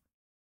that.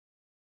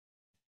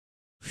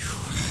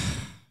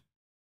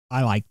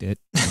 I liked it.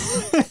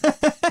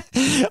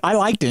 I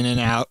liked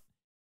In-N-Out.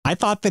 I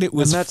thought that it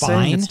was I'm not fine.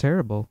 saying it's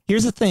terrible.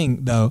 Here's the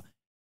thing, though.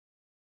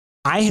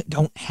 I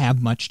don't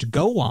have much to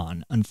go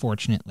on,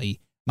 unfortunately.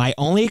 My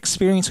only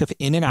experience with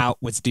In-N-Out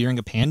was during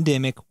a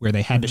pandemic where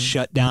they had to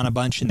shut down a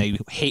bunch and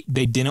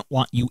they didn't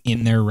want you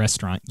in their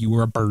restaurant. You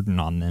were a burden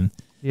on them.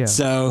 Yeah.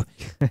 So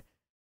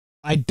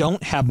I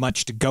don't have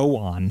much to go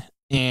on.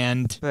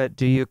 But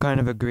do you kind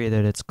of agree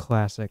that it's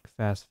classic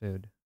fast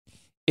food?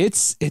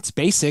 It's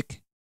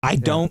basic. I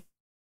don't,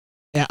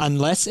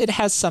 unless it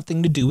has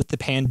something to do with the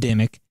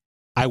pandemic,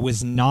 I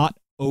was not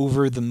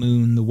over the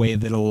moon the way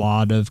that a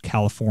lot of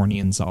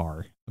Californians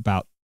are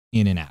about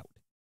In-N-Out.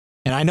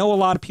 And I know a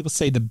lot of people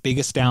say the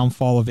biggest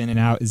downfall of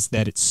In-N-Out is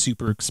that it's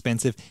super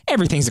expensive.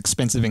 Everything's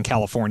expensive in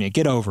California.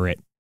 Get over it.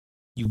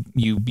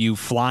 You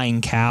flying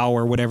cow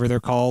or whatever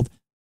they're called.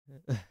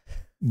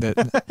 I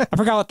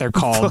forgot what they're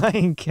called.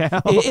 Flying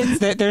cow.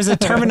 There's a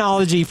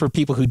terminology for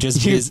people who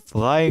just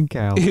flying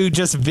cow. Who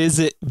just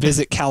visit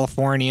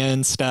California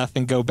and stuff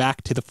and go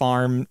back to the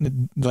farm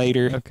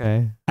later.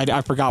 Okay.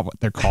 I forgot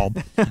what they're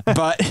called.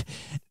 But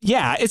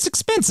yeah, it's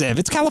expensive.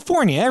 It's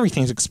California.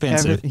 Everything's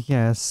expensive.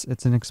 Yes,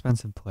 it's an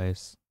expensive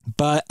place.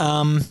 But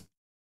I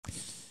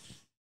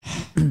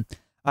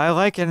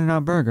like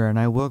In-N-Out Burger, and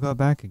I will go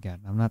back again.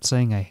 I'm not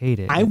saying I hate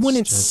it. I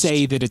wouldn't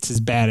say that it's as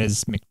bad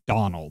as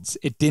McDonald's.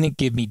 It didn't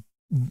give me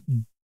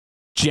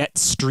jet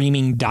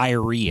streaming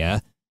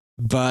diarrhea,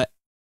 but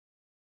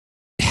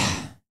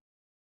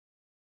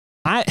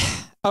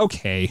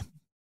okay.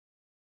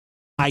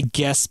 I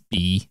guess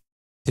B,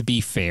 to be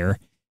fair.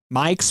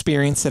 My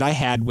experience that I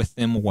had with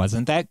them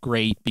wasn't that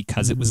great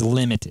because it was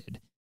limited.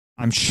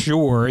 I'm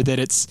sure that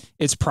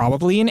it's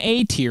probably an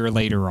A tier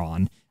later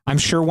on. I'm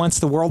sure once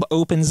the world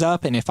opens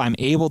up and if I'm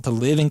able to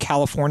live in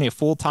California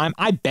full time,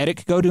 I bet it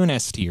could go to an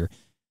S tier.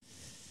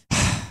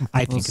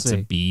 I think it's a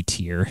B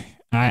tier.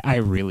 I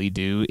really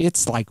do.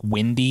 It's like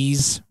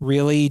Wendy's,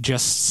 really,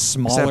 just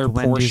smaller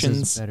portions.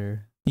 Wendy's is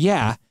better.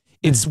 Yeah,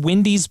 it's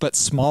Wendy's, but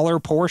smaller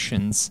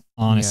portions,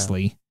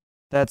 honestly. Yeah.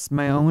 That's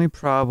my only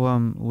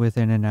problem with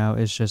In-N-Out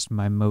is just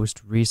my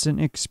most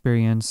recent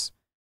experience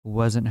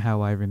wasn't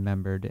how I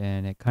remembered,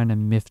 and it kind of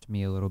miffed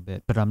me a little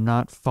bit, but I'm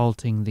not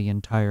faulting the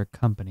entire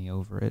company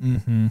over it.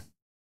 Mm-hmm.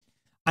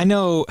 I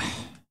know,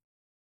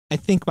 I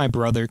think my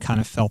brother kind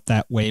of felt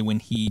that way when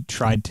he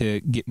tried to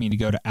get me to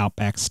go to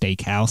Outback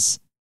Steakhouse.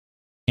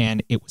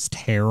 And it was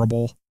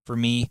terrible for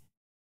me.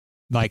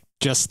 Like,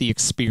 just the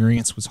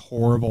experience was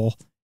horrible.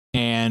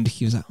 And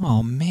he was like,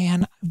 oh,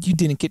 man, you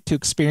didn't get to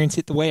experience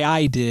it the way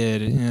I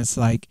did. And it's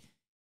like,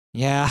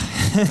 yeah,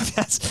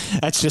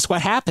 that's just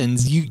what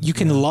happens. You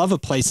can love a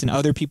place and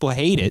other people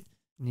hate it.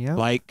 Yeah.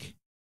 Like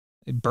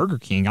Burger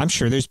King. I'm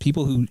sure there's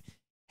people who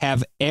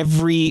have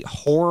every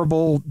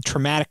horrible,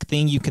 traumatic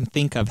thing you can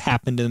think of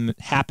happen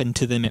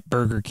to them at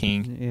Burger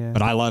King. Yeah.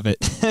 But I love it.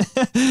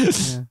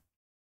 Yeah.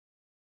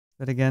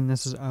 But again,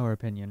 this is our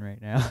opinion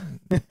right now.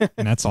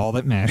 And that's all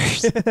that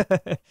matters.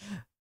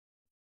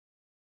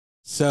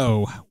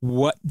 So,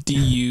 what do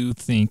you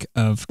think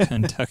of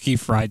Kentucky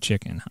Fried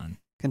Chicken, hon?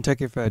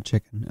 Kentucky Fried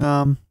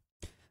Chicken.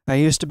 I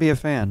used to be a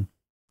fan.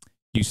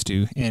 Used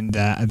to, and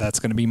that's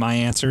going to be my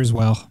answer as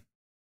well.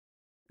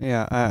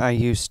 Yeah, I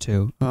used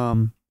to.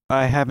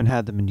 I haven't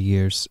had them in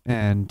years,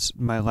 and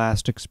my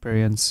last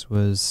experience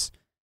was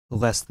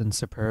less than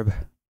superb.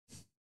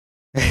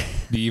 Do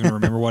you even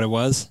remember what it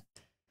was?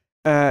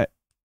 I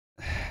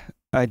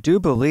do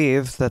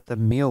believe that the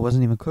meal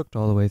wasn't even cooked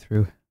all the way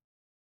through.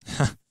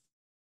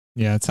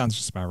 Yeah, it sounds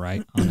just about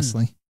right,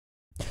 honestly.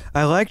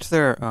 I liked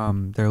their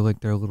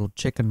little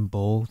chicken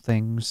bowl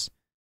things,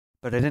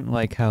 but I didn't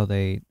like how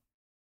they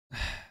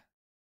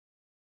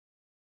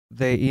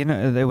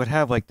would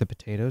have like the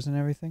potatoes and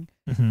everything.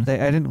 Mm-hmm. I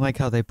didn't like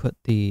how they put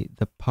the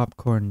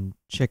popcorn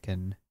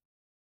chicken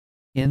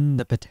in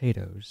the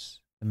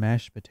potatoes, the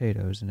mashed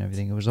potatoes and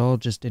everything. It was all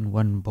just in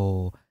one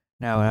bowl.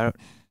 Now,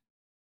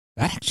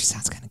 that actually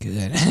sounds kind of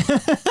good.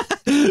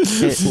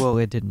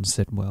 It didn't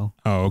sit well.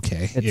 Oh,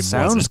 okay. It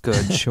sounds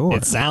good, sure.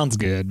 It sounds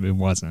good, but it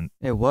wasn't.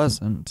 It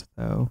wasn't,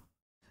 though.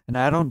 And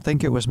I don't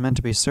think it was meant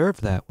to be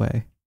served that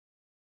way.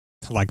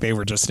 Like they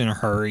were just in a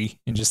hurry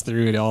and just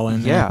threw it all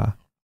in there. Yeah.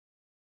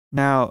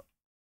 Now,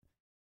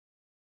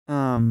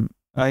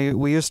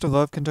 we used to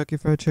love Kentucky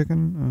Fried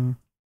Chicken.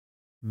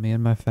 Me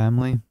and my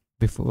family,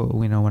 before,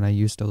 when I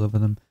used to live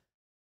with them.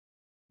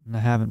 And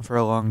I haven't for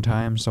a long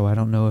time, so I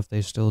don't know if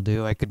they still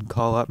do. I could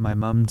call up my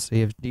mom and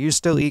see do you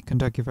still eat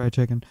Kentucky Fried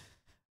Chicken?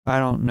 I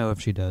don't know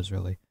if she does,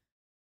 really.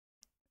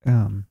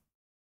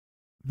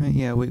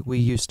 Yeah, we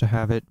used to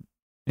have it.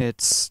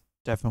 It's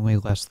definitely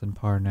less than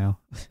par now.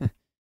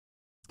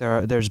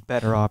 There's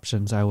better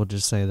options, I will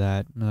just say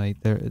that.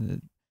 Like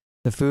the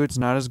food's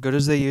not as good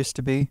as they used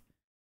to be.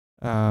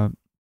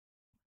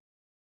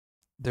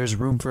 There's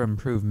room for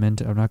improvement.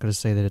 I'm not going to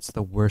say that it's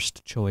the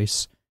worst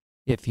choice.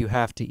 If you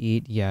have to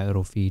eat, yeah,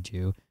 it'll feed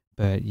you,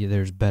 but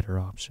there's better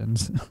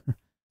options.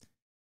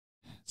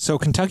 So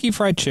Kentucky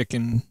Fried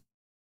Chicken.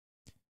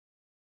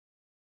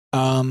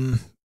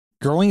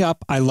 Growing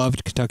up, I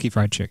loved Kentucky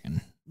Fried Chicken.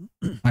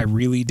 I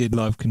really did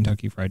love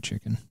Kentucky Fried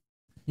Chicken.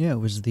 Yeah, it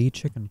was the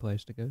chicken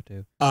place to go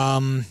to.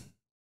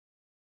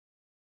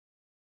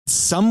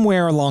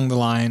 Somewhere along the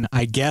line,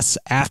 I guess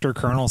after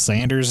Colonel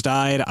Sanders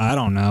died, I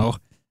don't know,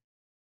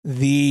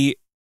 the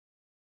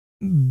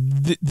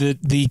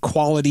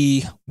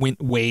quality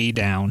went way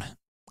down.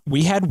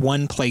 We had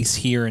one place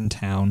here in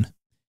town,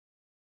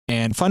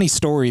 and funny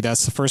story,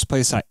 that's the first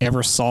place I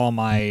ever saw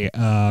my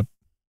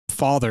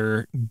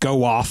father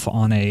go off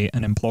on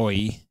an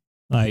employee.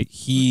 Like,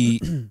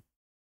 he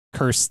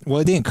cursed, well,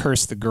 he didn't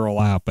curse the girl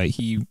out, but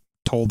he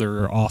told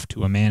her off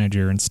to a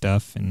manager and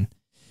stuff. And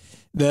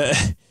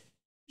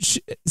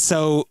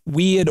so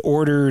we had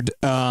ordered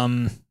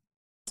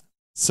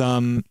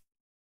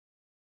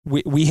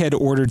we had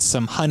ordered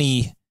some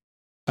honey.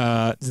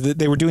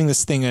 They were doing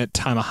this thing at the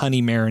time, a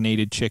honey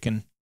marinated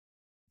chicken,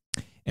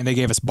 and they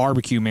gave us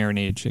barbecue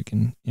marinated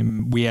chicken,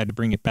 and we had to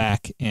bring it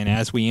back. And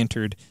as we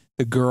entered,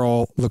 the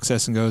girl looks at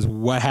us and goes,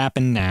 "What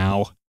happened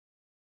now?"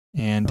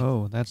 And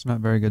oh, that's not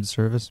very good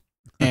service.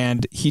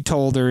 And he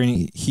told her,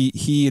 and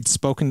he had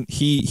spoken.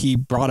 He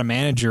brought a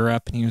manager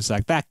up, and he was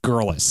like, "That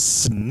girl is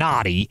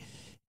snotty."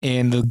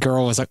 And the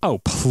girl was like, "Oh,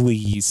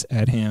 please,"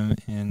 at him.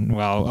 And,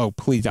 well, "Oh,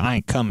 please, I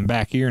ain't coming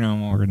back here no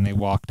more." And they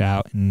walked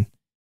out, and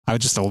I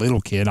was just a little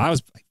kid. I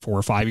was like 4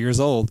 or 5 years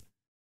old.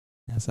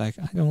 I was like,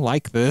 I don't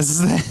like this.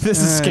 This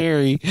is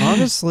scary.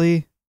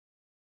 Honestly,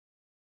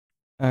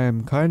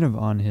 I'm kind of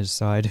on his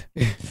side.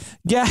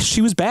 Yeah,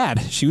 she was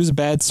bad. She was a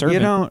bad servant. You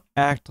don't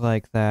act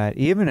like that,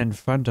 even in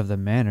front of the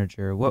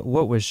manager.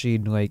 What was she,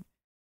 like,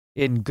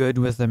 in good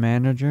with the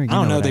manager? I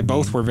don't know. They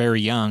both were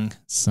very young,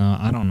 so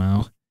I don't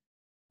know.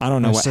 I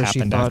don't know what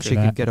happened after that. So she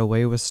thought she could get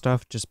away with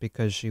stuff just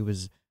because she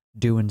was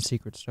doing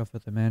secret stuff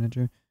with the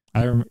manager?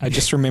 I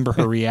just remember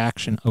her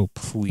reaction. "Oh,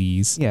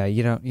 please." Yeah,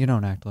 you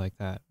don't act like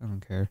that. I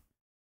don't care.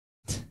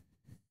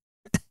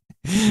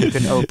 You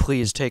can, "Oh,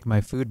 please take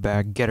my food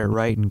back, get it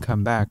right, and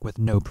come back with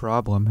no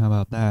problem." How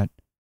about that?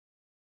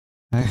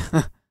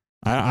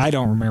 I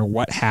don't remember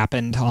what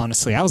happened,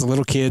 honestly. I was a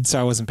little kid,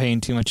 so I wasn't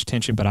paying too much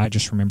attention, but I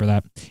just remember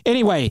that.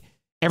 Anyway,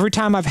 every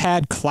time I've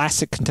had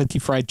classic Kentucky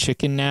Fried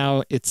Chicken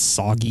now, it's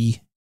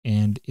soggy,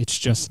 and it's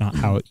just not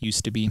how it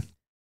used to be.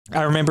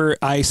 I remember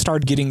I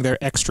started getting their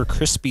extra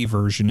crispy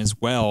version as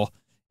well,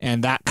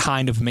 and that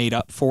kind of made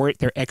up for it.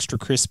 Their extra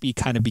crispy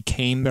kind of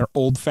became their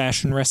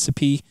old-fashioned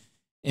recipe,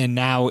 and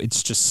now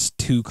it's just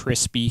too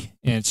crispy,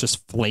 and it's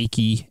just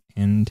flaky,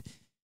 and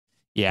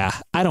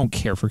yeah, I don't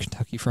care for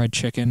Kentucky Fried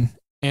Chicken.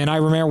 And I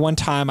remember one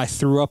time I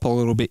threw up a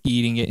little bit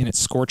eating it, and it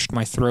scorched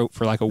my throat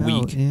for like a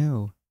week.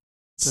 Ew.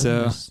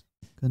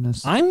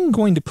 Goodness. I'm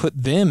going to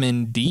put them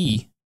in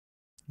D,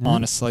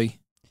 honestly.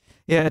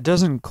 Yeah, it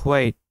doesn't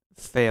quite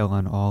fail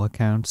on all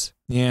accounts.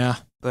 Yeah.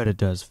 But it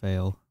does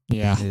fail.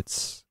 Yeah.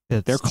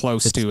 They're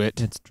close to it.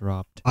 It's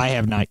dropped. I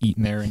have not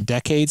eaten there in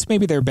decades.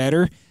 Maybe they're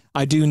better.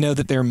 I do know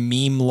that they're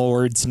meme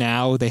lords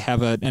now. They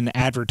have an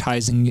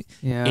advertising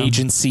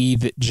agency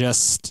that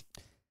just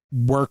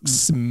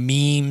works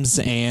memes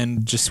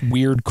and just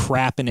weird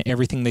crap in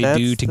everything they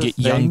do to get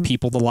young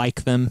people to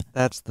like them.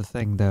 That's the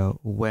thing, though.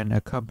 When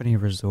a company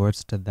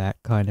resorts to that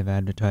kind of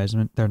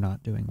advertisement, they're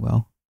not doing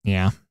well.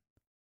 Yeah.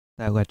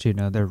 That lets you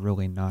know they're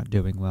really not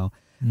doing well.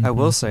 Mm-hmm. I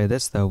will say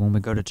this, though. When we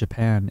go to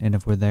Japan, and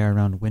if we're there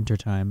around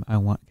wintertime, I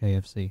want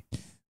KFC.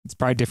 It's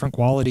probably different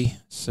quality,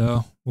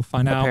 so we'll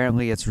find out.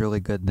 Apparently, it's really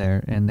good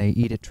there, and they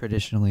eat it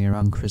traditionally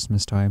around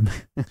Christmas time.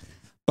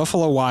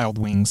 Buffalo Wild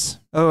Wings.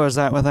 Oh, is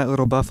that what that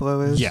little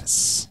buffalo is?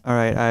 Yes. All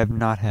right, I have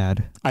not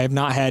had. I have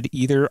not had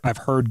either. I've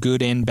heard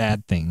good and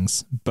bad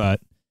things, but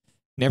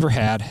never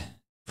had.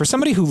 For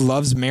somebody who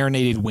loves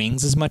marinated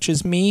wings as much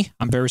as me,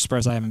 I'm very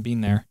surprised I haven't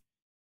been there.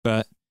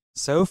 But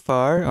so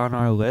far on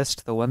our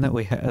list, the one that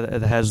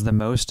that has the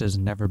most has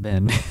never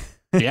been.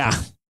 Yeah.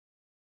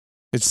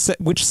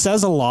 Which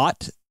says a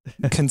lot,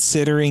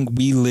 considering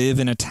we live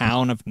in a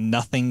town of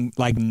nothing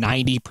like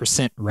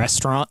 90%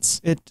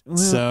 restaurants.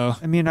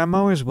 I mean, I'm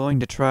always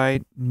willing to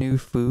try new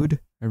food.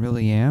 I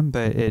really am,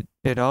 but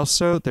it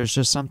also, there's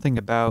just something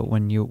about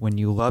when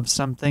you love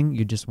something,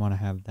 you just want to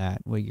have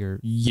that what you're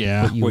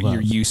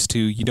used to.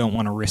 You don't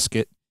want to risk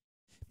it.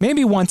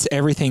 Maybe once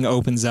everything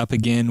opens up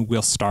again,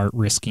 we'll start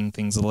risking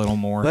things a little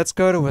more. Let's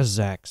go to a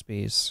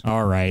Zaxby's.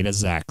 All right, a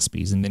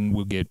Zaxby's, and then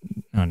we'll get.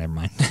 Oh, never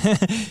mind.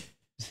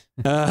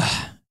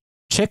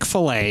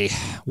 Chick-fil-A.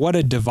 What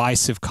a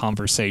divisive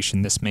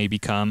conversation this may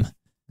become.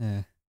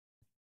 In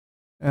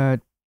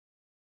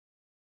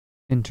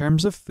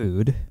terms of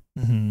food,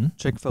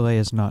 Chick-fil-A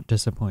has not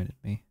disappointed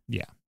me.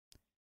 Yeah.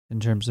 In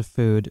terms of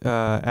food,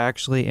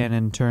 actually, and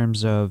in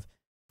terms of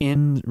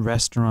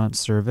in-restaurant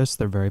service,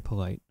 they're very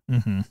polite.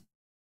 Mm-hmm.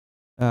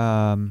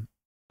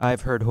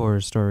 I've heard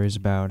horror stories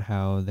about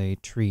how they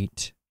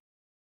treat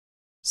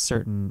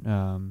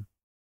certain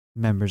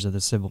members of the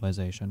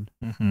civilization.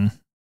 Mm-hmm.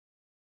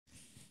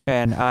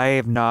 And I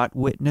have not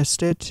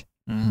witnessed it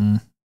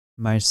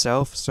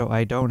myself, so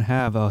I don't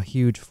have a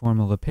huge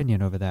formal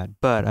opinion over that.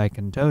 But I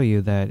can tell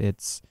you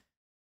that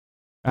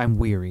I'm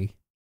weary.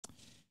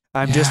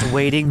 I'm just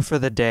waiting for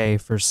the day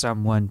for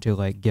someone to,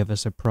 like, give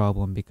us a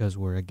problem because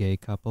we're a gay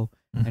couple.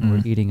 and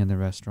we're eating in the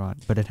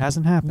restaurant, but it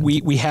hasn't happened.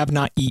 We have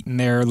not eaten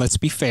there. Let's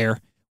be fair.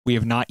 We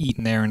have not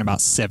eaten there in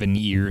about 7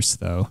 years,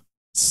 though.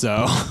 So,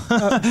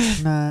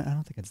 nah, I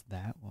don't think it's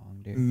that long,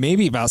 dude.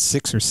 Maybe about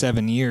 6 or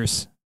 7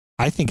 years.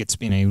 I think it's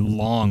been a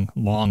long,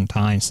 long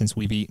time since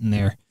we've eaten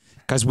there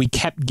because we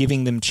kept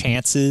giving them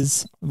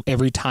chances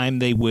every time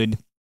they would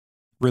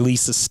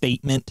release a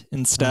statement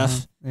and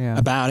stuff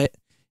about it.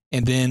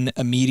 And then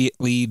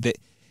immediately,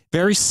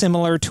 very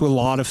similar to a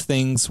lot of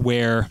things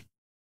where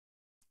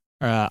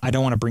I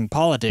don't want to bring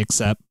politics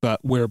up,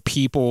 but where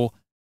people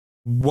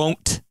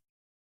won't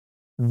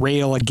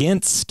rail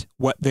against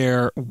what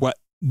they're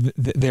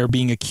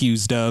being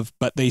accused of,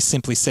 but they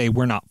simply say,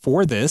 we're not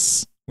for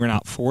this,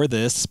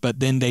 but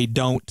then they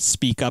don't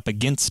speak up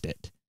against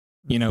it,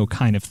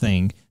 kind of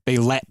thing. They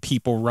let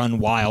people run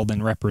wild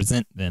and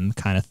represent them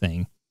kind of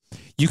thing.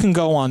 You can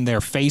go on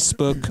their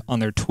Facebook, on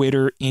their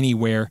Twitter,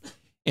 anywhere,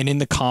 and in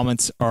the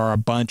comments are a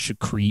bunch of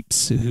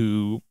creeps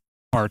who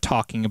are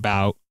talking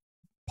about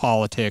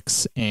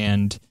politics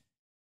and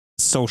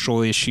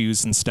social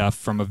issues and stuff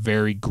from a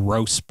very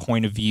gross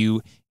point of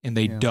view, and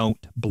they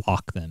don't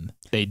block them.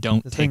 They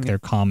don't take their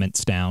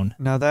comments down.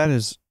 Now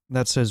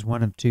that says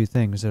one of two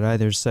things. It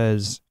either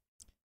says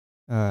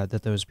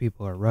that those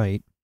people are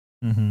right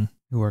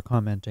who are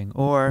commenting,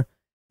 or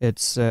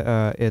it's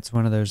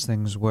one of those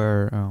things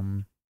where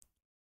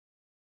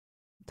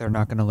they're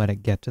not going to let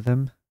it get to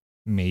them.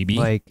 Maybe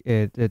like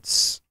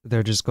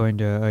they're just going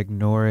to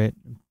ignore it,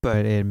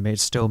 but it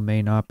still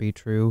may not be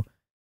true.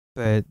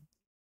 But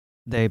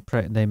they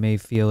may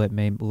feel it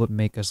may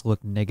make us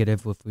look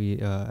negative if we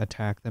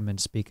attack them and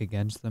speak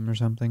against them or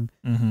something.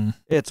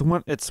 It's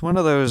one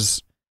of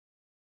those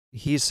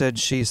he said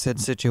she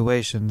said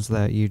situations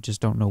that you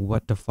just don't know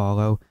what to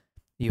follow.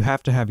 You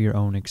have to have your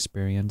own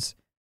experience.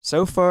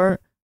 So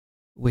far,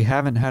 we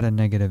haven't had a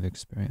negative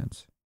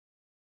experience.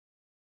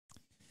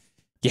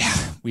 Yeah,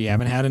 we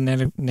haven't had a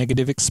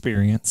negative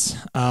experience.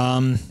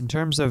 In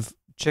terms of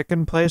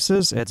chicken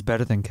places, it's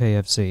better than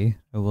KFC.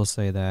 I will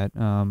say that.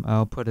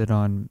 I'll put it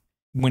on.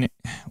 When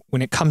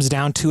it comes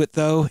down to it,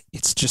 though,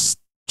 it's just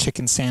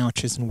chicken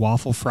sandwiches and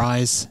waffle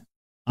fries.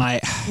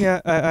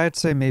 I'd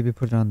say maybe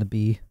put it on the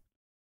B.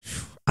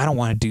 I don't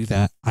want to do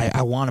that.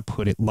 I want to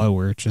put it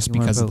lower just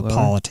because of the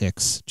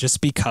politics.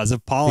 Just because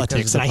of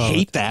politics. And I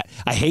hate that.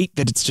 I hate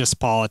that it's just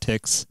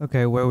politics.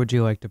 Okay, where would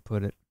you like to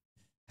put it?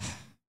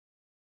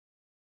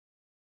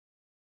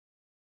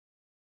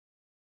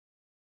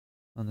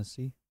 On the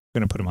C? We're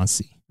going to put them on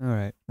C. All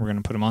right. We're going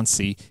to put them on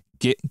C.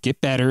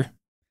 Get better.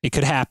 It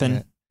could happen.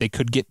 Yeah. They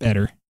could get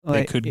better.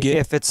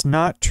 If it's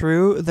not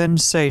true, then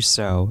say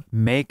so.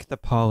 Make the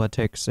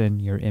politics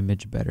and your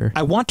image better.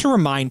 I want to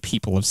remind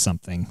people of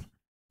something.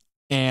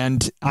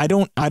 And I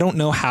don't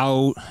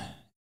know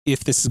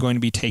if this is going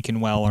to be taken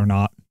well or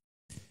not.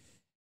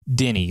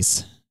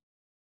 Denny's.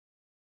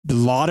 A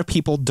lot of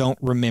people don't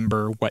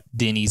remember what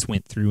Denny's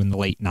went through in the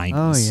late 90s.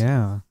 Oh,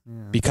 yeah.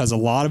 Because a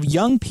lot of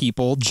young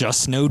people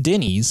just know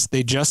Denny's.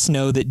 They just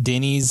know that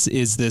Denny's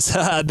is this,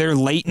 their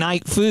late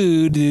night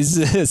food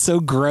is so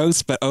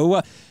gross, but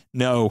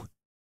no.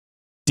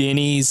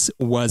 Denny's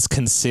was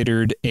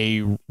considered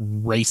a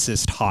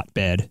racist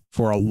hotbed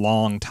for a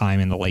long time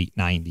in the late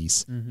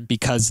 90s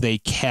because they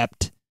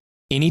kept,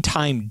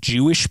 anytime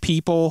Jewish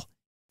people,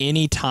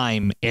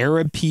 anytime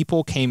Arab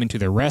people came into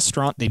their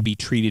restaurant, they'd be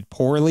treated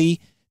poorly.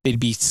 They'd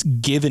be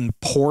given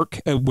pork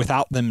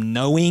without them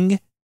knowing.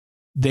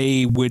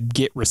 They would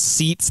get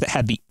receipts that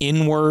had the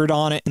N-word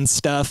on it and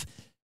stuff.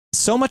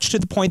 So much to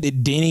the point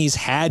that Denny's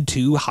had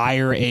to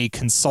hire a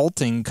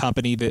consulting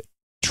company that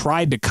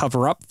tried to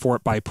cover up for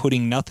it by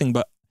putting nothing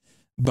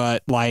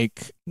but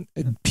like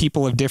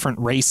people of different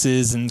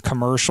races and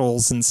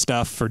commercials and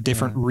stuff for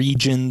different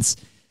regions.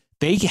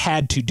 They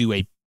had to do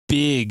a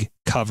big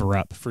cover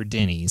up for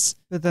Denny's.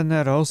 But then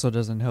that also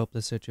doesn't help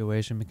the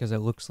situation because it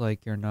looks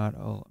like you're not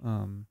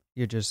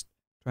you're just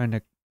trying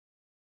to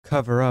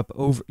cover up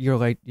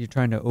you're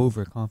trying to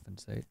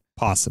overcompensate.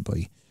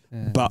 Possibly.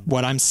 But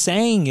what I'm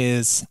saying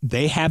is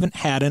they haven't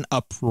had an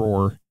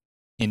uproar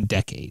in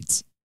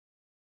decades.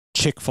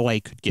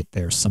 Chick-fil-A could get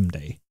there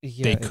someday.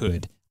 Yeah, they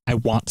could. I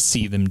want to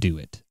see them do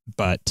it.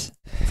 But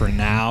for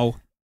now,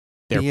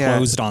 they're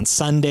closed on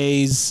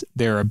Sundays.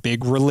 They're a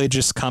big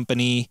religious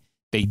company.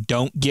 They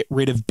don't get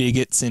rid of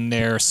bigots in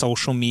their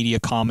social media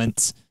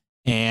comments.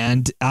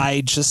 And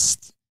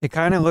it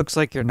kind of looks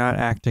like you're not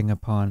acting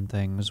upon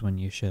things when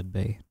you should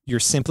be. You're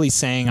simply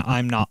saying,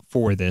 I'm not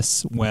for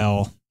this.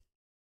 Well,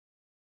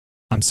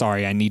 I'm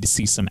sorry. I need to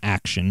see some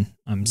action.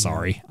 I'm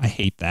sorry. I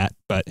hate that,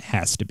 but it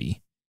has to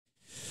be.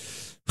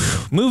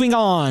 Moving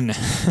on.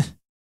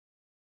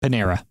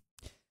 Panera.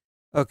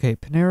 Okay,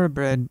 Panera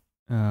bread,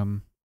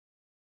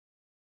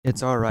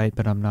 it's all right,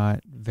 but I'm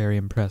not very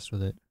impressed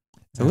with it.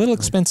 It's a little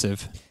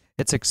expensive.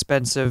 It's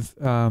expensive.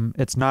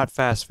 It's not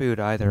fast food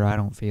either, I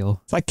don't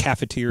feel. It's like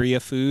cafeteria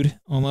food,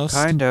 almost.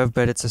 Kind of,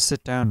 but it's a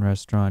sit-down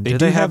restaurant. Do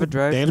they have a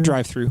drive-thru? They have a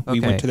drive-thru. Okay.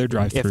 We went to their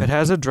drive-thru. If it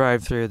has a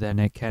drive-thru, then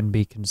it can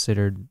be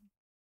considered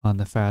on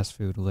the fast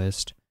food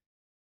list.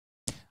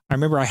 I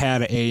remember I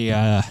had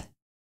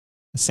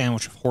a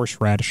sandwich with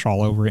horseradish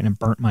all over it, and it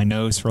burnt my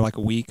nose for like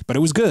a week, but it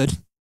was good.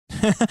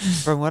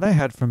 From what I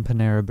had from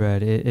Panera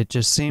Bread, it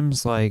just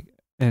seems like,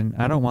 and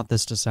I don't want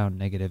this to sound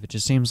negative, it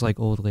just seems like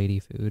old lady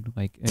food.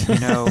 Like, you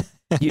know,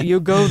 you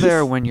go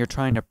there when you're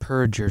trying to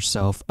purge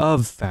yourself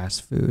of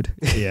fast food.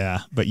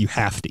 Yeah, but you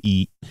have to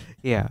eat.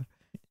 Yeah.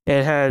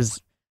 It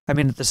has, I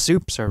mean, the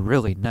soups are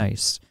really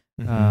nice.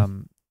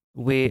 Mm-hmm.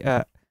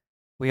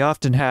 We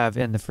often have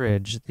in the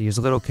fridge these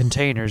little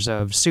containers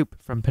of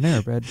soup from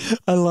Panera Bread.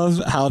 I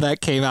love how that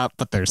came out,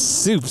 but their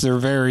soups are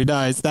very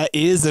nice. That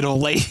is an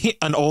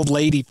old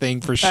lady thing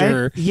for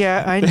sure.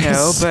 I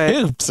know,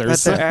 but so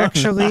they're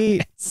actually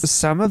nice.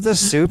 Some of the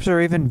soups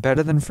are even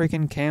better than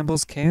freaking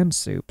Campbell's canned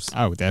soups.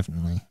 Oh,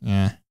 definitely,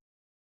 yeah.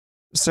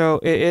 So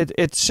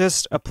it's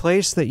just a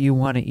place that you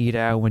want to eat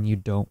at when you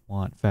don't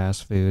want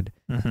fast food,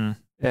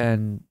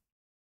 and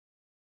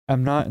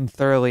I'm not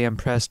thoroughly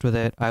impressed with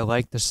it. I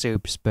like the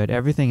soups, but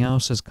everything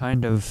else is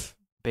kind of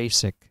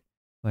basic.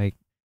 Like,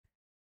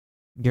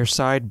 your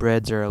side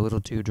breads are a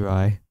little too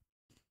dry.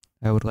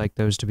 I would like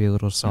those to be a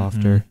little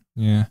softer.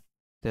 Yeah.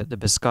 The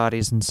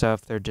biscottis and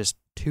stuff, they're just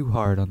too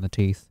hard on the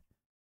teeth.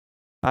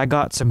 I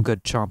got some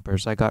good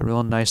chompers. I got a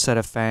real nice set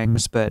of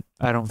fangs, but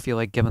I don't feel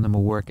like giving them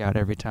a workout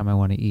every time I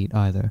want to eat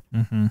either.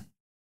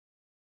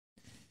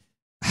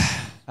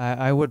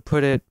 I would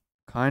put it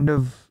kind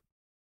of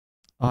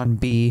on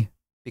B,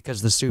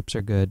 because the soups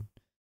are good.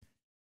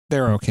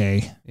 They're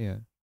okay. Yeah.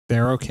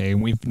 They're okay.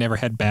 We've never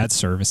had bad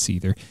service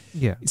either.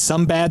 Yeah.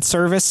 Some bad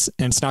service,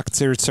 and it's not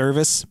considered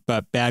service,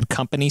 but bad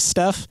company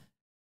stuff.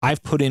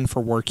 I've put in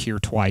for work here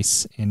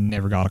twice and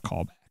never got a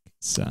call back.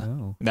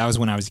 So that was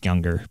when I was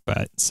younger.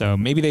 But so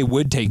maybe they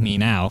would take me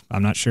now.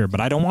 I'm not sure,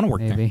 but I don't want to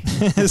work there.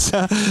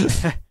 So,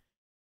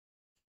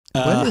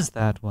 what is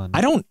that one? I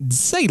don't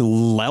say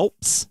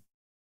Lelps.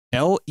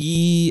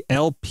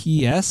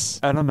 Lelps.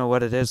 I don't know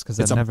what it is because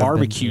it's I've a never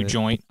barbecue been to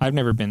joint. I've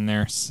never been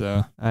there,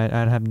 so I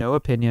have no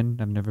opinion.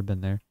 I've never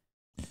been there.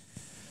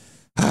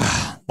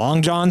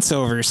 Long John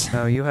Silver's.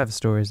 Oh, you have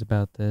stories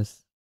about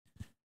this.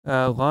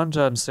 Long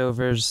John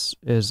Silver's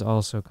is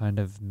also kind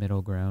of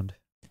middle ground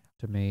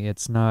to me.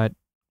 It's not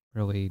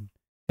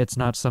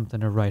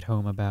something to write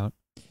home about.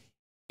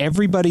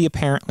 Everybody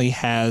apparently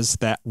has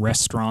that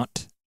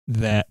restaurant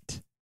that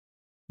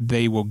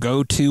they will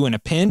go to in a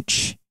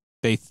pinch.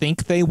 They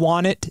think they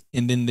want it,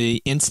 and then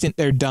the instant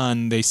they're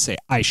done, they say,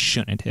 I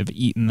shouldn't have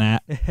eaten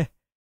that.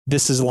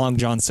 This is Long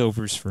John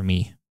Silver's for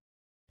me.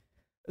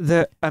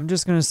 I'm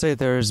just going to say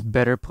there's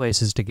better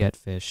places to get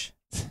fish,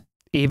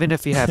 even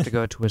if you have to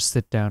go to a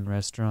sit-down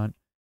restaurant.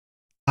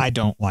 I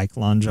don't like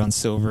Long John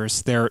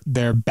Silver's.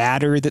 Their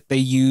batter that they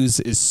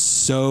use is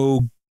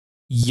so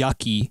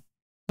yucky.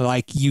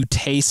 Like, you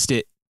taste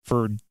it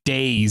for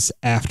days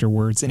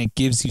afterwards, and it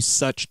gives you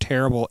such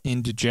terrible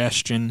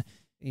indigestion.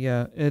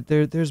 Yeah,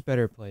 there's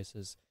better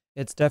places.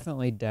 It's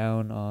definitely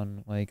down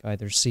on like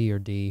either C or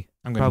D.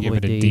 I'm going to give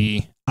it a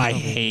D. I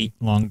hate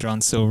Long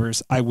John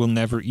Silver's. I will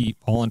never eat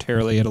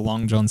voluntarily at a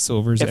Long John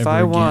Silver's ever again. If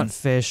I want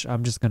fish,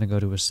 I'm just going to go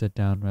to a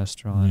sit-down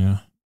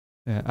restaurant.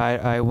 Yeah.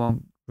 I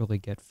won't really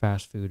get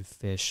fast food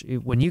fish.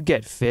 When you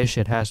get fish,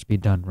 it has to be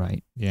done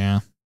right.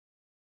 Yeah.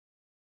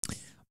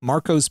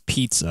 Marco's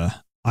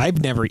Pizza.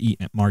 I've never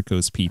eaten at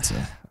Marco's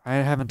Pizza. I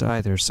haven't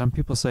either. Some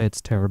people say it's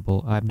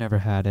terrible. I've never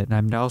had it, and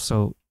I'm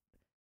also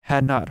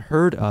had not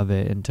heard of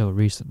it until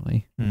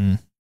recently.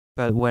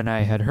 But when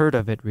I had heard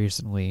of it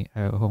recently,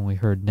 I only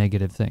heard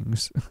negative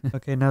things.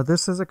 Okay, now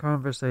this is a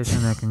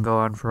conversation that can go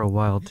on for a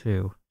while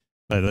too.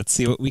 But let's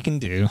see what we can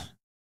do.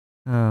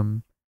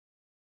 I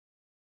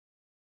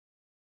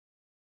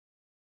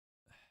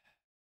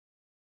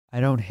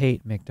don't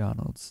hate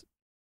McDonald's.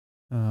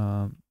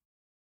 I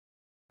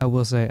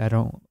will say I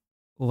don't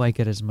like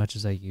it as much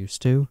as I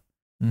used to.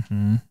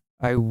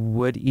 I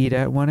would eat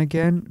at one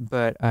again,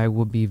 but I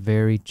will be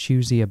very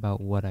choosy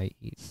about what I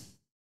eat.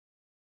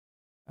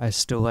 I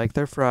still like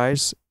their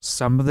fries.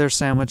 Some of their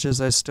sandwiches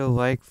I still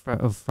like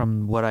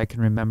from what I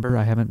can remember.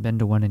 I haven't been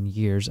to one in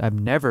years. I've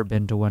never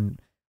been to one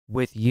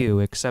with you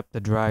except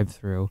the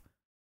drive-thru.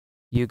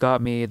 You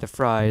got me the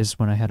fries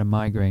when I had a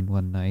migraine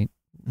one night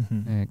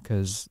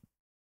because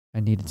I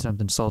needed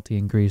something salty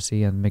and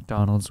greasy, and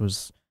McDonald's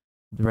was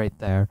right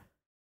there,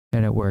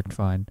 and it worked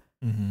fine.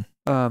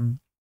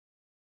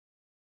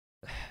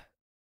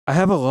 I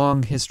have a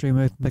long history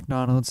with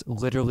McDonald's.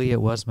 Literally,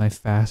 it was my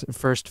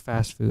first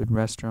fast food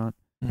restaurant.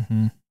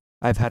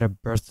 I've had a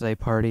birthday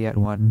party at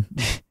one.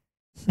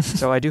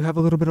 So I do have a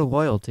little bit of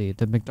loyalty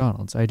to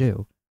McDonald's. I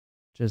do.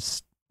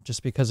 Just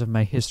because of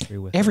my history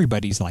with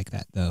Everybody's like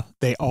that, though.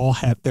 They all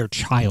have their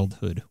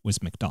childhood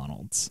was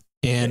McDonald's.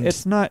 And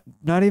it's not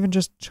even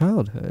just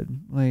childhood.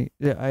 Like,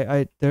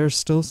 I there's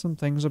still some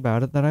things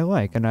about it that I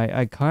like. And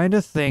I kind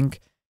of think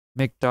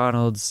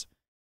McDonald's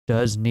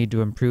does need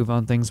to improve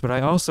on things, but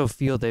I also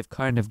feel they've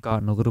kind of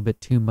gotten a little bit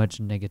too much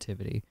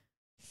negativity.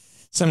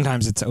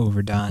 Sometimes it's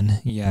overdone.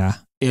 Yeah.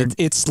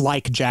 It's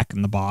like Jack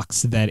in the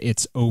Box, that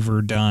it's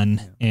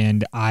overdone,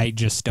 and I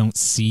just don't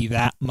see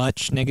that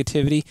much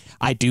negativity.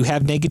 I do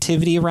have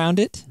negativity around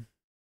it.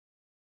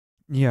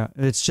 Yeah,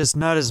 it's just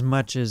not as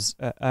much as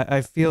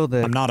I feel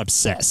that I'm not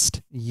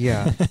obsessed.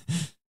 Yeah.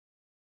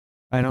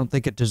 I don't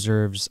think it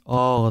deserves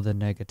all of the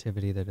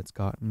negativity that it's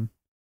gotten.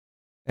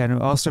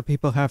 And also,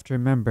 people have to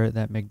remember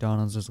that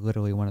McDonald's was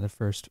literally one of the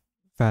first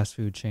fast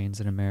food chains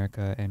in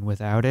America, and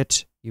without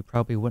it, you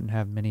probably wouldn't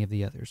have many of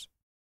the others.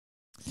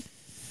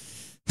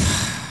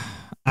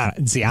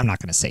 See, I'm not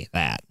going to say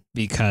that,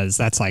 because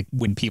that's like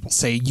when people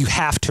say you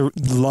have to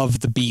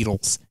love the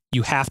Beatles.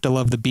 You have to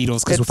love the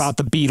Beatles because without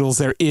the Beatles,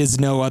 there is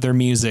no other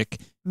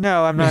music.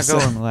 No, I'm not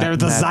going They're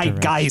the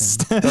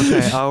zeitgeist.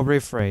 Okay, I'll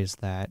rephrase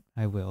that.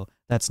 I will.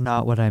 That's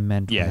not what I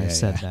meant when I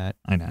said that.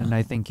 I know. And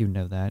I think you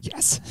know that.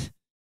 Yes.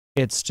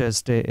 It's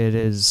just, it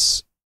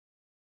is...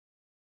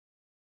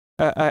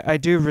 I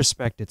do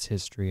respect its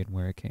history and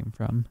where it came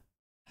from.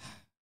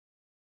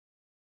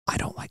 I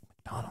don't like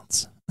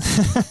McDonald's.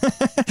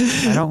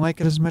 I don't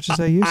like it as much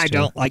as I used to. I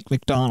don't like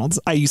McDonald's.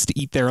 I used to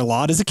eat there a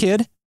lot as a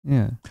kid.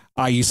 Yeah.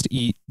 I used to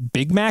eat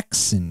Big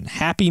Macs and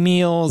Happy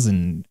Meals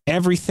and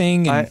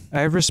everything. And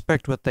I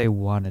respect what they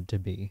wanted to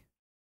be.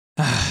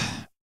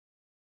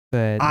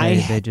 But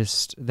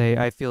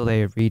I feel they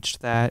have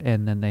reached that,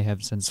 and then they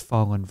have since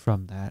fallen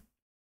from that.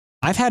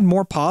 I've had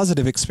more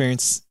positive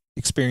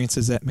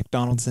experiences at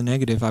McDonald's than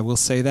negative, I will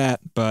say that,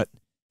 but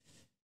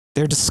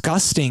they're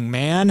disgusting,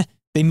 man.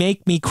 They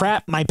make me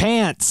crap my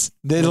pants.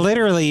 They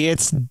literally,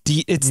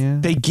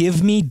 they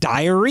give me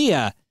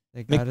diarrhea.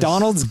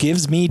 McDonald's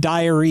gives me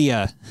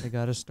diarrhea. They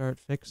got to start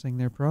fixing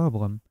their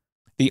problem.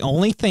 The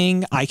only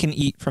thing I can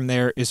eat from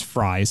there is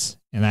fries,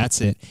 and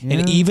that's it. Yeah.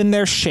 And even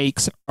their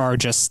shakes are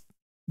just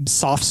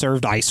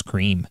soft-served ice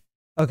cream.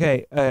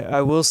 Okay,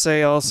 I will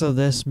say also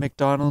this,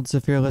 McDonald's,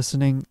 if you're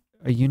listening,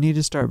 you need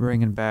to start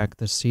bringing back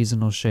the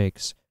seasonal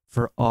shakes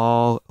for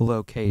all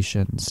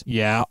locations.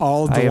 Yeah,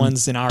 all the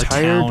ones in our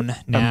town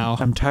now.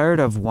 I'm tired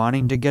of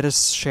wanting to get a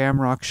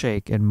Shamrock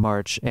Shake in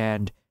March,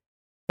 and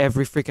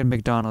every freaking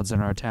McDonald's in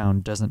our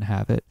town doesn't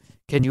have it.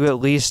 Can you at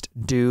least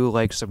do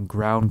like some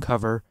ground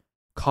cover?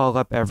 Call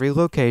up every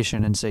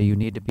location and say you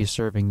need to be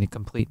serving the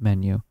complete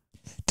menu.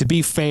 To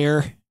be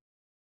fair,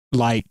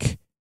 like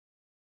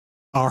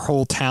our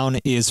whole town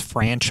is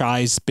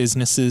franchise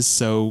businesses,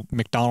 so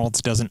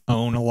McDonald's doesn't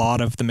own a lot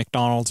of the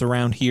McDonald's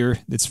around here.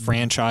 It's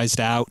franchised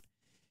out.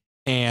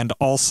 And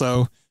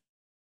also,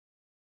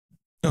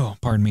 oh,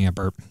 pardon me, I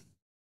burp.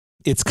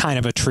 It's kind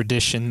of a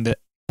tradition that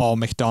all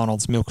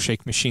McDonald's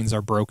milkshake machines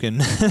are broken.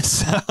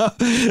 So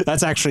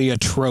that's actually a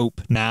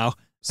trope now,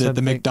 that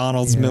the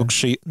McDonald's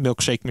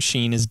milkshake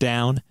machine is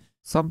down.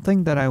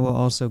 Something that I will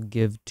also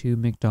give to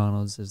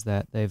McDonald's is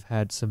that they've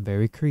had some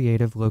very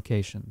creative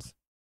locations.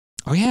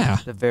 Oh, yeah.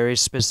 The very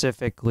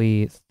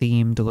specifically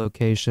themed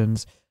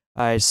locations.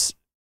 I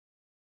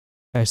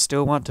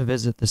still want to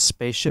visit the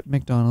Spaceship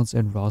McDonald's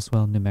in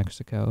Roswell, New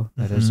Mexico.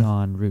 That is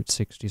on Route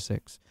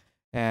 66.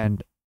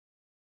 And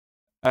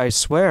I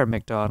swear,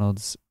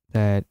 McDonald's,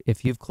 that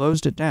if you've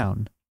closed it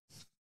down,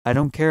 I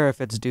don't care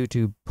if it's due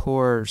to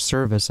poor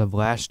service of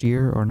last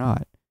year or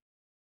not,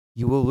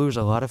 you will lose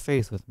a lot of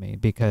faith with me,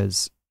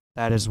 because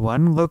that is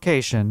one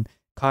location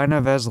kind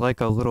of as like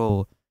a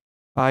little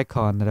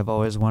icon that I've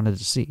always wanted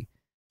to see.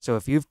 So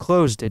if you've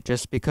closed it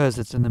just because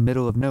it's in the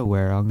middle of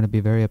nowhere, I'm going to be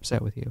very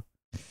upset with you.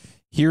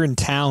 Here in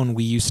town,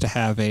 we used to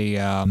have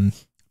a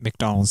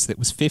McDonald's that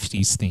was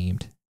 50s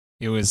themed.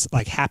 It was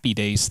like Happy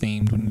Days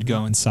themed when you'd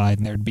go inside,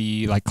 and there'd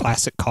be like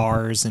classic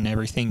cars and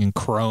everything, and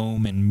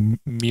chrome and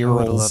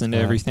murals and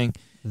everything.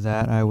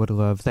 That I would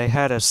love. They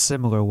had a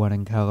similar one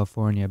in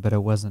California, but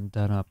it wasn't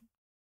done up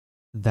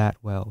that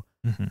well.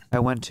 Mm-hmm. I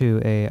went to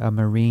a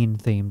marine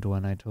themed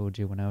one, I told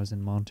you, when I was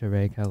in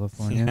Monterey,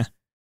 California. Yeah.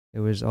 It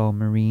was all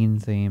marine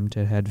themed.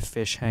 It had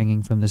fish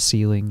hanging from the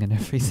ceiling and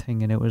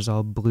everything, and it was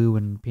all blue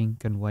and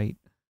pink and white.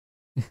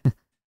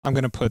 I'm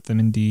going to put them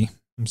in D.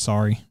 I'm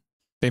sorry.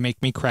 They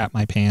make me crap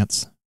my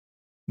pants.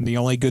 The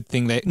only good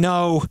thing they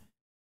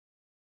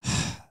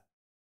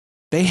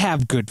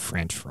have good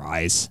French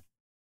fries.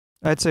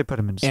 I'd say put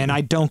them in C. And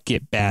I don't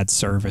get bad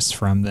service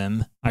from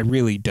them. I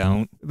really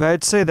don't. But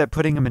I'd say that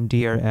putting them in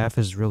D or F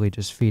is really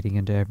just feeding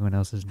into everyone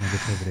else's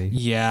negativity.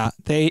 Yeah,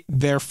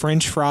 their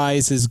French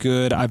fries is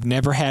good. I've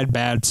never had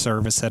bad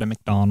service at a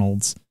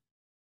McDonald's.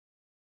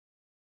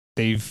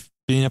 They've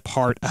been a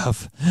part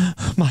of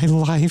my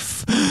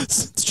life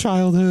since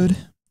childhood.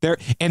 They're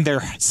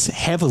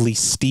heavily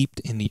steeped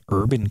in the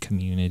urban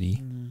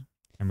community.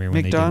 Remember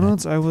when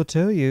McDonald's, I will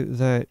tell you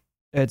that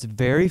it's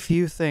very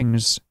few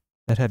things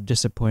that have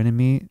disappointed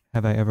me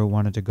have I ever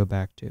wanted to go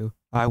back to.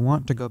 I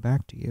want to go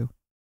back to you.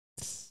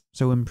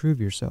 So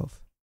improve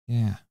yourself.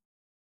 Yeah.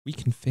 We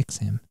can fix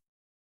him.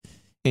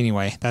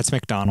 Anyway, that's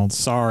McDonald's.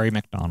 Sorry,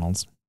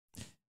 McDonald's.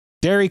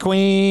 Dairy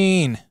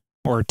Queen!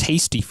 Or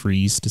Tasty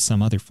Freeze to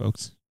some other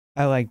folks.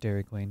 I like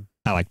Dairy Queen.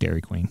 I like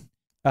Dairy Queen.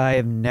 I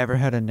have never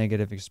had a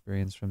negative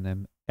experience from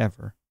them,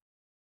 ever.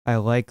 I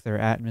like their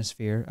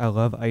atmosphere. I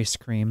love ice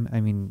cream.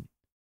 I mean,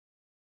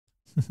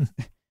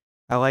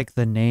 I like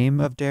the name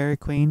of Dairy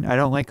Queen. I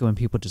don't like it when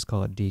people just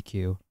call it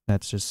DQ.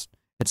 That's just,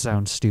 It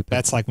sounds stupid.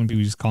 That's like when people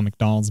used to call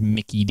McDonald's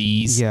Mickey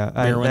D's. Yeah.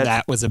 When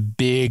that was a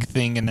big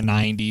thing in the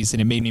 90s,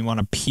 and it made me want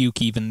to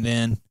puke even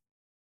then.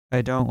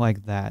 I don't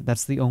like that.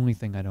 That's the only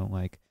thing I don't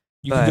like.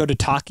 You can go to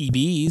Taki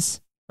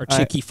B's or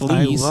Chicky I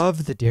Fleas.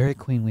 love the Dairy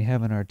Queen we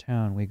have in our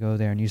town. We go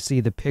there and you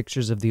see the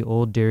pictures of the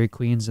old Dairy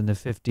Queens in the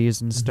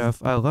 50s and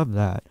stuff. I love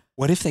that.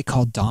 What if they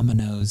called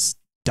Domino's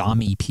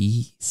Dommy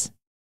P's?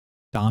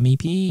 Dommy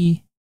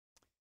P?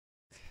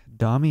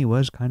 Dommy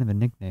was kind of a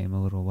nickname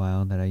a little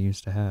while that I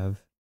used to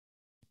have.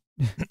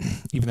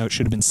 Even though it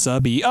should have been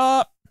Subby.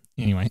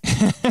 Anyway.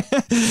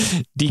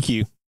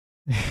 DQ.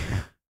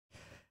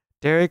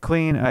 Dairy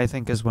Queen, I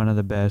think, is one of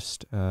the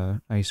best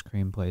ice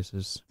cream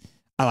places.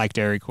 I like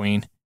Dairy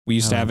Queen. We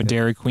used to have a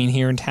Dairy Queen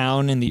here in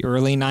town in the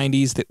early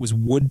 90s that was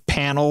wood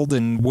paneled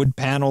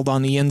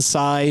on the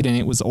inside, and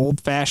it was old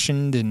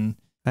fashioned. And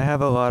I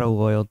have a lot of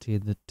loyalty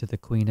to the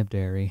Queen of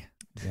Dairy.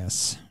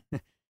 Yes. Do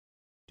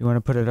you want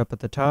to put it up at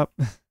the top?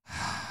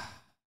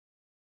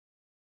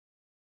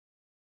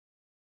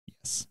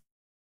 Yes.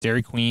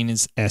 Dairy Queen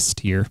is S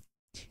tier.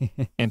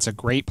 And it's a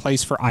great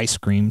place for ice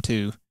cream,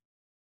 too.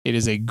 It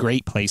is a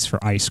great place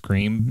for ice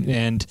cream.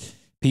 And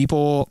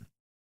people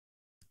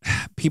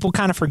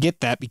kind of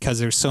forget that because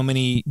there's so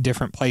many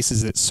different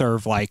places that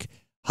serve like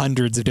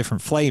hundreds of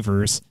different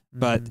flavors.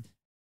 But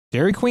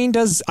Dairy Queen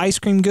does ice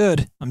cream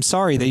good. I'm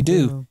sorry, they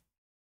do.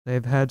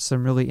 They've had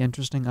some really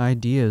interesting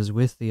ideas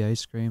with the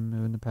ice cream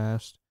in the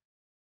past.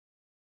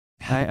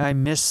 I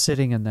miss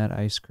sitting in that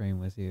ice cream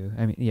with you.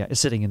 I mean, yeah,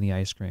 sitting in the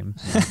ice cream.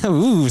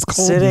 Ooh, it's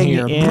cold in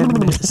here.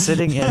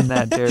 Sitting in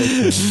that Dairy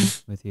Queen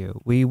with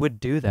you. We would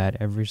do that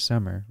every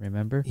summer,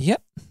 remember?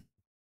 Yep.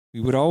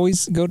 We would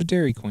always go to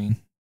Dairy Queen.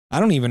 I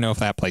don't even know if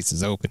that place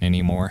is open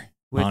anymore,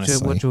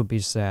 honestly. Which would be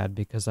sad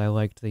because I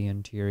liked the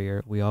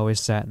interior. We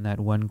always sat in that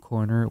one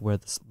corner where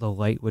the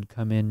light would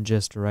come in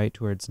just right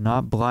to where it's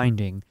not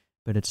blinding,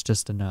 but it's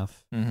just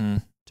enough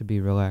to be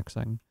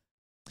relaxing.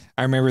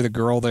 I remember the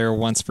girl there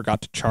once forgot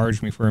to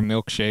charge me for a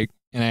milkshake,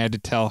 and I had to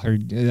tell her,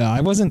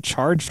 I wasn't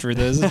charged for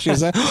this. And she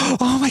was like,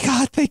 oh my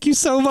God, thank you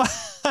so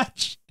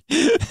much.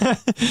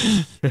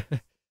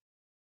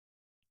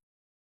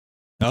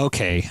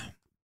 Okay.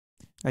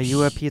 Are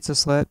you a pizza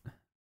slut?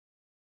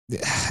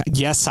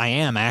 Yes, I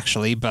am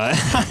actually, but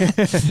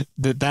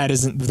that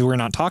isn't, we're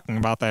not talking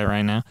about that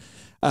right now.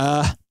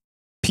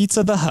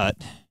 Pizza the Hut.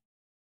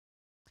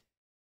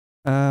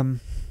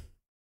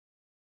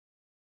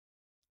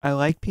 I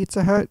like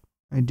Pizza Hut.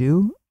 I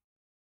do.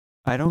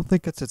 I don't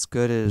think it's as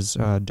good as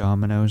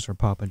Domino's or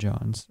Papa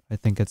John's. I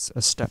think it's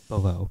a step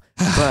below,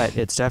 but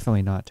it's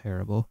definitely not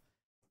terrible.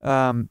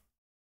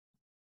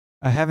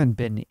 I haven't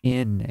been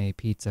in a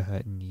Pizza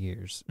Hut in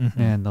years,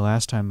 and the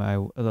last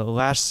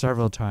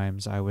several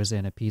times I was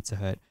in a Pizza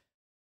Hut,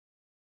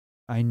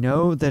 I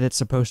know that it's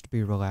supposed to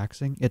be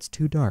relaxing. It's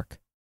too dark.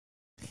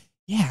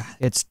 Yeah,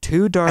 it's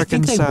too dark inside.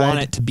 I think they want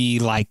it to be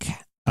like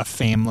a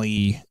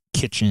family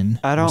kitchen.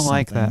 I don't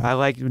like that. I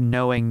like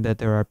knowing that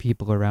there are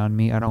people around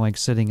me. I don't like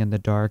sitting in the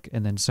dark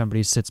and then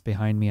somebody sits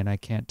behind me and I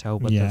can't tell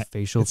what their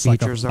facial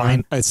features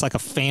are. It's like a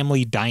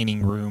family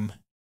dining room.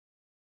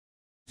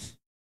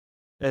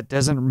 It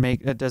doesn't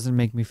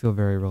make me feel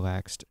very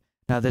relaxed.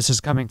 Now, this is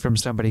coming from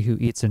somebody who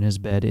eats in his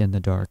bed in the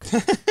dark.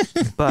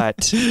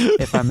 But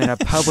if I'm in a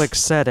public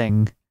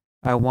setting,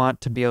 I want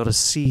to be able to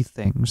see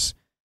things.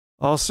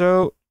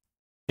 Also,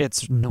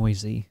 it's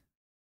noisy.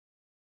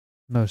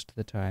 Most of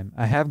the time.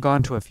 I have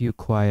gone to a few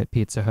quiet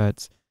Pizza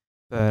Huts,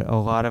 but a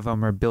lot of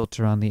them are built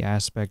around the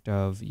aspect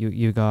of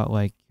you got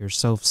like your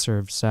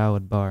self-serve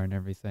salad bar and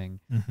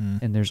everything,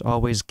 and there's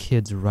always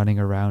kids running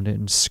around it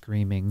and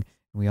screaming.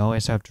 We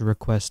always have to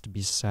request to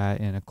be sat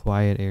in a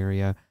quiet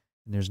area,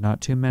 and there's not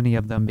too many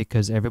of them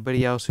because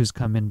everybody else who's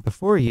come in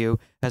before you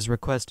has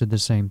requested the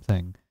same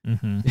thing.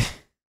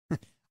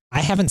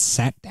 I haven't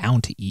sat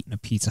down to eat in a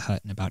Pizza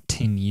Hut in about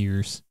 10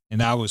 years, and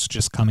that was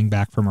just coming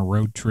back from a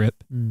road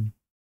trip.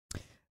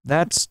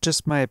 That's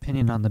just my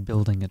opinion on the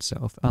building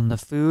itself. On the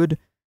food,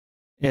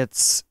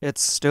 it's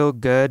still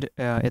good.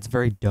 It's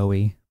very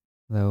doughy,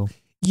 though.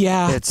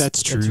 Yeah,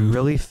 that's true. It's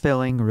really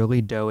filling,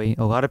 really doughy.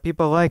 A lot of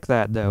people like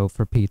that, though,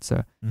 for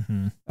pizza.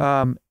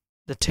 The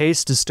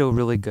taste is still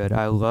really good.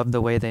 I love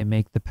the way they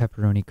make the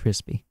pepperoni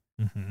crispy.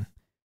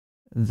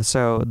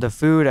 So the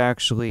food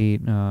actually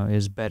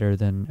is better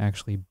than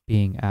actually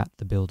being at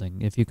the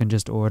building. If you can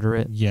just order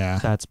it,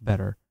 that's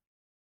better.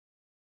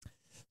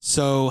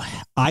 So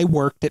I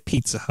worked at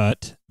Pizza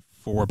Hut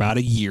for about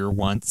a year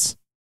once,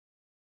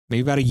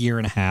 maybe about a year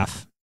and a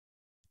half.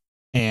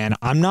 And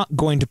I'm not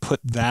going to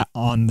put that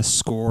on the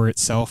score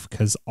itself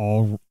because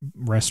all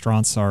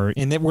restaurants are,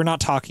 and we're not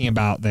talking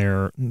about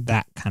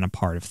that kind of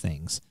part of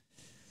things.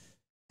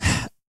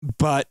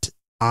 But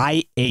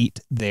I ate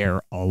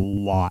there a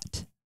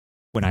lot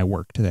when I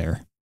worked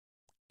there.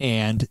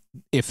 And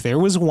if there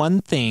was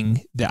one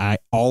thing that I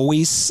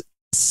always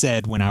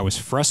said when I was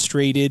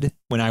frustrated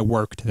when I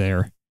worked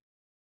there,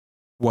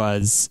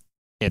 was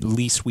at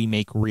least we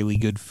make really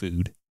good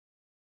food.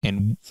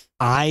 And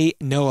I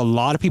know a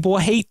lot of people will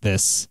hate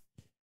this.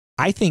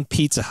 I think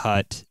Pizza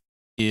Hut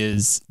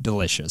is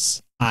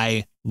delicious.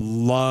 I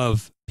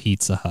love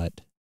Pizza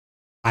Hut.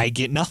 I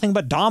get nothing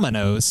but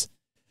Domino's,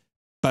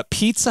 but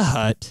Pizza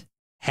Hut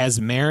has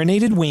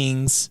marinated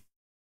wings.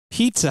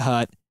 Pizza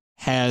Hut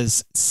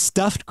has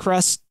stuffed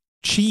crust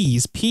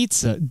cheese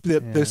pizza,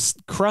 the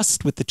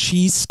crust with the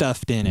cheese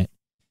stuffed in it.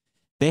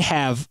 They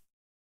have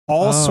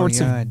all sorts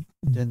of... I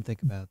didn't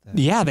think about that.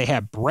 Yeah, they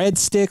have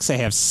breadsticks. They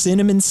have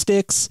cinnamon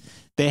sticks.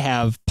 They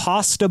have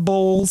pasta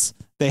bowls.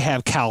 They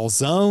have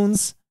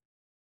calzones.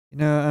 You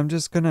know, I'm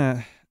just going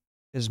to...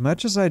 As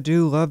much as I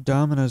do love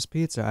Domino's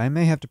pizza, I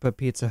may have to put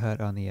Pizza Hut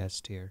on the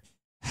S tier.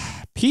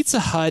 Pizza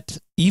Hut,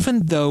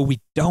 even though we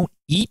don't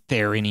eat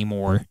there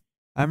anymore...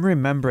 I'm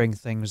remembering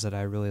things that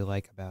I really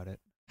like about it.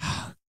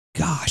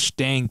 Gosh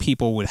dang,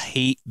 people would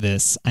hate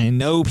this. I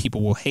know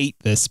people will hate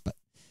this, but...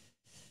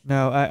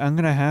 No, I'm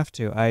going to have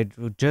to. I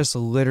just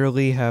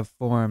literally have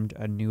formed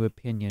a new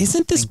opinion.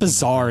 Isn't this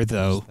bizarre,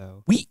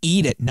 though? We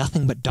eat at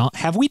nothing but...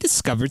 Have we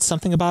discovered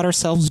something about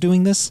ourselves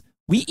doing this?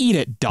 We eat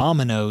at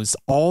Domino's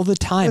all the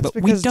time, but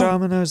we don't...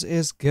 Domino's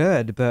is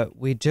good, but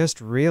we just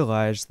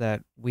realized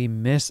that we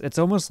miss... It's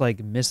almost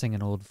like missing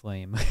an old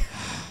flame.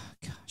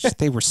 Gosh,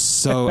 they were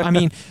so... I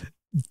mean,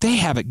 they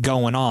have it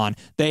going on.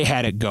 They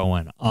had it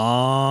going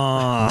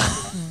on.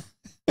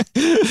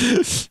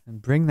 And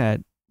bring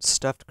that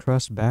stuffed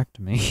crust back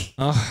to me.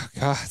 Oh,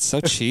 God, it's so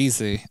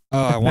cheesy.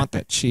 Oh, I want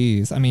that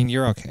cheese. I mean,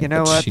 you're okay. You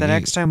know what? The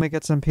next time we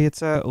get some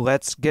pizza,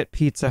 let's get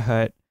Pizza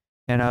Hut.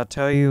 And I'll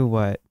tell you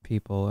what,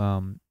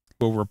 people...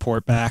 We'll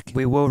report back.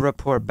 We will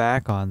report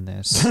back on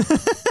this.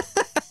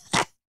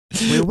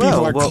 We will.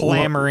 People are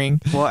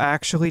clamoring. We'll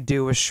actually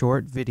do a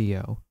short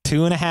video.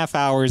 2.5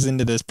 hours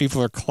into this,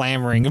 people are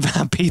clamoring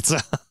about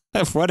Pizza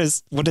Hut. What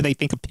do they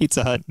think of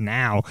Pizza Hut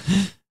now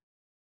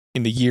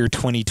in the year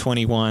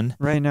 2021?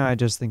 Right now, I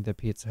just think that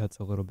Pizza Hut's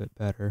a little bit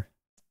better.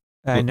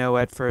 I know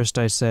at first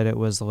I said it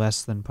was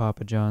less than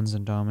Papa John's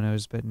and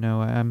Domino's, but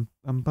no, I'm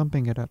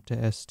bumping it up to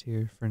S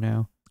tier for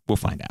now. We'll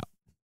find out.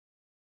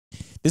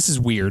 This is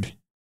weird.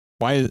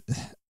 Why?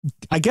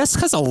 I guess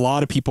because a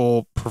lot of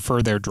people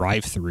prefer their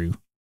drive-through.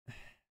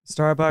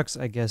 Starbucks,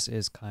 I guess,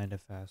 is kind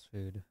of fast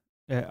food.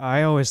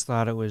 I always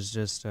thought it was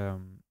just a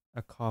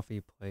coffee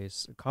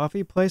place.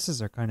 Coffee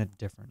places are kind of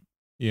different.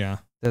 Yeah.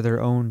 They're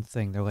their own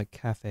thing. They're like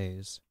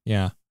cafes.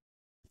 Yeah.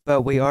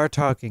 But we are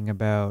talking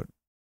about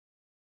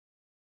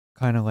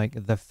kind of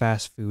like the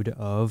fast food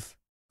of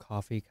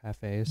coffee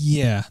cafes.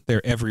 Yeah,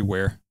 they're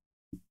everywhere.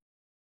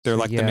 They're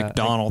like the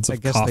McDonald's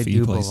of coffee places. I guess they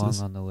do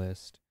belong on the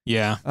list.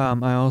 Yeah.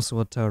 I also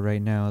will tell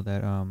right now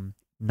that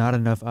not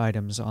enough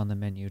items on the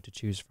menu to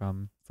choose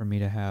from for me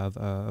to have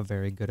a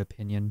very good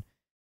opinion.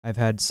 I've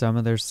had some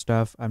of their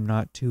stuff. I'm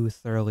not too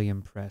thoroughly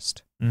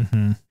impressed.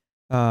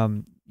 Mm-hmm.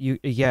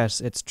 Yes,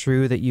 it's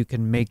true that you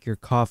can make your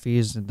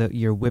coffees,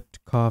 your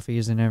whipped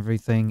coffees and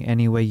everything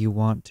any way you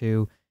want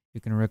to. You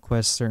can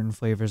request certain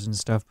flavors and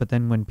stuff, but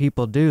then when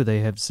people do,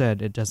 they have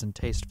said it doesn't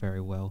taste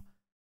very well.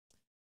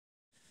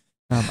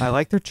 I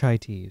like their chai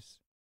teas.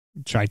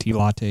 Chai tea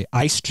latte,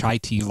 iced chai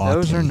tea latte.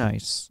 Those are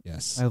nice.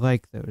 Yes. I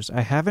like those.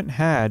 I haven't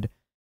had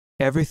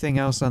everything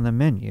else on the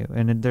menu,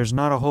 and there's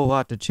not a whole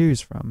lot to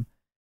choose from.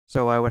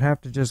 So I would have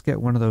to just get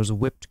one of those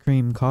whipped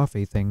cream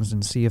coffee things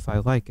and see if I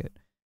like it.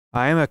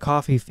 I am a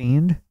coffee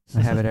fiend.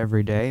 I have it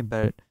every day,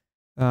 but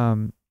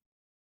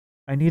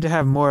I need to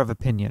have more of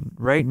opinion.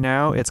 Right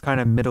now, it's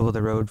kind of middle of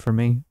the road for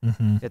me.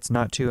 Mm-hmm. It's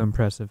not too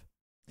impressive.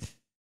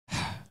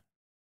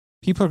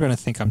 People are going to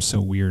think I'm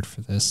so weird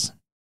for this.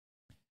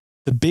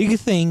 The big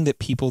thing that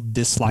people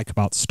dislike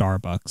about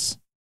Starbucks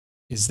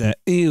is that,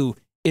 ew,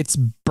 it's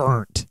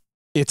burnt.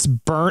 It's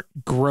burnt,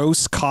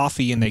 gross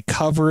coffee, and they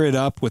cover it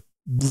up with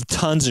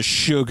tons of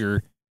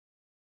sugar.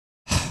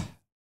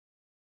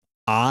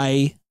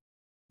 I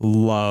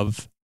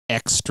love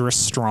extra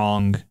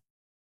strong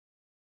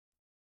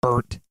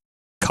burnt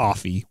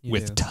coffee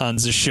with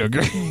tons of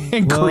sugar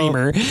and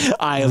creamer.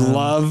 I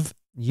love...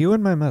 You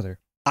and my mother.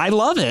 I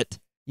love it.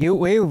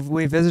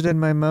 We visited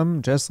my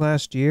mom just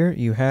last year.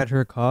 You had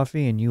her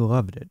coffee and you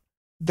loved it.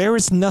 There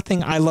is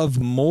nothing I love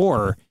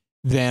more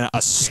than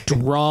a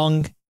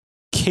strong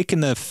kick in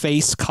the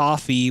face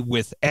coffee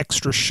with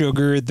extra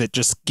sugar that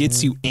just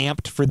gets you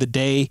amped for the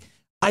day.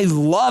 I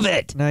love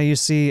it. Now you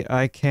see,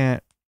 I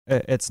can't.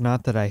 It's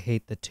not that I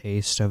hate the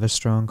taste of a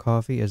strong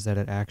coffee, is that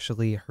it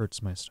actually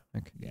hurts my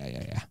stomach.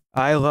 Yeah.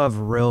 I love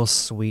real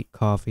sweet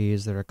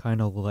coffees that are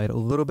kind of light, a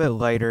little bit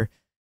lighter,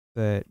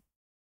 but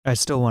I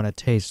still want to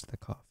taste the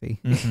coffee.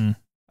 Mm-hmm.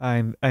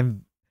 I'm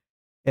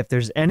if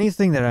there's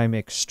anything that I'm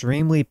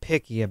extremely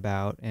picky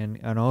about and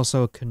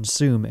also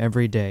consume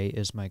every day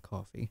is my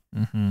coffee.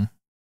 Mm-hmm.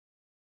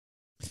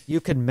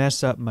 You can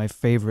mess up my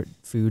favorite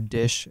food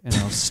dish and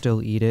I'll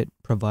still eat it,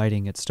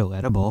 providing it's still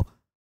edible.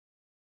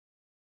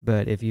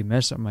 But if you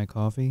mess up my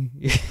coffee...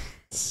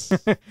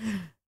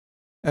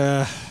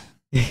 I'm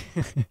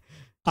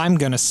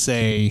going to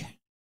say...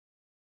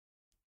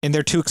 And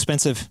they're too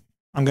expensive.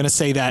 I'm going to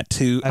say that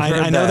too.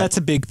 I know that's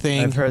a big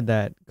thing. I've heard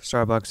that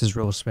Starbucks is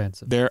real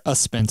expensive. They're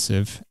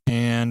expensive.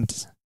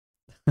 And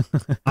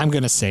I'm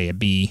going to say a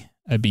B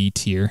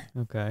tier.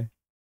 Okay.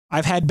 I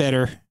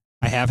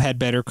have had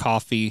better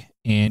coffee.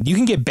 And you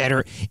can get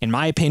better, in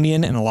my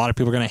opinion, and a lot of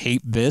people are going to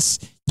hate this,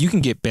 you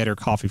can get better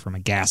coffee from a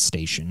gas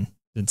station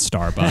than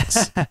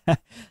Starbucks.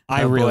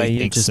 I really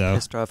think so. You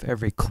just pissed off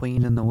every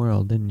queen in the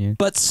world, didn't you?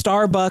 But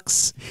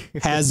Starbucks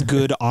has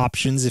good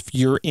options if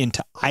you're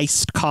into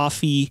iced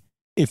coffee,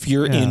 if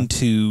you're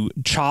into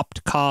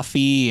chopped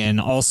coffee and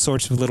all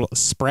sorts of little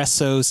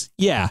espressos.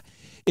 Yeah.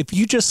 If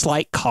you just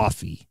like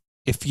coffee,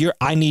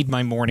 I need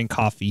my morning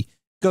coffee,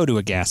 go to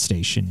a gas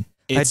station.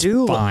 It's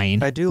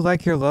fine. I do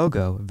like your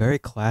logo. Very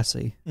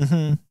classy.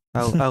 Mm-hmm.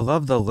 I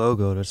love the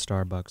logo to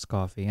Starbucks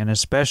coffee, and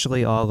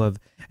especially and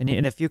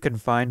if you can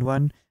find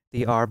one,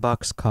 the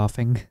Arbucks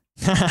coughing.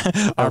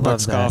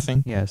 Arbucks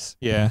coughing? Yes.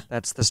 Yeah.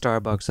 That's the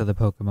Starbucks of the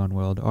Pokemon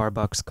world.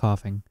 Arbucks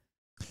coughing.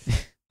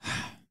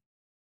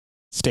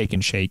 Steak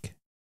and Shake.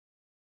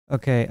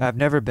 Okay, I've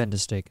never been to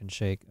Steak and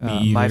Shake.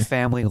 My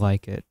family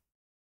like it.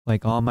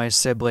 Like all my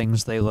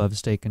siblings, they love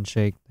Steak and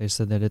Shake. They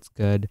said that it's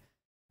good.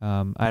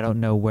 I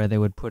don't know where they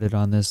would put it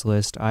on this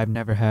list. I've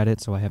never had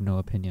it, so I have no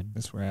opinion.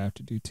 That's where I have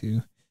to do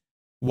too.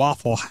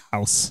 Waffle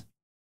House.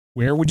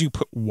 Where would you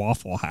put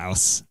Waffle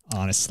House,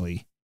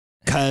 honestly?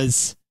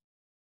 Because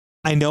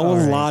I know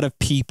a lot of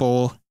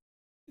people,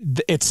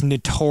 it's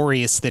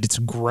notorious that it's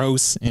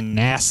gross and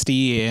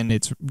nasty, and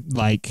it's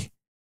like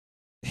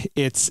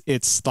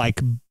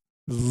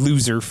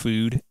loser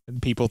food,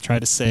 people try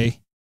to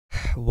say.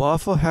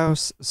 Waffle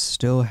House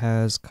still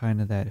has kind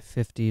of that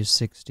 50s,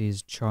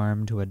 60s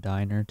charm to a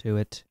diner to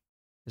it,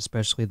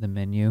 especially the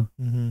menu.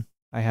 Mm-hmm.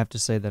 I have to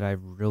say that I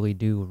really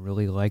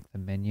like the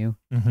menu.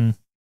 Mm-hmm.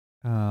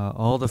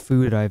 All the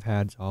food I've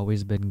had's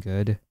always been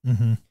good.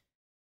 Mm-hmm.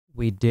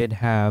 We did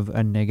have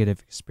a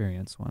negative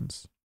experience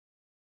once.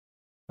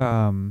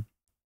 And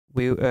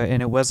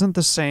it wasn't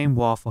the same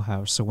Waffle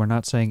House, so we're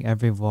not saying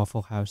every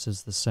Waffle House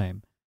is the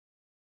same.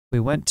 We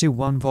went to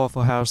one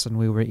Waffle House and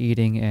we were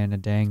eating, and a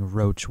dang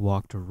roach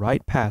walked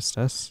right past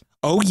us.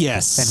 Oh,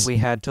 yes. And we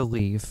had to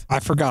leave.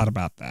 I forgot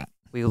about that.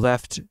 We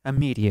left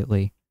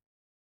immediately.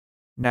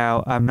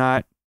 Now, I'm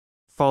not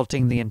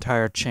faulting the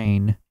entire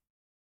chain,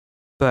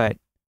 but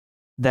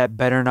that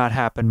better not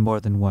happen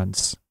more than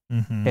once.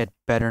 Mm-hmm. It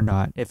better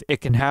not. If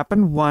it can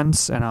happen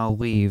once and I'll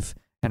leave,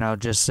 and I'll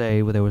just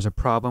say, well, there was a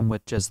problem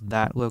with just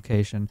that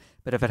location.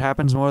 But if it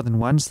happens more than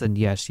once, then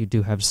yes, you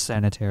do have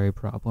sanitary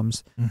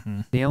problems.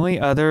 Mm-hmm. The only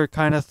other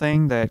kind of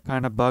thing that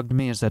kind of bugged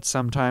me is that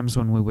sometimes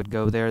when we would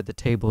go there, the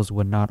tables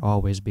would not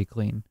always be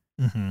clean.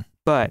 Mm-hmm.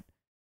 But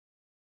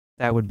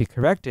that would be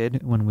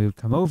corrected when we would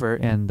come over,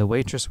 and the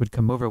waitress would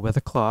come over with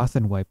a cloth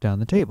and wipe down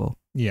the table.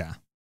 Yeah.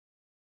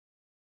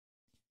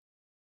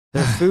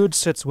 Their food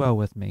sits well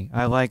with me.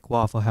 I like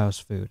Waffle House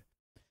food.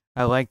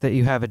 I like that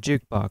you have a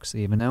jukebox,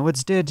 even though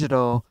it's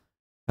digital.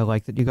 I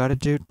like that you got a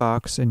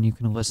jukebox and you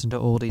can listen to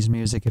oldies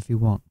music if you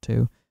want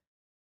to.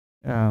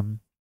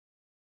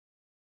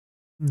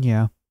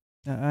 Yeah,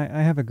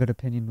 I have a good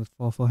opinion with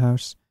Waffle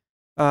House.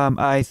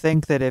 I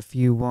think that if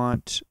you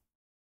want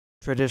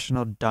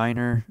traditional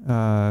diner,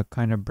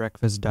 kind of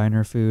breakfast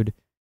diner food,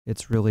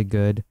 it's really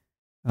good.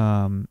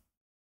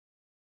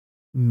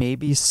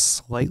 Maybe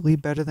slightly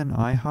better than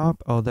IHOP,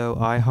 although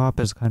IHOP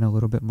is kind of a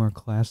little bit more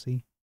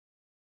classy.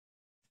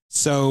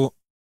 So,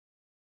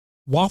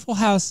 Waffle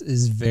House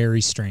is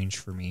very strange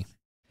for me.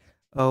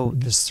 Oh,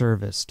 the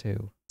service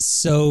too.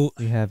 So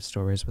we have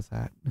stories with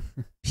that.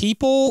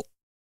 people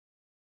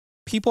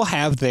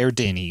have their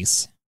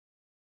Denny's.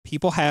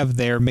 People have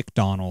their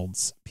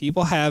McDonald's.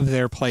 People have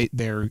their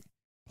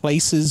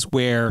places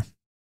where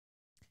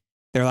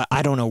they're like,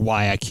 I don't know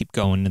why I keep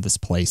going to this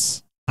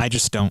place. I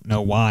just don't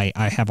know why.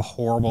 I have a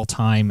horrible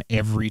time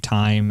every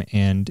time,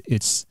 and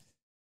it's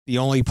the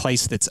only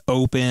place that's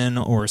open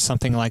or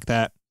something like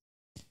that.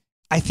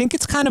 I think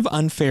it's kind of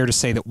unfair to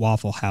say that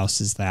Waffle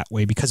House is that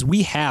way, because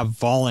we have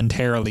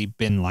voluntarily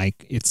been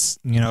like, it's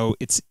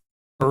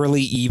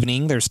early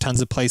evening, there's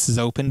tons of places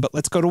open, but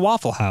let's go to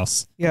Waffle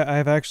House. Yeah,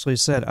 I've actually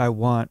said I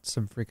want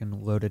some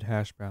freaking loaded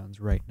hash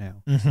browns right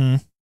now.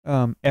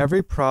 Mm-hmm.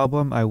 Every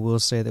problem I will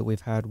say that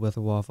we've had with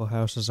a Waffle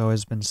House has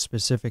always been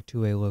specific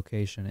to a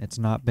location. It's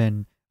not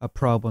been a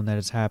problem that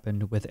has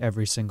happened with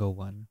every single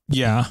one.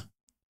 Yeah.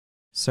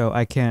 So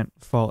I can't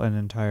fault an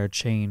entire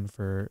chain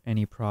for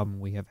any problem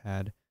we have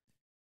had.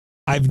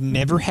 I've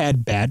never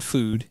had bad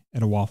food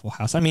at a Waffle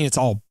House. I mean, it's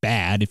all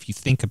bad if you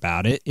think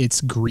about it. It's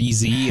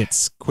greasy.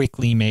 It's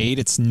quickly made.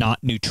 It's not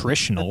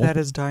nutritional. But that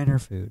is diner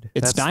food.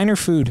 It's diner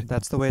food.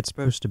 That's the way it's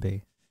supposed to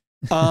be.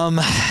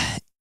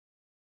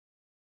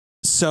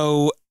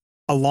 So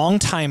a long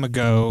time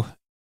ago,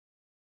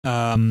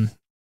 me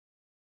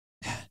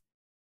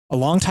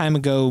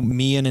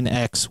and an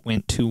ex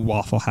went to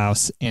Waffle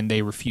House and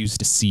they refused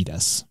to seat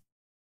us.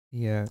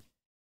 Yeah.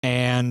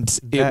 And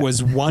it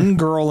was one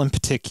girl in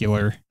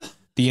particular.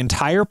 The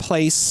entire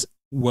place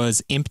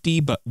was empty,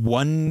 but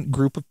one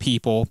group of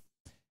people.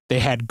 They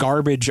had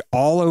garbage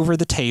all over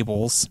the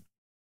tables.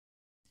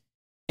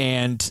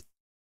 And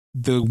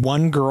the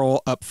one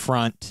girl up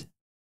front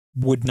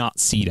would not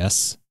seat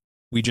us.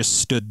 We just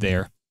stood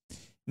there.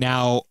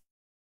 Now,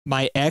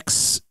 my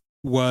ex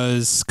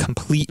was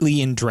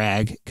completely in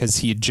drag because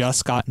he had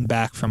just gotten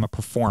back from a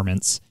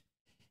performance.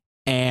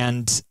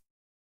 And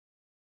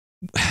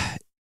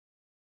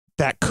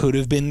that could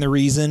have been the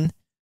reason.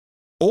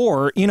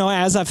 Or,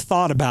 as I've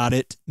thought about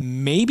it,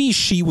 maybe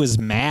she was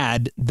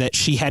mad that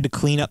she had to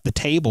clean up the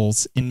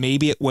tables, and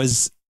maybe it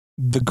was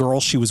the girl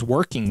she was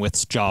working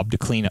with's job to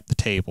clean up the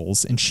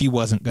tables, and she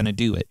wasn't going to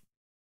do it.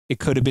 It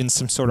could have been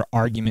some sort of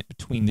argument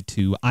between the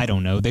two. I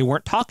don't know. They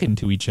weren't talking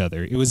to each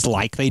other. It was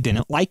like they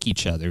didn't like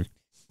each other.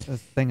 The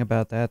thing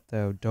about that,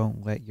 though,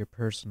 don't let your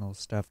personal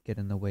stuff get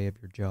in the way of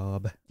your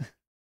job.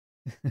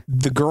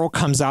 The girl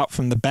comes out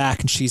from the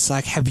back, and she's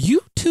like, "Have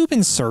you two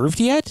been served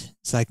yet?"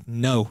 It's like,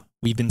 "No.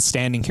 We've been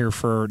standing here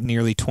for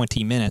nearly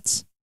 20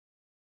 minutes.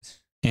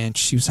 And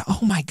she was like,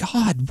 "Oh my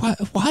God,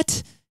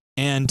 what?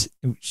 And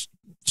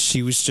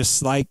she was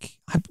just like,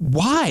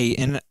 "Why?"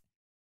 And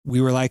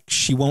we were like,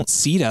 "She won't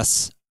seat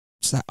us."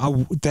 She's like,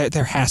 "Oh,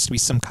 there has to be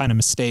some kind of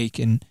mistake."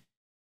 And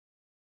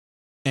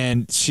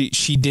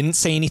she didn't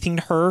say anything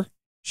to her.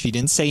 She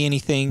didn't say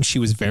anything. She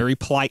was very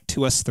polite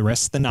to us the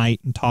rest of the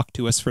night and talked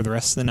to us for the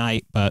rest of the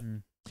night, but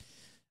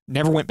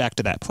never went back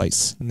to that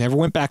place. Never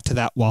went back to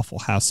that Waffle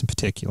House in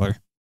particular.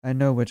 I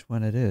know which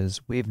one it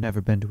is. We've never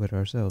been to it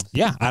ourselves.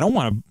 Yeah, I don't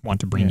want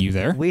to bring you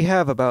there. We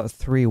have about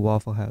 3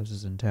 Waffle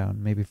Houses in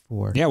town, maybe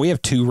 4. Yeah, we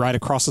have 2 right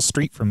across the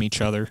street from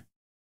each other.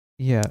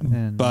 Yeah,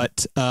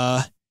 but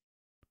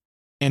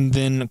and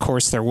then of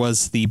course there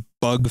was the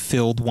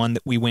bug-filled one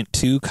that we went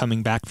to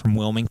coming back from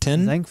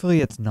Wilmington.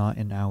 Thankfully, it's not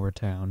in our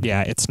town.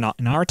 Yeah, it's not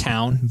in our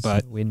town,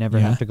 but so we never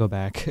have to go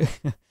back.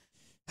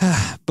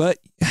 But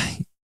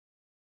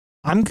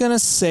I'm gonna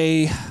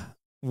say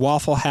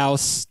Waffle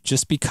House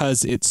just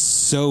because it's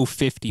so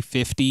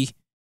 50-50.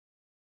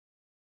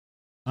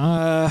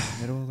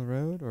 Middle of the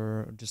road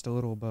or just a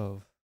little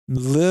above?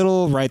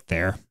 Little right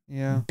there.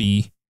 Yeah.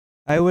 B.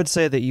 I would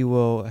say that you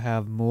will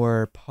have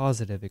more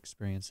positive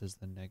experiences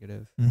than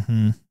negative.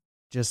 Mm-hmm.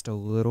 Just a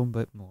little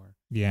bit more.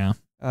 Yeah.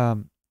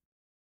 And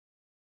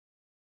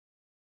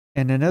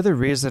another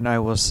reason I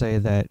will say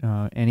that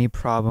any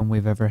problem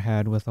we've ever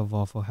had with a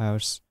Waffle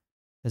House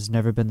has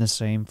never been the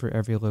same for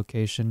every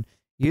location.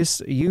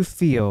 You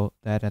feel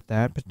that at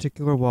that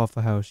particular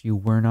Waffle House you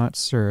were not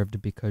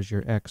served because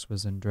your ex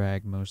was in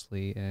drag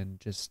mostly and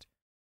just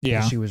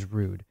she was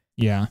rude.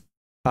 Yeah.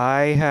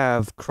 I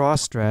have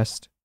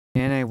cross-dressed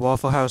in a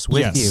Waffle House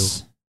with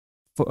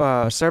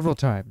you several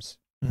times.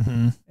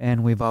 Mm-hmm.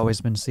 And we've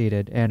always been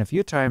seated. And a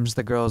few times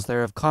the girls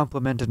there have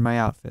complimented my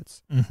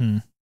outfits. Mm-hmm.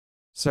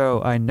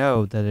 So I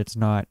know that it's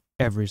not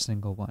every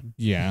single one.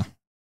 Yeah.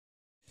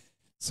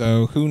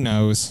 So who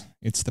knows?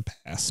 It's the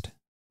past.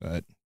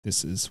 But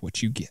this is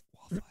what you get.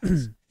 Waffle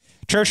House.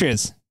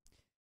 Churches.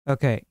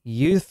 Okay.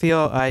 You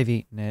feel I've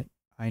eaten it.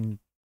 I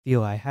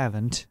feel I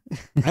haven't.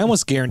 I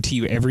almost guarantee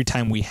you every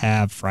time we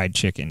have fried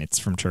chicken, it's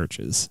from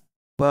Churches.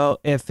 Well,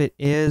 if it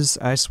is,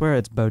 I swear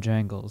it's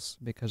Bojangles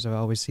because I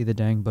always see the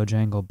dang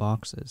Bojangle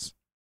boxes.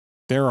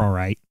 They're all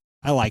right.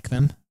 I like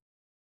them.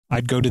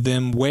 I'd go to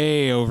them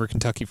way over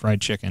Kentucky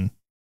Fried Chicken.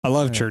 I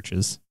love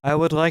Churches. I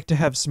would like to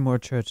have some more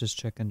Churches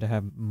chicken to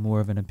have more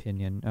of an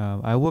opinion.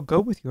 I will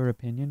go with your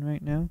opinion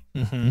right now.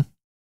 Mm-hmm.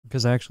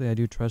 Because actually I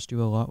do trust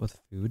you a lot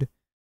with food.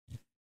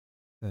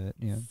 But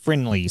yeah.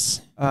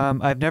 Friendlies.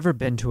 I've never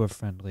been to a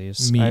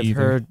Friendlies. Me I've either.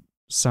 heard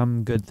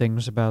some good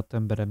things about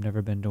them, but I've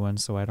never been to one,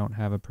 so I don't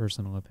have a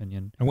personal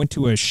opinion. I went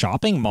to a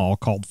shopping mall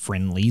called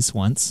Friendlies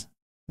once.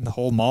 And the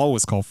whole mall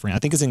was called Friendlies. I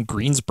think it's in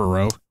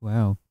Greensboro.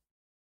 Wow.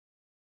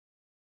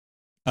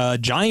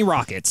 Johnny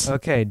Rockets.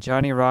 Okay,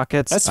 Johnny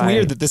Rockets. That's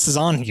weird that this is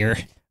on here.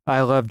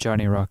 I love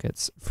Johnny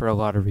Rockets for a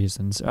lot of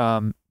reasons.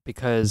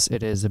 Because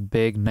it is a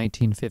big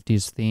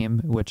 1950s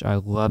theme, which I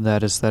love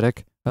that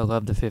aesthetic. I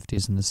love the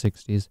 50s and the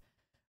 60s.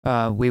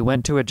 We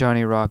went to a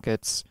Johnny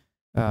Rockets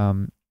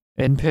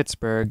in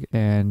Pittsburgh,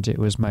 and it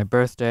was my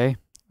birthday.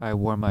 I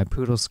wore my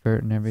poodle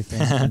skirt and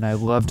everything, and I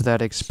loved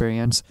that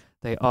experience.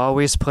 They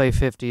always play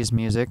 50s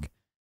music,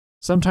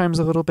 sometimes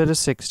a little bit of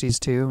 60s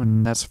too,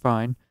 and that's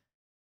fine.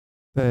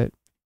 But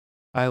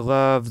I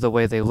love the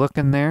way they look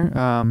in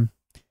there.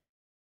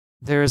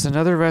 There's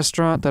another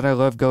restaurant that I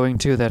love going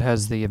to that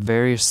has the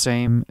very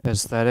same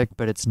aesthetic,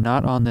 but it's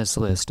not on this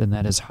list, and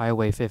that is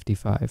Highway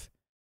 55.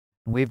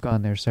 We've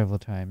gone there several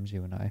times,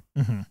 you and I,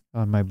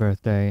 on my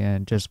birthday,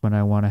 and just when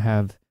I want to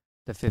have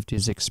the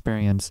 50s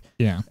experience.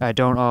 Yeah. I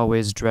don't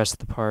always dress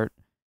the part,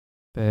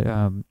 but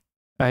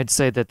I'd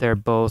say that they're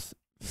both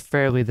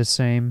fairly the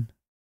same.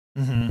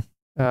 Mm-hmm.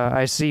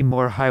 I see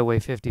more Highway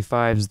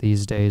 55s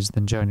these days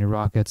than Johnny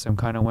Rockets. I'm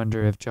kind of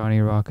wonder if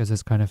Johnny Rockets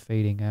is kind of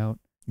fading out.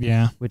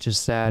 Yeah. Which is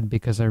sad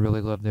because I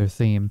really love their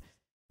theme.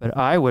 But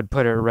I would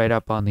put it right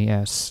up on the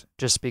S,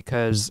 just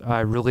because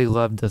I really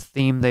love the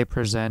theme they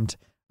present.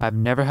 I've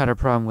never had a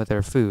problem with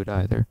their food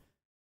either.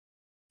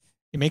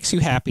 It makes you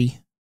happy,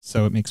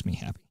 so it makes me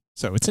happy.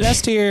 So it's an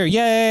S tier.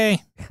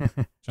 Yay!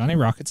 Johnny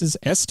Rockets is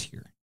S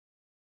tier.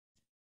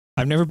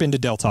 I've never been to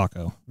Del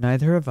Taco.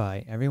 Neither have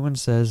I. Everyone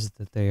says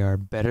that they are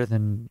better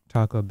than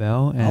Taco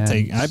Bell.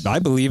 And I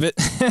believe it.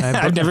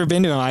 I've never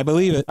been to them. I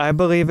believe it. I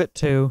believe it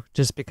too,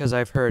 just because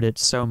I've heard it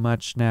so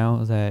much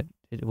now that,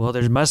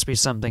 there must be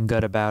something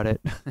good about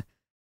it.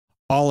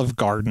 Olive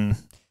Garden.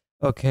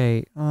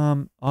 Okay,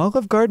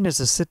 Olive Garden is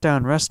a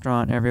sit-down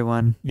restaurant,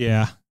 everyone.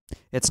 Yeah.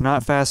 It's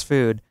not fast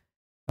food.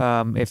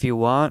 If you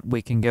want,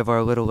 we can give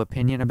our little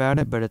opinion about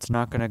it, but it's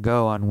not going to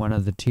go on one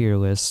of the tier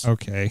lists.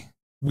 Okay.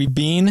 We've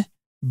been,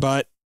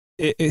 but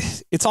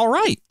it's all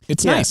right.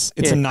 It's nice.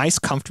 It's a nice,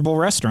 comfortable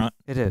restaurant.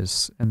 It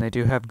is, and they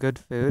do have good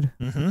food.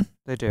 Mm-hmm.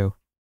 They do.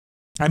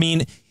 I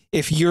mean,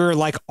 if you're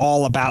like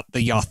all about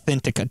the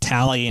authentic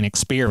Italian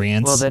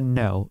experience, well then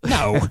no.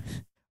 No.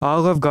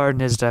 Olive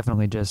Garden is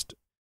definitely just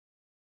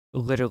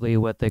literally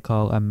what they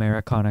call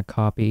Americana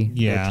copy.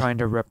 Yeah. They're trying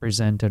to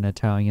represent an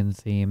Italian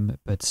theme,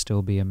 but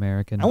still be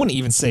American. I wouldn't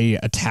even say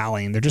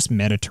Italian. They're just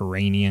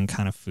Mediterranean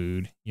kind of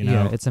food, you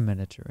know? Yeah, it's a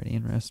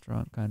Mediterranean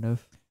restaurant, kind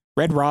of.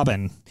 Red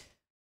Robin.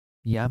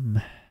 Yum.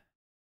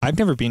 I've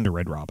never been to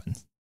Red Robin.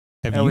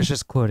 Have I you? was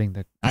just quoting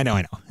the... I know.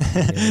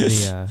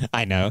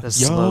 I know. The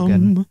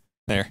slogan. Yum.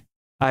 There.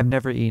 I've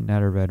never eaten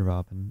at a Red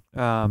Robin.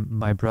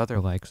 My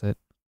brother likes it.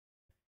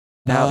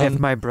 Now, if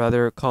my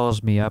brother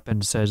calls me up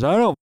and says, I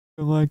don't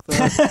like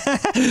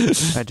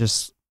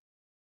that,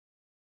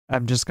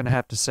 I'm just going to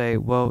have to say,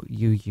 well,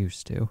 you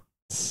used to.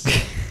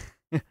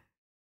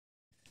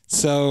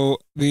 So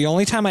the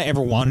only time I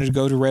ever wanted to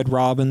go to Red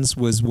Robin's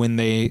was when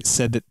they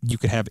said that you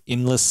could have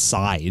endless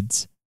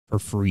sides for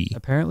free.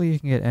 Apparently you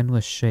can get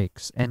endless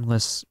shakes,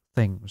 endless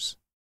things.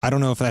 I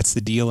don't know if that's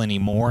the deal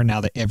anymore now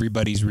that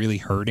everybody's really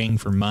hurting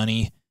for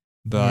money,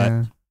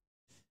 but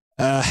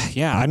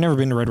yeah, I've never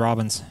been to Red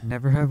Robin's.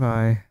 Never have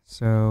I,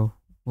 so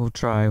we'll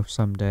try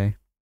someday.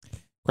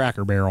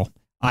 Cracker Barrel.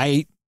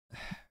 I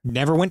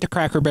never went to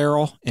Cracker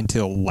Barrel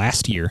until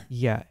last year.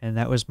 Yeah, and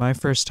that was my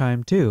first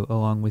time too,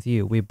 along with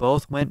you. We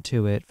both went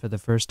to it for the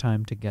first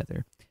time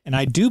together. And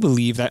I do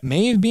believe that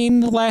may have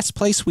been the last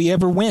place we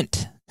ever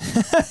went.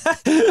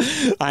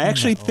 I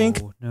actually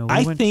think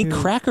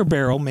Cracker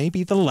Barrel may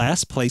be the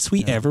last place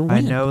we ever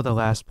went. I know the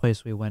last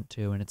place we went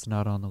to, and it's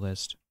not on the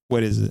list.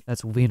 What is it?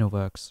 That's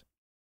Wienerworks.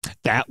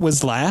 That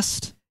was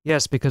last?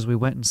 Yes, because we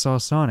went and saw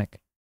Sonic.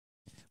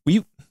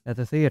 At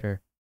the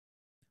theater.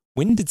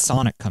 When did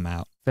Sonic come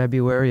out?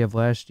 February of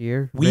last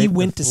year. We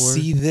went to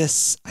see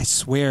this, I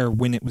swear,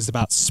 when it was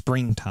about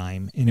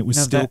springtime, and it was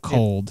still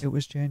cold. It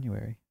was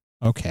January.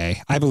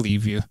 Okay, I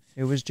believe you.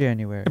 It was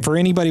January. And for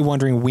anybody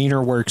wondering,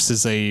 Wienerworks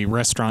is a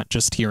restaurant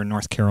just here in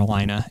North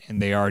Carolina,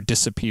 and they are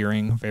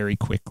disappearing very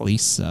quickly,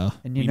 so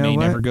we may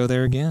never go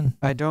there again.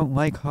 I don't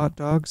like hot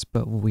dogs,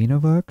 but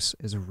Wienerworks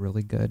is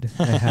really good.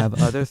 They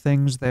have other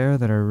things there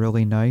that are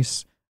really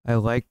nice. I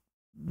like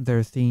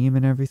their theme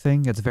and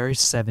everything. It's very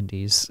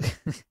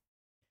 70s.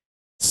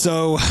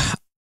 So,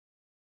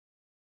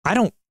 I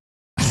don't...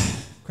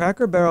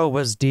 Cracker Barrel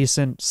was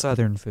decent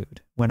Southern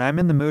food. When I'm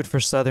in the mood for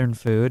Southern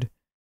food,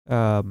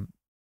 and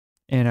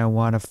I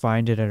want to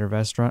find it at a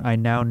restaurant, I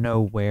now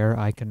know where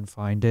I can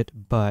find it,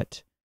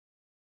 but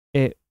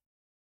it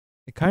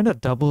kind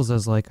of doubles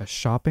as like a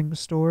shopping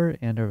store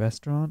and a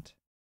restaurant.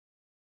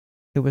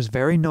 It was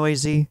very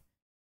noisy.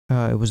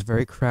 It was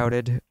very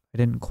crowded. I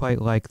didn't quite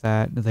like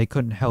that. They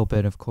couldn't help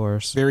it, of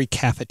course. Very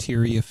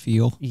cafeteria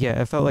feel. Yeah,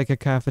 it felt like a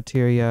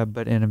cafeteria,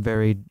 but in a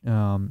very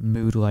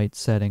mood light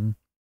setting.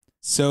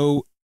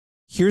 So,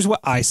 here's what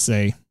I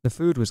say. The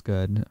food was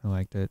good. I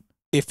liked it.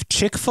 If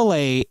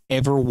Chick-fil-A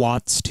ever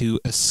wants to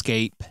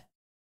escape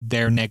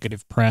their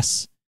negative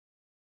press,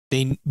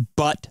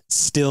 but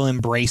still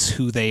embrace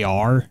who they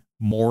are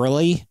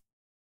morally,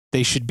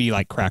 they should be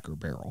like Cracker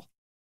Barrel.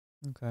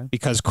 Okay.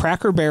 Because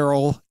Cracker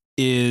Barrel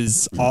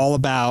is all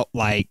about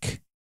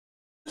like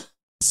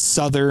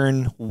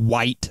Southern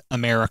white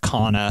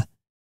Americana,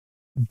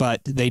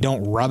 but they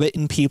don't rub it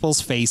in people's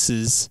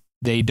faces.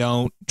 They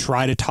don't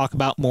try to talk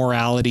about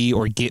morality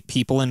or get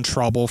people in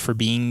trouble for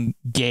being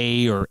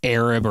gay or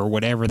Arab or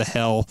whatever the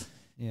hell.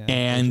 Yeah,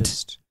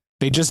 and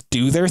they just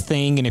do their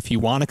thing. And if you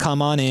want to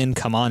come on in,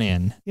 come on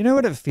in. You know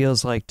what it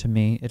feels like to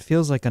me? It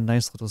feels like a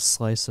nice little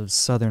slice of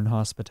Southern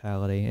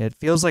hospitality. It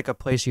feels like a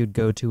place you'd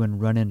go to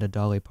and run into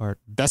Dolly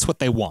Parton. That's what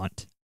they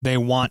want. They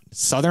want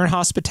Southern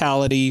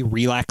hospitality,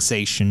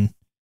 relaxation.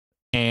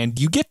 And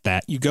you get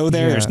that. You go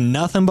there, there's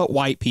nothing but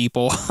white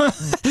people.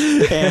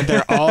 And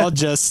they're all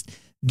just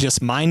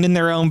minding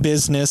their own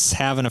business,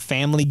 having a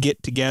family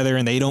get together,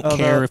 and they don't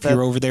care if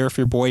you're over there, if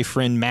your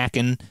boyfriend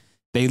macking.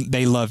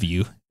 They love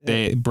you.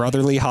 They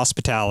brotherly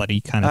hospitality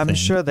kind of thing. I'm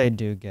sure they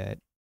do get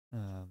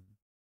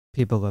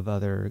people of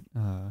other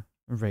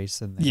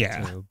race in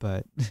there too,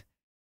 but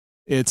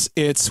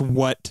it's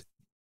what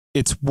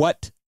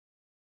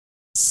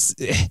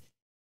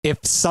if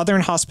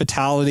Southern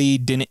hospitality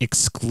didn't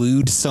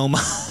exclude so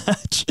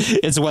much,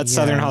 it's what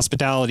Southern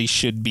hospitality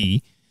should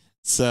be.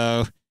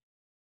 So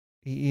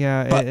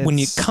yeah, but when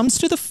it comes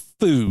to the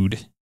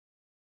food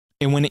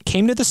and when it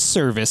came to the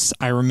service,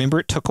 I remember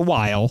it took a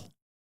while.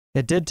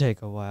 It did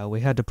take a while.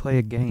 We had to play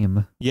a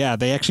game. Yeah,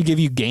 they actually give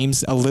you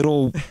games, a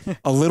little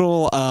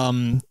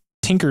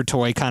Tinker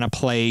Toy kind of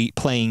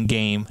playing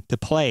game to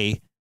play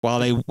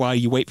while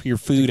you wait for your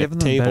food at the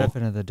table. Give them the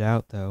benefit of the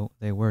doubt, though.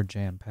 They were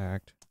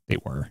jam-packed. They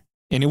were.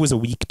 And it was a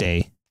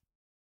weekday.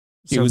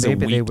 So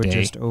maybe they were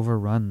just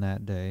overrun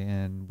that day,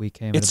 and we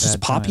came at a bad time. It's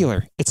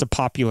popular. It's a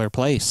popular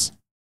place.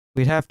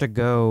 We'd have to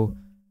go,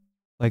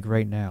 like,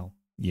 right now.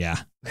 Yeah.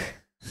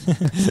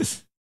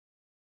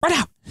 Right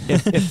now!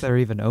 if they're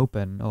even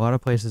open. A lot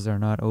of places are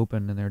not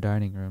open in their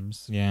dining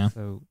rooms. Yeah.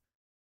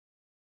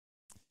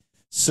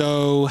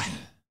 So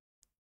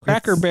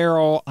Cracker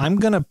Barrel, I'm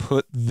going to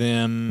put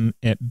them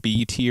at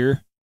B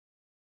tier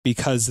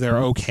because they're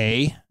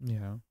okay.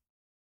 Yeah.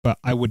 But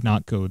I would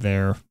not go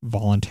there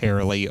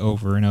voluntarily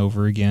over and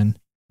over again.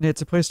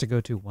 It's a place to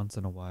go to once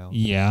in a while.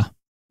 Yeah.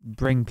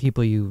 Bring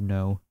people you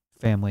know,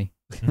 family.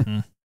 Mm-hmm.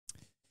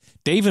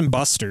 Dave &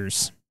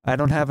 Buster's. I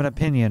don't have an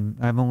opinion.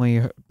 I've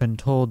only been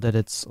told that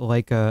it's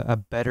like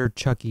a better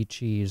Chuck E.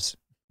 Cheese.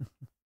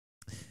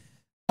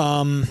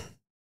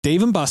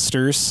 Dave &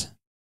 Buster's.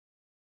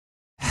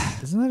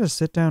 Isn't that a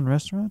sit-down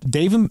restaurant?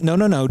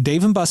 No.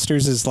 Dave &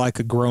 Buster's is like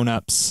a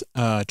grown-ups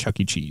Chuck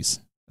E. Cheese.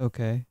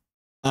 Okay.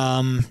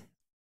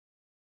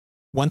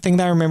 One thing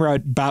that I remember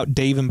about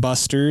Dave &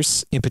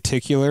 Buster's in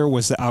particular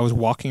was that I was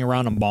walking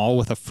around a mall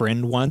with a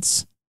friend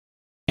once,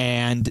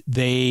 and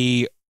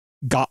they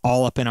got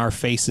all up in our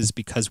faces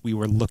because we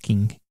were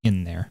looking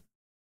in there.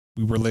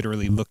 We were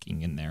literally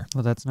looking in there.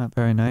 Well, that's not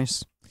very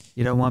nice.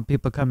 You don't want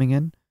people coming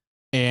in?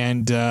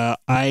 And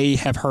I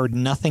have heard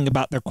nothing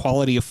about their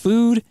quality of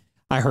food.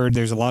 I heard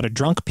there's a lot of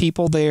drunk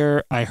people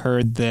there. I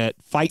heard that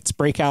fights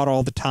break out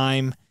all the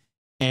time.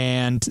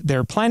 And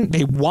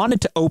they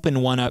wanted to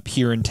open one up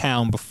here in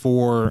town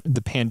before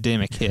the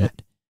pandemic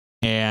hit.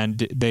 And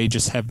they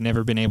just have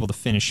never been able to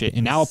finish it.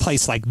 And now a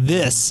place like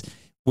this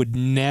would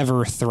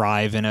never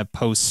thrive in a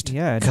post.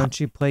 Yeah, don't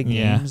you play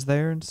games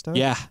there and stuff?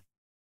 Yeah.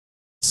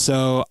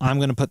 So I'm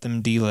going to put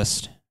them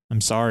D-list.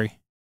 I'm sorry.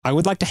 I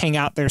would like to hang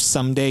out there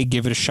someday,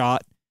 give it a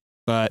shot,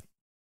 but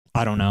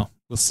I don't know.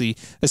 We'll see.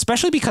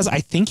 Especially because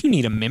I think you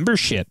need a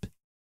membership.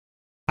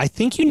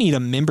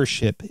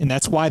 And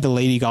that's why the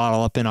lady got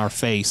all up in our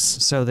face.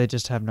 So they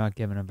just have not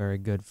given a very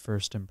good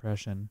first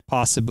impression.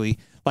 Possibly.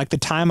 Like the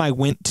time I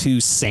went to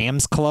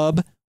Sam's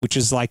Club, which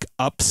is like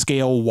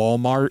upscale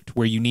Walmart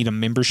where you need a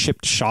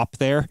membership to shop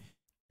there.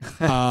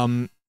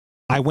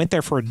 I went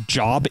there for a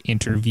job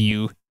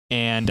interview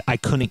and I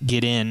couldn't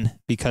get in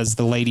because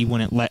the lady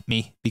wouldn't let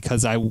me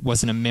because I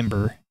wasn't a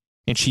member.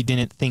 And she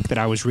didn't think that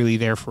I was really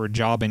there for a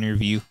job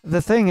interview.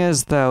 The thing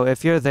is, though,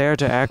 if you're there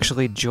to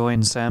actually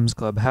join Sam's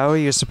Club, how are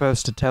you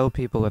supposed to tell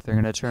people if they're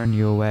going to turn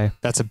you away?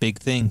 That's a big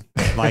thing.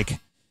 Like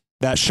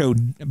that show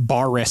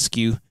Bar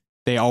Rescue,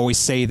 they always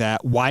say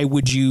that. Why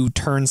would you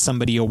turn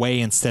somebody away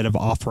instead of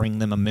offering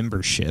them a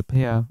membership?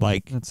 Yeah,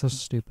 like that's so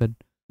stupid.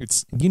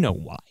 It's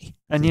why.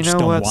 And you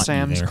know what,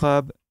 Sam's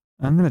Club?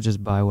 I'm going to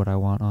just buy what I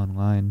want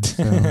online.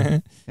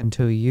 So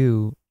until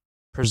you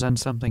present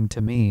something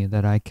to me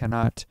that I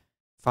cannot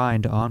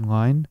find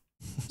online,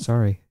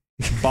 sorry.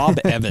 Bob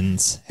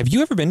Evans. Have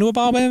you ever been to a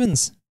Bob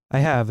Evans? I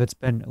have. It's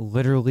been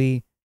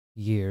literally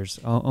years,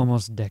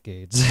 almost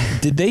decades.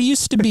 Did they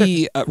used to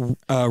be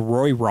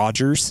Roy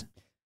Rogers?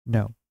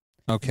 No.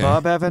 Okay.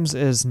 Bob Evans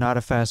is not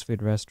a fast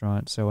food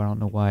restaurant, so I don't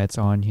know why it's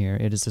on here.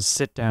 It is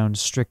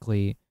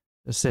strictly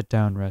a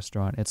sit-down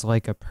restaurant. It's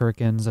like a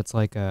Perkins. It's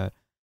like a,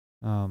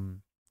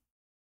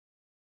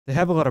 they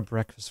have a lot of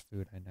breakfast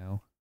food, I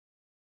know.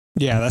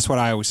 Yeah, that's what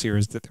I always hear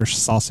is that their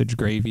sausage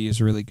gravy is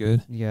really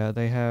good. Yeah,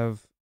 they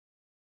have.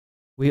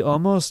 We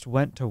almost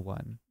went to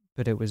one,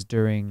 but it was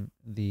during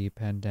the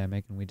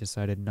pandemic, and we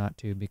decided not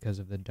to because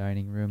of the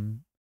dining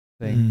room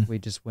thing. We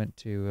just went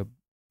to a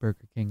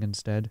Burger King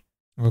instead.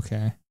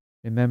 Okay.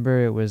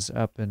 Remember, it was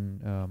up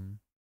in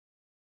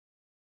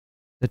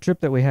the trip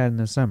that we had in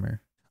the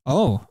summer.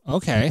 Oh,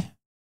 okay.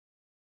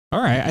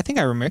 All right, I think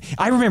I remember.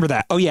 I remember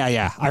that. Oh,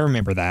 yeah, I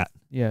remember that.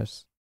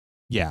 Yes.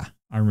 Yeah,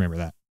 I remember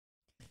that.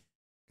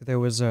 There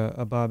was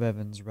a Bob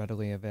Evans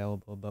readily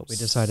available, but we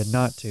decided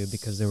not to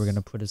because they were going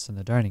to put us in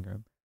the dining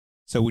room.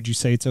 So would you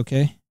say it's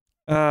okay?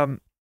 From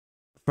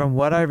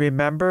what I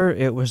remember,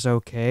 it was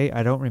okay.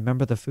 I don't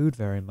remember the food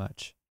very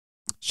much.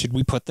 Should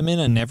we put them in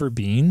a never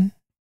been?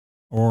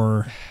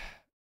 Or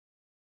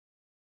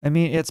I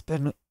mean, it's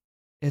been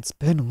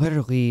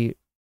literally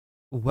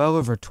well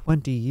over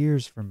 20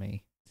 years for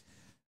me.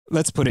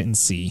 Let's put it in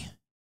C.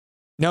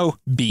 No,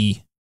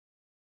 B.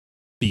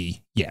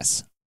 B,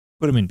 yes.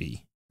 Put them in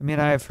B. I mean,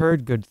 I've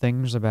heard good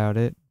things about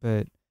it,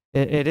 but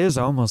it is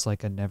almost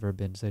like a never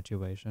been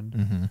situation.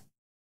 Mm-hmm.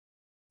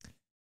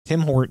 Tim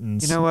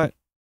Hortons. You know what?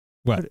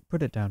 What?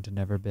 Put it down to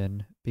never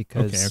been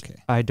because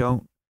okay. I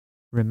don't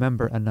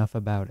remember enough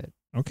about it.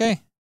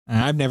 Okay.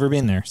 I've never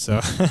been there, so.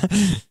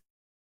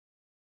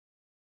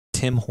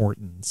 Tim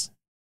Hortons.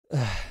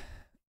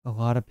 A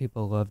lot of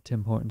people love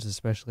Tim Hortons,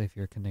 especially if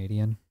you're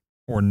Canadian.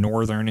 Or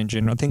Northern in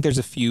general. I think there's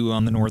a few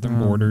on the northern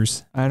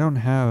borders. I don't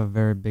have a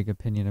very big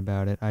opinion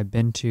about it. I've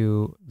been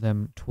to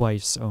them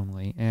twice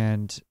only,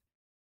 and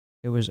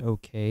it was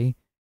okay.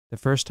 The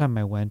first time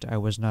I went, I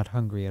was not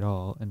hungry at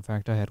all. In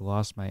fact, I had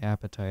lost my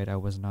appetite. I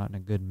was not in a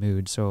good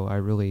mood, so I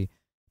really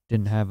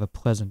didn't have a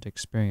pleasant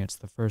experience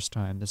the first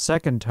time. The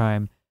second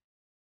time,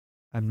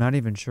 I'm not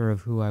even sure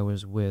of who I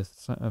was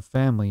with, a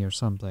family or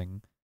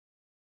something.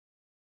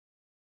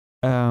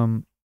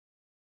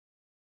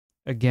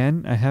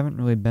 Again, I haven't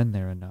really been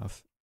there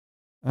enough.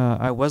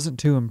 I wasn't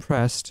too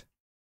impressed,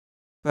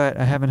 but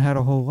I haven't had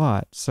a whole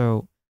lot,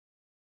 so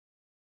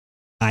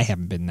I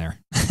haven't been there.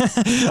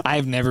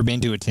 I've never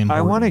been to a Tim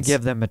Hortons. I want to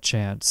give them a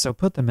chance, so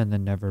put them in the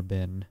never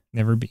been.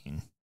 Never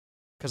been.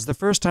 Because the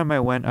first time I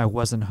went, I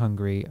wasn't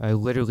hungry. I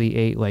literally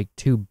ate like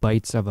 2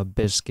 bites of a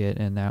biscuit,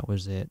 and that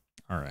was it.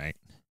 All right.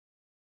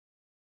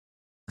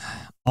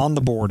 On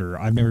the Border.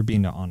 I've never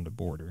been to On the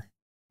Border.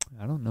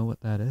 I don't know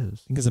what that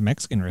is. I think it's a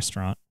Mexican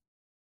restaurant.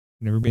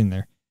 Never been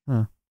there.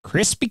 Huh.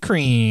 Krispy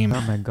Kreme.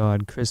 Oh my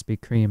God, Krispy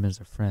Kreme is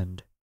a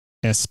friend.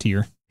 S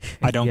tier.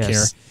 I don't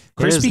Yes.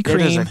 care. Krispy Kreme.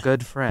 It is a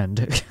good friend.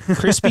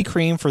 Krispy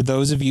Kreme, for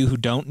those of you who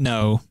don't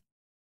know,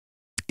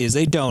 is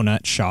a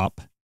donut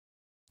shop.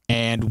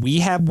 And we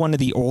have one of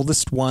the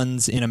oldest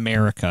ones in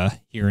America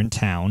here in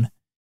town.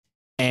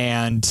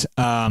 And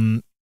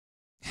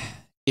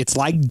it's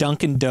like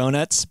Dunkin'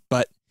 Donuts,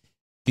 but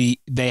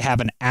they have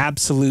an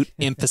absolute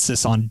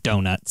emphasis on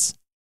donuts.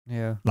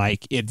 Yeah.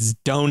 Like, it's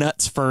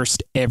donuts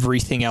first,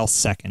 everything else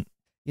second.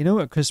 You know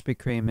what Krispy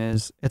Kreme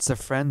is? It's a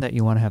friend that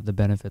you want to have the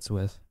benefits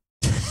with.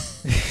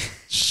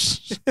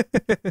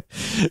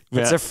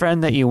 It's a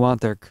friend that you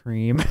want their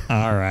cream.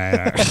 All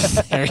right.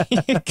 There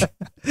you go.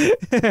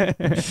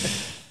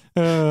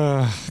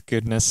 Oh,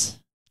 goodness.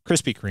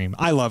 Krispy Kreme.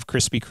 I love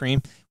Krispy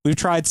Kreme. We've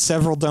tried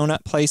several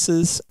donut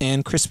places,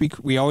 and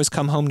we always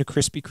come home to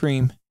Krispy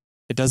Kreme.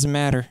 It doesn't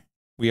matter.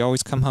 We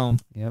always come home.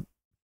 Yep.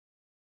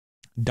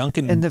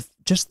 Dunkin'. And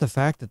just the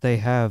fact that they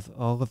have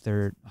all of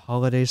their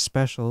holiday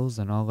specials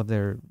and all of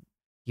their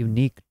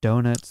unique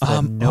donuts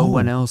that no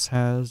one else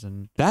has.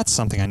 And that's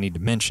something I need to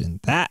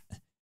mention. That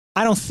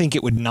I don't think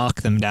it would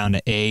knock them down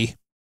to A.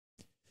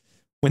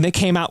 When they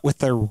came out with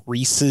their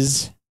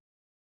Reese's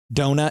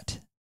donut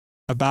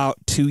about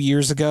 2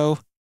 years ago,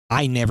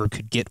 I never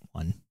could get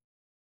one.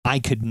 I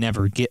could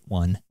never get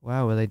one.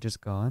 Wow, were they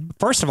just gone?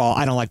 First of all,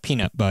 I don't like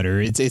peanut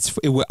butter.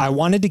 I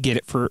wanted to get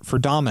it for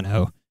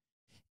Domino,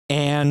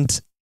 and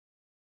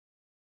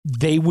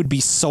they would be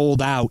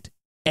sold out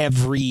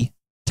every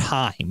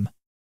time,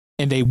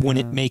 and they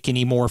wouldn't make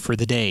any more for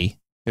the day.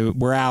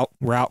 We're out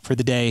for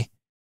the day.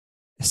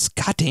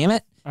 God damn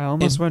it. I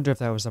almost wonder if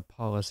that was a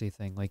policy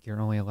thing, like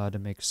you're only allowed to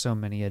make so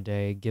many a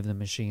day, give the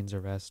machines a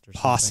rest or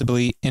something.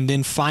 Possibly. And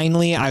then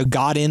finally I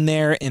got in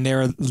there, and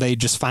they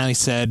just finally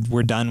said,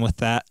 we're done with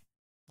that.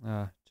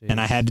 And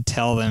I had to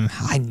tell them,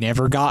 I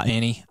never got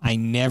any.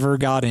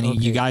 Okay.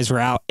 You guys were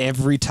out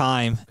every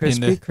time.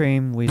 Krispy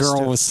Kreme,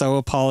 girl was so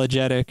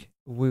apologetic.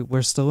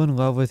 We're still in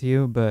love with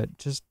you, but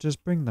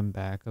just bring them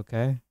back,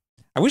 okay?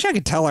 I wish I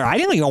could tell her I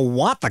didn't even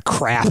want the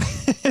crap.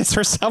 It's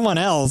for someone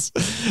else.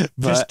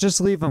 But just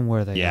leave them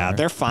where they are. Yeah,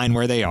 they're fine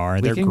where they are.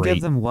 They're great. We can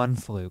give them one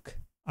fluke.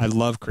 I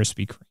love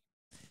Krispy Kreme.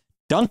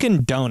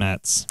 Dunkin'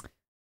 Donuts.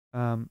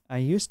 I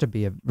used to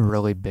be a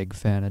really big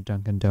fan of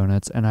Dunkin'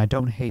 Donuts, and I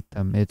don't hate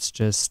them. It's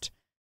just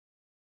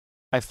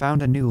I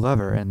found a new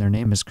lover, and their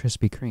name is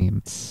Krispy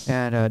Kreme.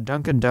 And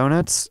Dunkin'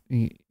 Donuts,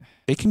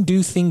 they can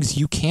do things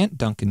you can't.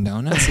 Dunkin'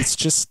 Donuts.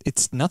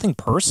 It's nothing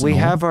personal. We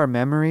have our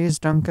memories,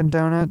 Dunkin'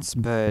 Donuts,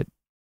 but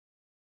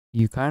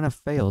you kind of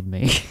failed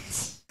me.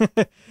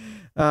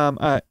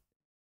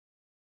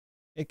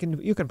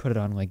 You can put it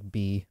on like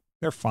B.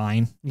 They're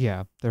fine.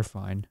 Yeah, they're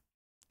fine.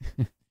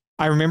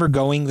 I remember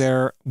going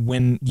there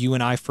when you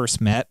and I first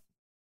met,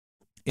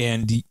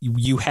 and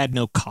you had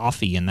no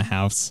coffee in the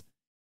house,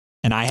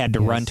 and I had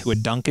to run to a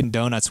Dunkin'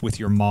 Donuts with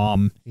your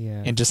mom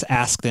and just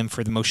ask them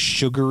for the most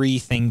sugary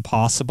thing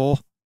possible.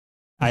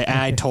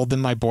 I told them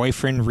my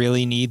boyfriend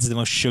really needs the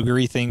most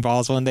sugary thing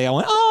possible, and they all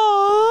went,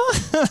 oh,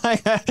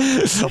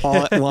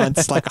 all at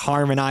once, like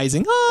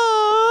harmonizing.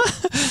 Oh.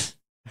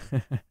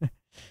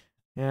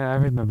 Yeah, I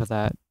remember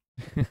that.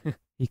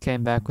 He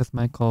came back with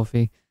my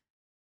coffee.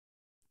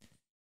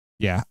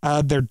 Yeah,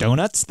 their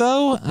donuts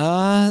though,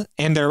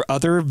 and their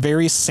other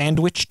various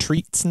sandwich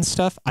treats and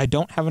stuff, I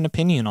don't have an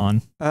opinion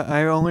on.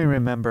 I only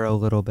remember a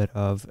little bit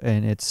of,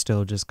 and it's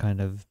still just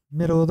kind of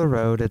middle of the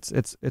road.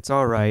 It's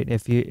all right.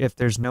 If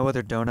there's no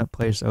other donut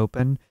place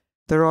open,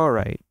 they're all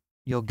right.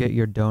 You'll get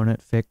your donut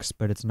fix,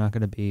 but it's not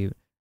going to be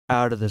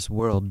out of this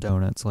world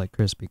donuts like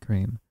Krispy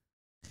Kreme.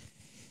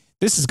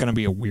 This is going to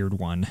be a weird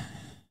one.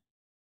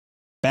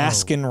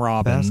 Baskin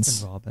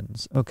Robbins. Baskin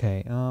Robbins.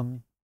 Okay.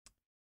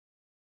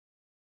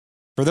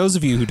 For those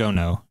of you who don't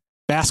know,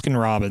 Baskin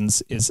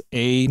Robbins is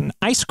an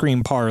ice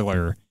cream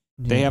parlor.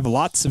 They have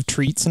lots of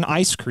treats and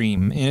ice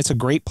cream, and it's a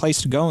great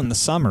place to go in the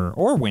summer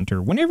or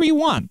winter, whenever you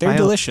want. They're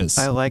delicious.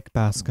 I like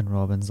Baskin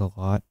Robbins a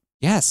lot.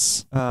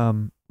 Yes.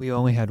 We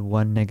only had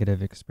one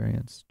negative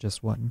experience,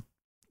 just one.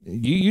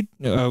 You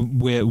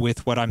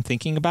with what I'm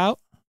thinking about,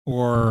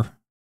 or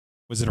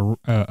was it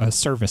a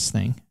service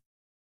thing?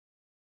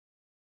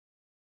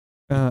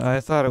 I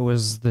thought it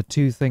was the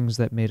two things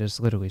that made us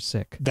literally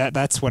sick.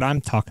 That's what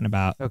I'm talking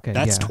about. Okay,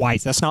 that's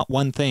twice. That's not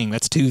one thing.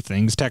 That's two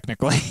things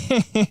technically,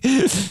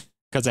 because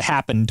it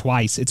happened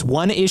twice. It's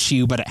one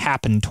issue, but it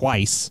happened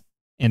twice,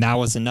 and that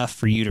was enough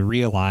for you to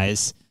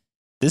realize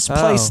this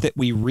place that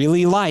we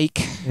really like.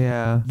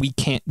 Yeah, we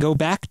can't go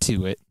back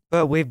to it.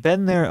 But we've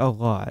been there a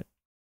lot,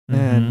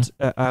 and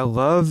I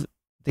love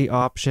the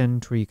option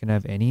to where you can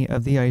have any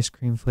of the ice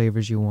cream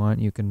flavors you want.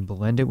 You can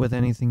blend it with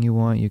anything you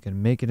want. You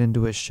can make it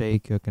into a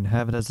shake. You can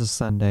have it as a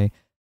sundae.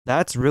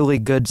 That's really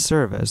good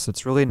service.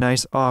 It's really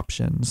nice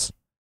options.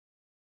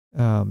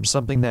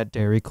 Something that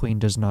Dairy Queen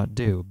does not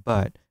do,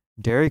 but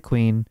Dairy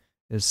Queen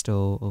is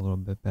still a little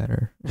bit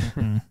better.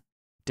 Mm-hmm.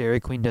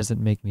 Dairy Queen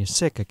doesn't make me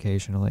sick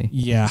occasionally.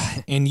 Yeah,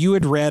 and you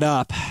had read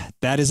up,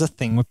 that is a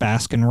thing with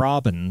Baskin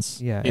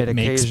Robbins. Yeah, it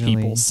makes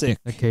people sick.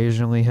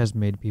 Occasionally has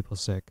made people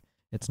sick.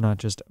 It's not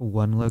just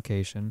one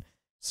location.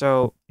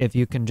 So if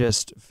you can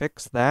just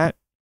fix that,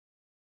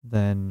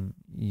 then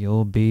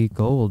you'll be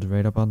gold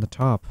right up on the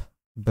top.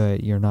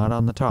 But you're not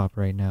on the top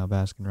right now,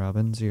 Baskin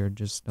Robbins. You're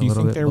just a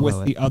little bit below it. Do you think they're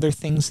with the other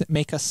things that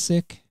make us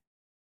sick?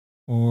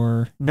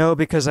 Or no,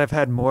 because I've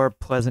had more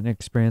pleasant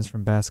experience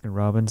from Baskin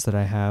Robbins than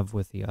I have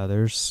with the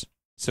others.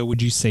 So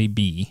would you say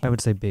B? I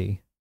would say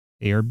B.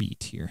 A or B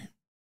tier.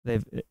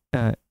 They've,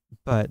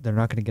 but they're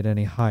not going to get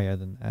any higher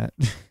than that.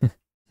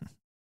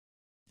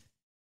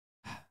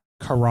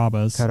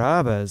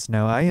 Carrabba's.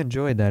 Now, I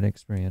enjoyed that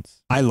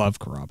experience. I love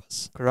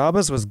Carrabba's.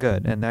 Carrabba's was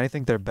good, and I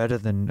think they're better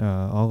than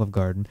Olive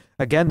Garden.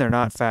 Again, they're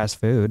not fast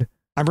food.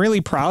 I'm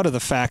really proud of the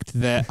fact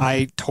that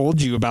I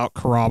told you about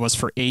Carrabba's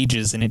for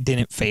ages, and it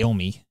didn't fail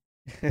me.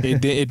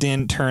 It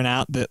didn't turn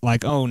out that,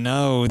 like, oh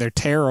no, they're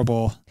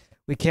terrible.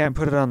 We can't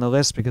put it on the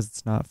list because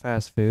it's not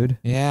fast food.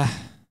 Yeah.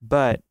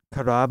 But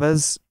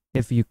Carrabba's,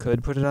 if you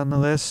could put it on the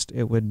list,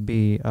 it would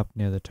be up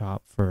near the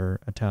top for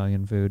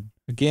Italian food.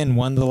 Again,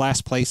 one of the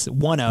last places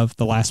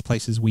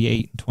we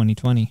ate in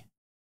 2020.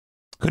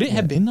 Could it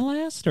have been the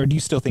last, or do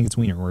you still think it's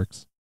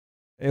Wienerworks?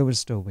 It was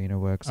still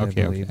Wienerworks, I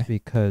believe,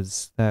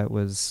 because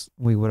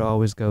we would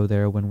always go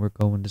there when we're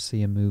going to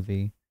see a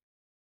movie.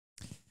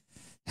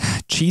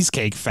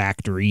 Cheesecake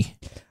Factory.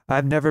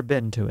 I've never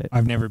been to it.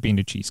 I've never been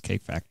to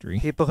Cheesecake Factory.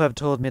 People have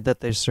told me that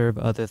they serve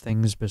other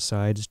things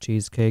besides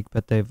cheesecake,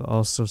 but they've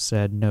also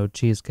said, no,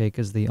 cheesecake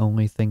is the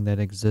only thing that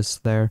exists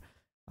there.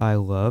 I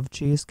love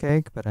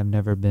cheesecake, but I've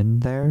never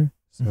been there.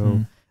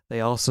 So they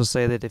also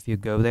say that if you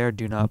go there,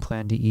 do not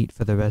plan to eat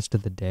for the rest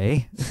of the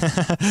day.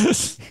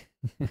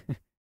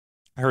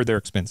 I heard they're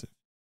expensive.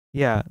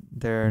 Yeah,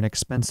 they're an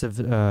expensive...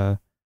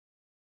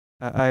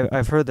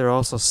 I've heard they're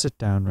also a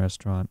sit-down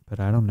restaurant, but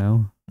I don't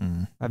know.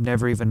 I've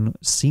never even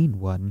seen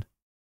one,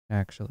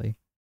 actually.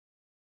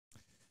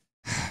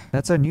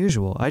 That's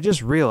unusual. I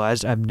just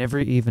realized I've never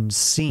even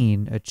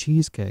seen a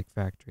Cheesecake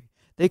Factory.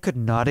 They could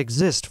not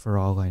exist for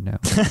all I know.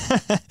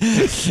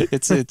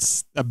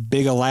 It's a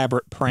big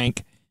elaborate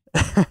prank.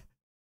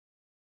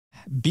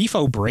 Beef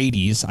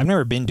O'Brady's. I've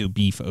never been to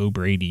Beef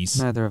O'Brady's.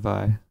 Neither have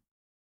I.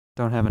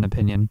 Don't have an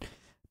opinion.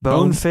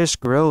 Bonefish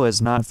Grill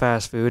is not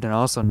fast food and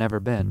also never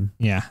been.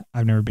 Yeah,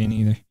 I've never been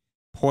either.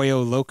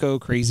 Pollo Loco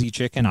Crazy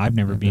Chicken. I've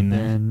never been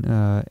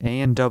there.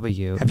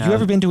 A&W. Have you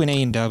ever been to an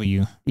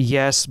A&W?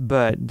 Yes,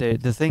 but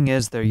the thing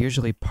is they're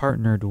usually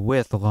partnered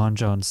with Long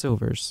John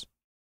Silver's.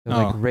 They're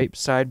like right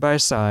side by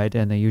side,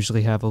 and they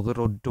usually have a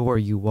little door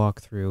you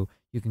walk through.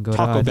 You can go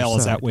to either Taco Bell side.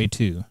 Is that way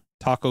too.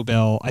 Taco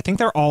Bell, I think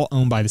they're all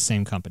owned by the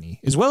same company,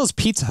 as well as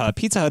Pizza Hut.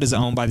 Pizza Hut is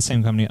owned by the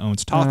same company that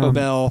owns Taco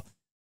Bell,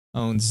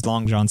 owns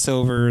Long John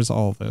Silver's,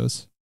 all of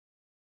those.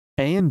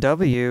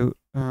 A&W,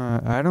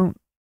 I don't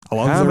I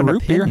love have the an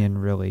root opinion,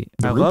 beer. really.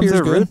 The I root love beer's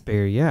the good. root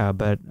beer, yeah,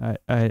 but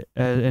I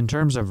in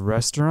terms of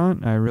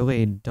restaurant, I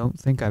really don't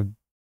think I've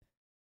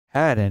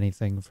had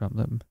anything from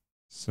them.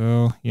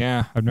 So,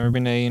 yeah, I've never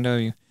been to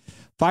A&W.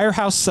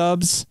 Firehouse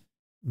Subs.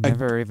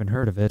 Never even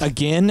heard of it.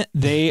 Again,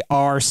 they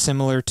are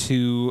similar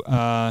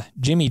to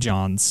Jimmy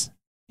John's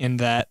in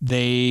that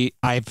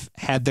I've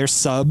had their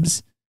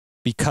subs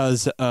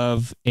because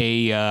of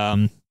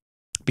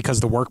because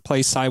the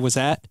workplace I was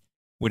at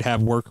would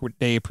have work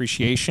day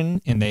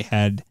appreciation, and they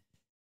had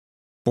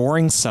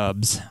boring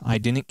subs. I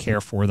didn't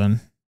care for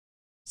them.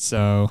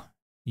 So,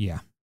 yeah,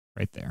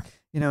 right there.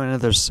 You know,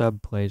 another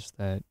sub place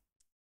that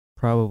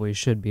probably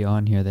should be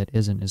on here that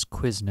isn't is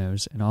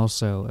Quiznos, and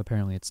also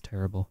apparently it's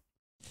terrible.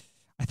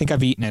 I think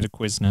I've eaten at a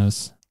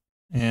Quiznos,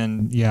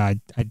 and yeah,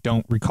 I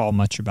don't recall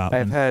much about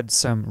them. I've had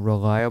some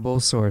reliable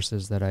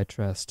sources that I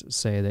trust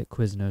say that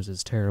Quiznos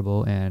is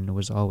terrible and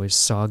was always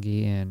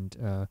soggy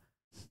and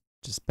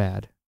just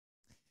bad.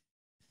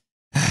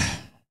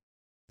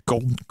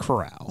 Golden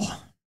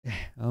Corral.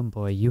 Oh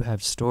boy, you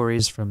have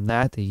stories from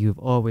that you've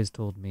always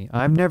told me.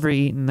 I've never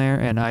eaten there,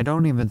 and I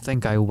don't even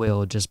think I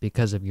will just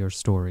because of your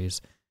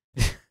stories.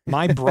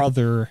 My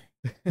brother,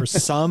 for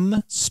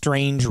some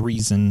strange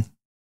reason,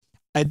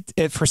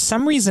 for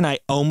some reason, I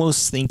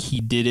almost think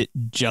he did it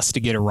just to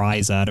get a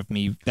rise out of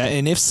me.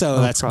 And if so,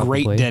 that's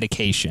probably. Great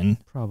dedication.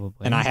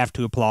 Probably. And I have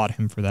to applaud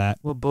him for that.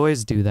 Well,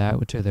 boys do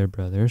that to their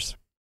brothers.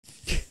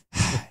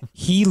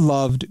 He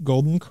loved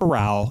Golden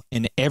Corral,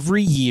 and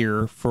every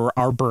year for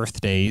our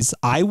birthdays,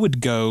 I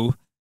would go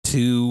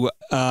to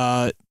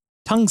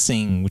Tung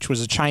Sing, which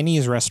was a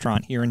Chinese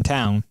restaurant here in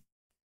town.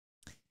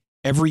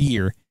 Every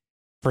year.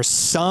 For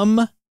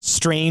some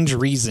strange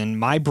reason,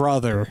 my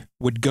brother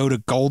would go to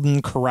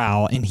Golden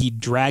Corral, and he'd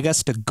drag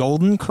us to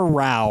Golden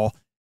Corral,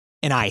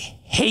 and I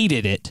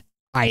hated it.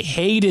 I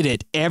hated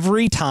it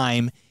every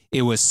time.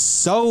 It was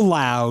so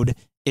loud.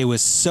 It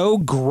was so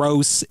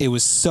gross. It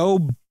was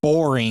so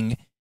boring.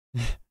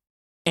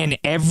 And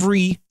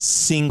every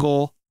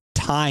single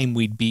time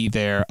we'd be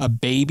there, a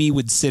baby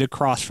would sit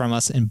across from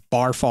us and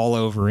barf all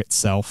over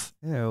itself.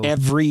 Ew.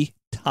 Every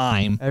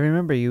time. I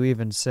remember you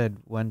even said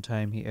one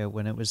time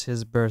when it was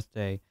his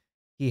birthday,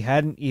 he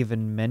hadn't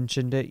even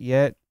mentioned it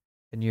yet,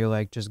 and you're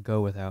like, just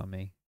go without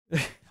me.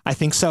 I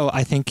think so.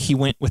 I think he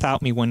went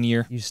without me one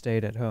year. You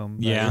stayed at home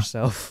by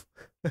yourself.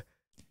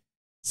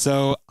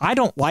 So I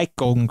don't like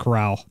Golden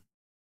Corral.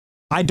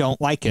 I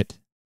don't like it.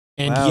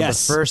 And wow,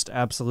 yes, the first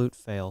absolute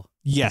fail.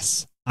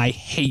 Yes, I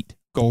hate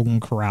Golden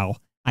Corral.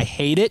 I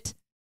hate it.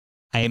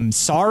 I am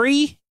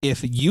sorry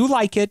if you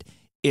like it.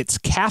 It's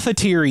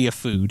cafeteria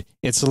food.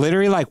 It's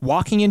literally like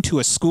walking into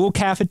a school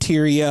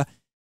cafeteria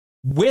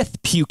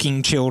with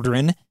puking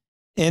children.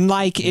 And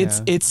like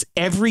it's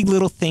every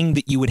little thing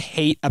that you would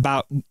hate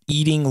about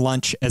eating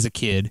lunch as a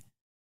kid.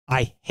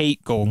 I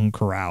hate Golden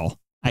Corral.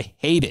 I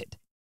hate it.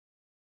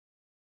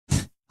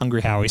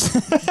 Hungry Howie's.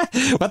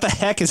 What the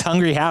heck is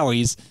Hungry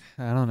Howie's?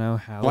 I don't know.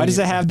 Howie. Why does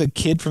it have the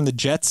kid from the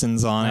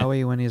Jetsons on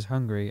Howie when he's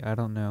hungry? I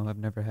don't know. I've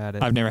never had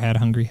it. I've never had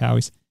Hungry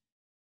Howie's.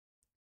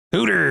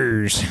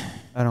 Hooters.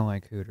 I don't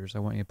like Hooters. I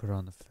want you to put it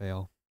on the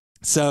fail.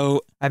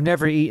 So I've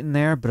never eaten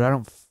there, but I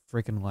don't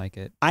freaking like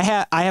it. I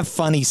have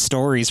funny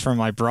stories from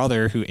my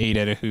brother who ate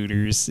at a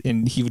Hooters,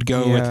 and he would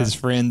go with his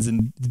friends,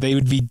 and they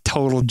would be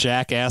total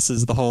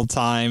jackasses the whole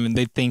time, and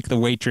they'd think the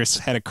waitress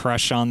had a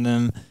crush on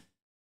them,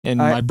 and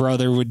my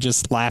brother would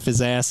just laugh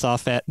his ass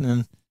off at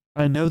them.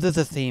 I know that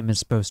the theme is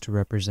supposed to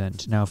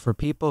represent. Now, for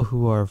people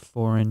who are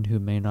foreign who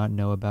may not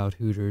know about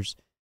Hooters,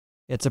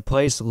 it's a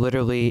place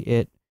literally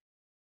it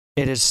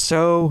is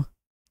so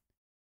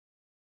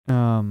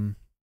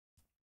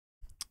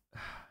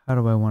how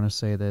do I want to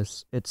say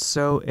this? It's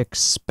so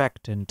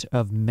expectant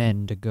of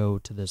men to go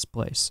to this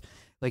place.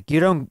 Like, you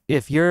don't,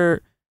 if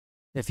you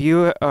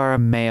are a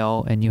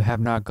male and you have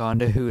not gone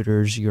to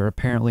Hooters, you're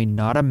apparently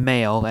not a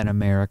male in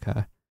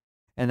America.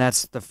 And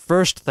that's the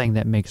first thing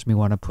that makes me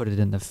want to put it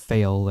in the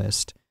fail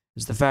list,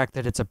 is the fact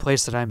that it's a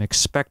place that I'm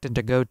expected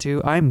to go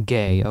to. I'm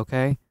gay,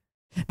 okay?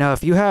 Now,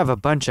 if you have a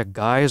bunch of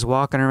guys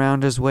walking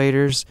around as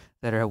waiters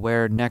that are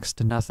wearing next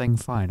to nothing,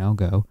 fine, I'll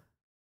go.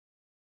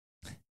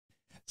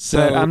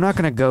 But I'm not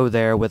going to go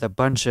there with a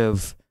bunch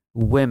of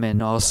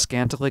women all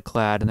scantily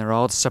clad and they're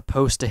all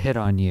supposed to hit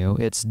on you.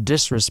 It's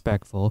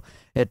disrespectful.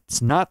 It's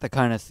not the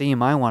kind of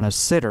theme I want to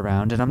sit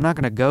around, and I'm not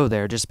going to go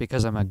there just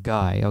because I'm a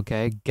guy,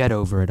 okay? Get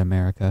over it,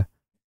 America.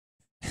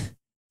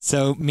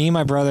 So me and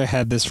my brother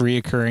had this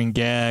reoccurring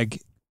gag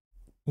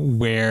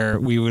where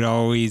we would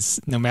always,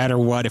 no matter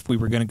what, if we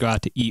were going to go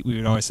out to eat, we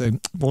would always say,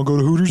 want to go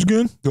to Hooters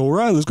again? All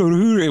right, let's go to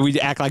Hooters. And we'd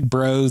act like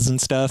bros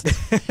and stuff.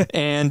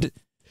 And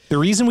the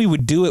reason we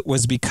would do it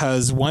was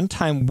because one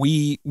time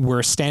we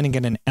were standing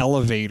in an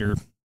elevator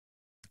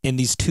and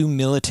these two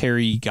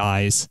military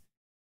guys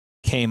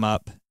came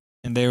up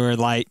and they were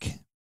like,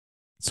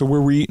 so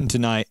where are we eating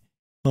tonight?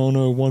 Oh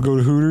no, want to go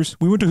to Hooters?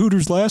 We went to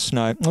Hooters last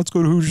night. Let's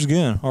go to Hooters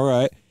again. All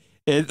right.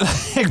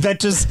 That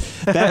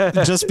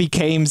just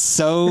became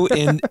so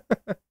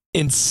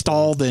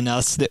installed in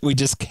us that we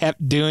just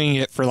kept doing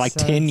it for like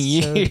 10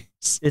 years.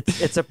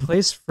 It's a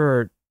place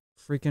for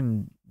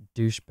freaking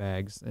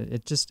douchebags.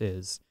 It just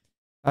is.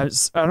 I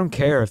don't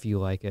care if you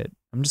like it.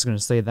 I'm just going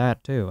to say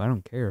that too. I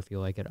don't care if you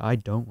like it. I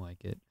don't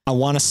like it. I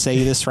want to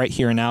say this right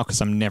here and now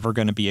because I'm never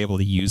going to be able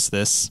to use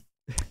this.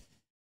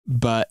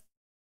 But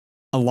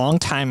a long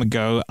time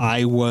ago,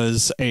 I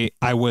was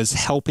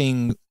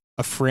helping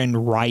a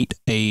friend write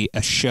a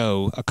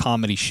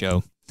comedy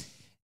show.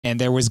 And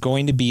there was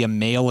going to be a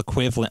male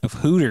equivalent of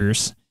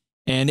Hooters.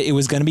 And it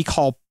was going to be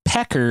called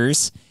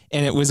Peckers.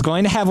 And it was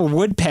going to have a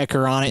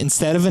woodpecker on it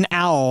instead of an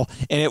owl.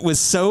 And it was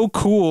so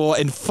cool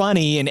and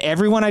funny. And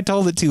everyone I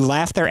told it to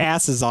laughed their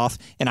asses off.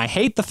 And I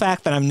hate the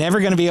fact that I'm never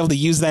going to be able to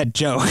use that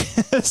joke.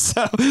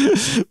 So,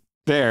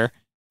 there.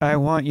 I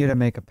want you to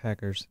make a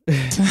Peckers.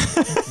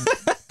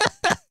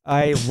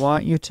 I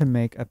want you to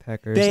make a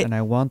Peckers, and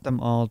I want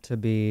them all to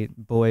be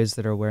boys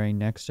that are wearing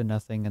next to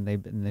nothing, and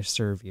they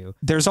serve you.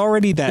 There's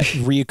already that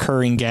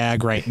reoccurring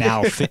gag right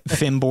now,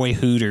 Femboy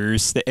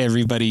Hooters, that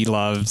everybody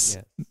loves.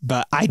 Yes.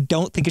 But I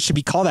don't think it should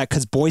be called that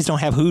because boys don't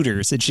have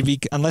Hooters. It should be,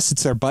 unless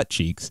it's their butt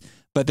cheeks.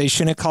 But they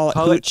shouldn't call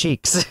it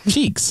cheeks.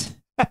 Cheeks.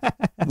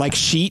 Like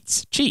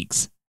sheets,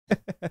 cheeks.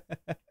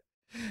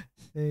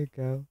 There you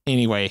go.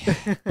 Anyway.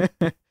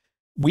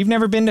 We've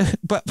never been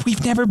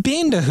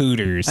to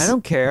Hooters. I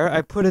don't care.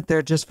 I put it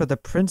there just for the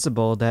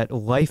principle that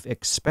life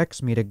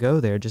expects me to go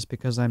there just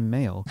because I'm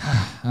male.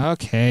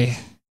 Okay.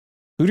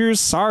 Hooters,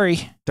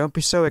 sorry. Don't be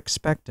so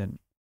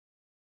expectant.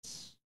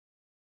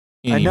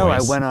 Anyways. I know I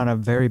went on a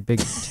very big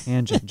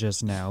tangent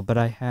just now, but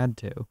I had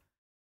to.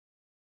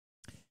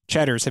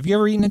 Cheddar's. Have you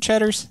ever eaten at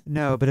Cheddar's?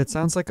 No, but it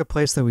sounds like a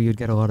place that you'd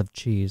get a lot of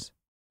cheese.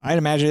 I'd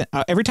imagine.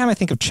 Every time I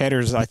think of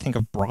Cheddar's, I think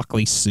of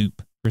broccoli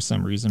soup. For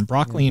some reason,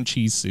 broccoli and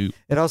cheese soup.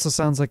 It also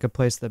sounds like a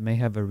place that may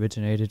have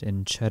originated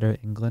in Cheddar,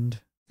 England.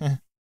 I'm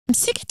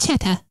sick of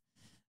cheddar.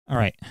 All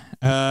right.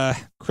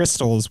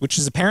 Crystals, which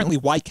is apparently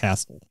White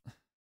Castle.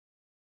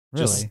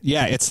 Really?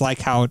 Yeah, it's like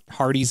how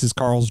Hardee's is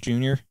Carl's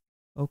Jr.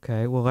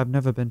 Okay, well, I've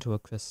never been to a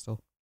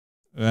Crystal.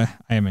 I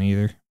haven't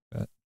either.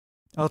 But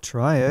I'll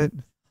try it.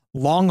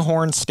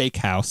 Longhorn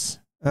Steakhouse.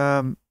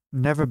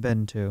 Never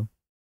been to.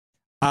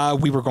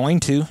 We were going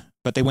to,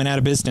 but they went out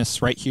of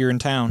business right here in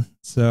town.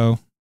 So,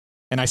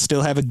 and I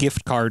still have a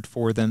gift card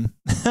for them.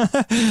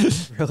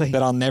 Really?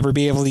 That I'll never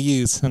be able to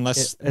use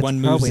unless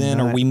one moves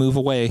in or we move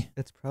away.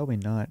 It's probably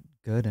not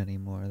good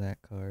anymore, that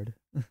card.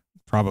 It's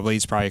probably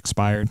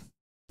expired.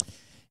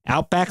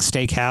 Outback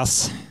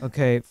Steakhouse.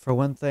 Okay, for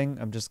one thing,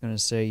 I'm just going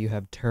to say you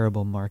have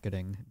terrible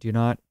marketing. Do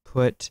not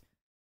put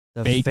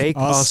the fake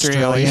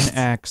Australian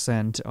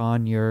accent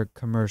on your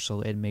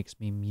commercial. It makes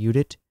me mute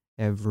it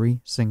every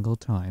single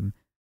time.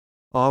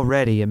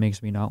 Already, it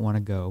makes me not want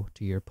to go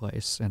to your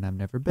place, and I've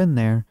never been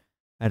there.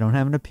 I don't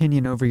have an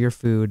opinion over your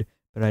food,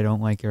 but I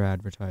don't like your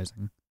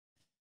advertising.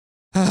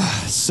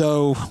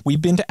 So,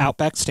 we've been to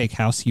Outback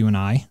Steakhouse, you and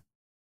I.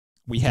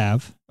 We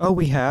have. Oh,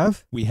 we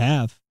have? We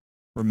have.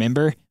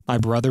 Remember, my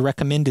brother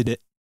recommended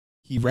it.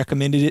 He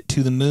recommended it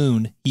to the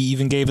moon. He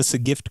even gave us a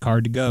gift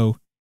card to go,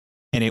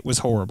 and it was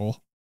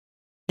horrible.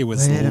 It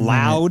was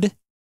loud.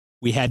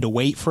 We had to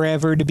wait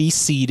forever to be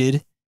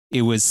seated.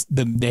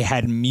 They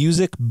had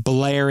music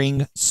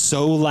blaring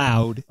so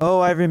loud. Oh,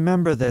 I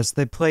remember this.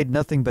 They played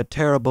nothing but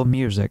terrible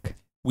music.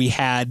 We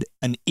had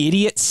an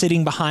idiot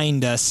sitting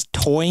behind us,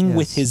 toying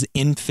with his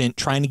infant,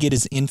 trying to get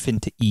his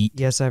infant to eat.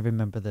 Yes, I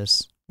remember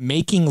this.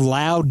 Making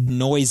loud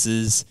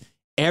noises.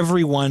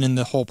 Everyone in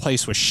the whole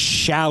place was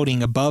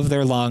shouting above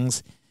their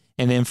lungs.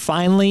 And then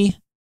finally,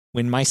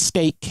 when my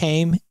steak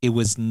came, it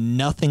was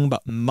nothing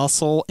but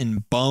muscle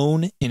and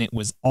bone, and it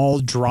was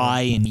all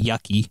dry and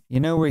yucky. You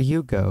know where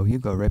you go? You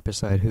go right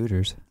beside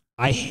Hooters.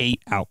 I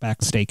hate Outback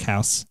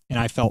Steakhouse, and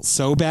I felt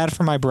so bad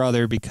for my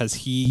brother because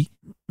he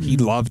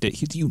loved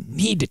it. You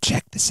need to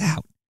check this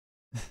out.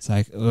 It's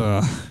like,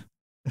 ugh.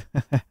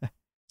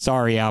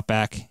 Sorry,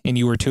 Outback, and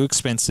you were too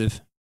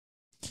expensive.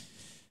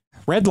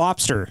 Red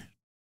Lobster.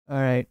 All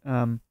right.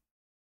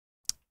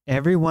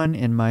 Everyone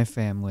in my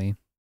family.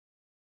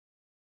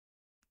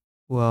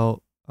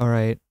 Well, all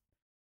right.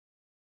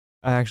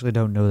 I actually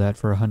don't know that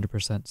for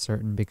 100%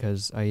 certain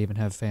because I even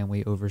have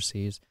family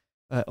overseas.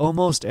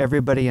 Almost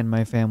everybody in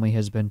my family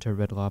has been to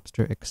Red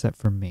Lobster except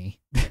for me.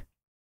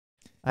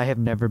 I have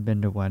never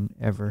been to one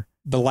ever.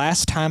 The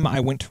last time I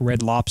went to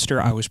Red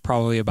Lobster, I was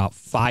probably about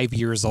 5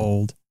 years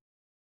old.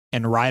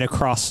 And right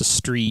across the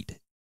street,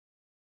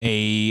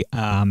 a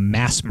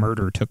mass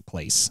murder took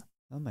place.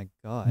 Oh, my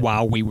God.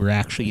 While we were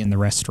actually in the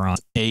restaurant.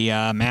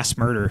 A mass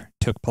murder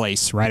took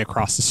place right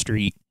across the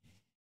street.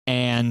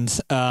 And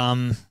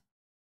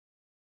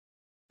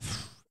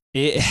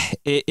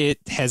it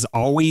has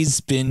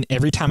always been,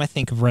 every time I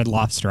think of Red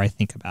Lobster, I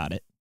think about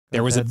it.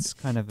 There was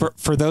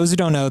for those who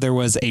don't know, there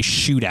was a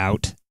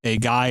shootout. A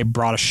guy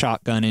brought a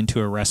shotgun into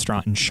a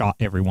restaurant and shot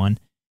everyone.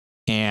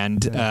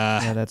 And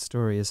yeah, that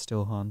story is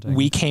still haunting.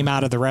 We came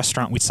out of the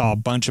restaurant. We saw a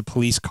bunch of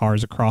police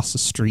cars across the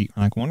street.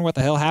 We're like, wonder what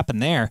the hell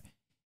happened there.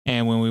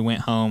 And when we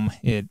went home,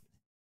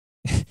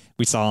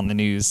 we saw on the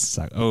news. It's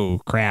like, oh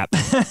crap.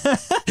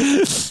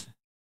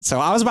 So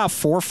I was about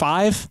 4 or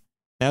 5.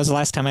 That was the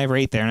last time I ever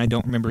ate there, and I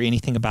don't remember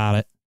anything about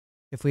it.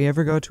 If we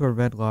ever go to a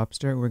Red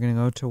Lobster, we're going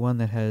to go to one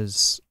that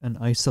has an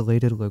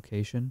isolated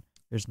location.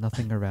 There's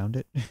nothing around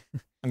it.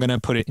 I'm going to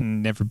put it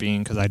in never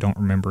been because I don't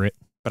remember it.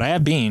 But I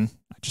have been.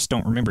 I just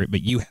don't remember it,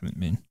 but you haven't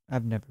been.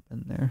 I've never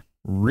been there.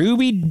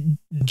 Ruby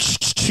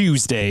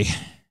Tuesday.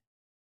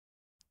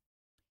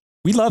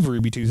 We love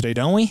Ruby Tuesday,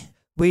 don't we?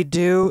 We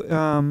do.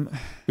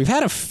 We've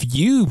had a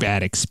few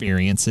bad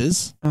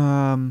experiences.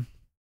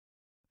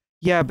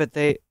 Yeah, but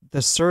the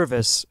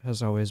service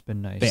has always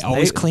been nice. They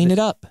always clean it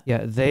up.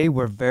 Yeah, they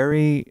were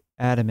very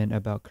adamant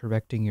about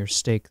correcting your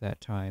steak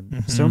that time.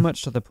 Mm-hmm. So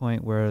much to the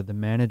point where the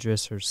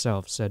manageress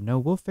herself said, no,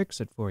 we'll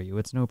fix it for you.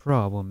 It's no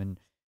problem. And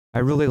I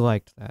really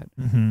liked that.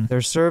 Mm-hmm.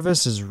 Their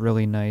service is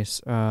really nice.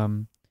 I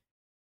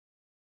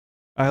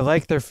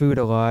like their food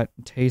a lot,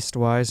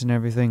 taste-wise and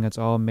everything. It's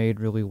all made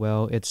really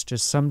well. It's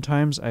just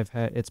sometimes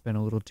it's been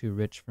a little too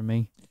rich for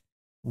me.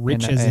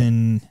 Rich as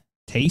in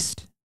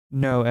taste?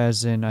 No,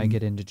 as in I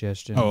get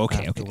indigestion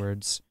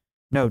afterwards. Okay.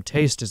 No,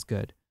 taste is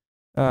good.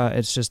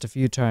 It's just a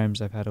few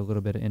times I've had a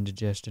little bit of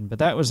indigestion, but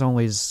that was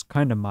always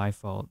kind of my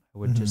fault.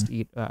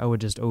 I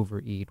would just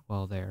overeat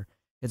while there.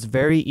 It's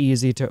very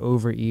easy to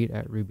overeat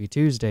at Ruby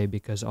Tuesday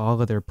because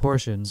all of their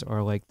portions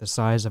are like the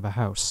size of a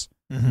house.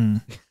 Mm-hmm.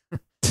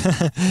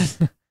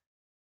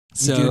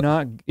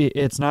 So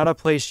it's not a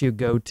place you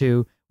go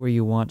to where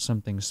you want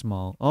something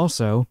small.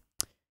 Also,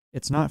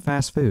 it's not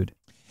fast food.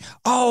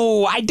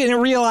 Oh, I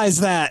didn't realize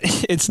that.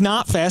 It's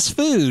not fast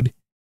food.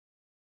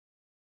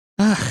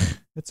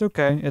 It's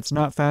okay. It's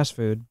not fast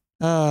food.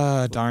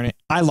 Darn it.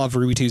 I love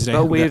Ruby Tuesday.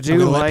 But we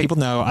do let people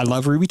know I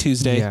love Ruby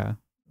Tuesday. Yeah,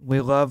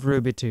 we love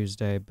Ruby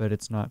Tuesday, but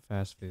it's not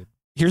fast food.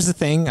 Here's the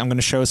thing. I'm going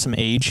to show some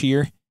age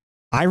here.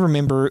 I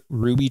remember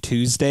Ruby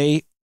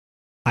Tuesday.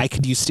 I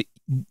could used to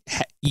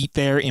eat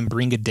there and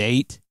bring a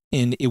date,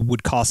 and it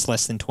would cost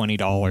less than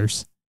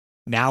 $20.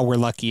 Now we're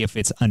lucky if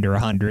it's under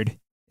 $100.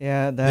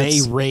 Yeah,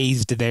 they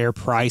raised their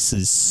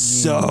prices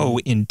so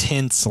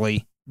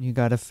intensely. You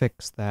got to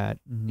fix that.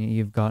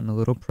 You've gotten a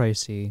little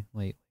pricey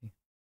lately.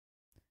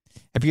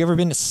 Have you ever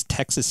been to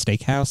Texas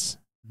Steakhouse?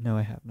 No,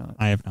 I have not.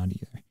 I have not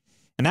either.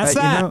 And that's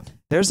that. You know,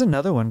 there's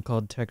another one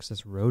called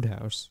Texas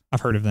Roadhouse.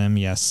 I've heard of them,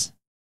 yes.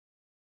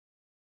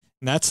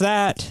 And that's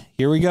that.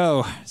 Here we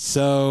go.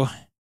 So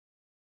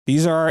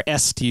these are our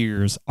S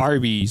tiers: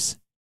 Arby's,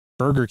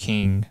 Burger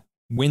King,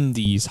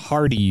 Wendy's,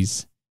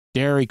 Hardee's,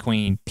 Dairy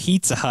Queen,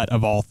 Pizza Hut,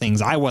 of all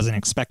things. I wasn't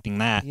expecting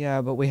that.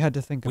 Yeah, but we had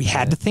to think about it. We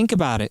had to think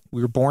about it.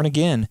 We were born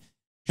again.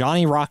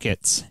 Johnny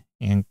Rockets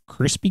and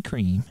Krispy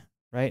Kreme.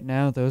 Right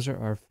now, those are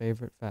our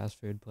favorite fast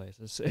food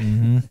places.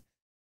 Mm-hmm.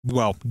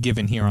 Well,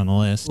 given here on the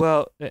list.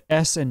 Well,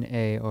 S and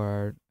A are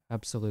our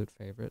absolute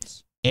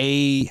favorites.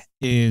 A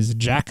is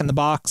Jack in the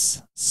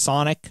Box,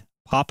 Sonic,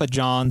 Papa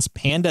John's,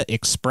 Panda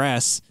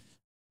Express,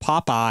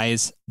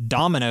 Popeyes,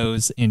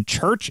 Domino's, and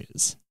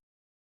Church's.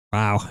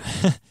 Wow.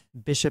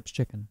 Bishop's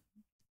Chicken.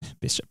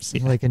 Bishop's,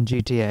 yeah. Like in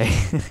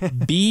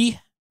GTA.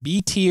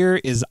 B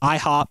tier is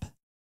IHOP,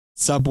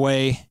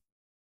 Subway,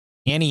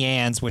 Annie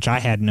Ann's, which I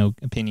had no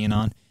opinion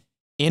on,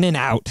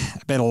 In-N-Out.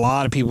 I bet a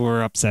lot of people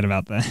were upset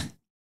about that.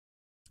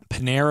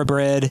 Panera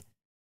Bread,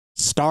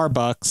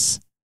 Starbucks,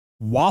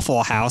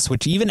 Waffle House,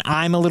 which even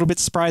I'm a little bit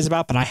surprised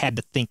about, but I had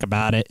to think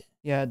about it.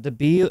 Yeah, the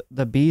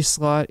B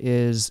slot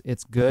is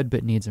it's good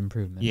but needs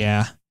improvement.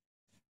 Yeah.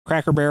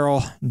 Cracker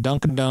Barrel,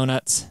 Dunkin'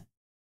 Donuts,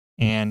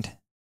 and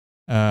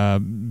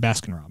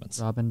Baskin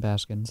Robbins. Robin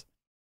Baskins.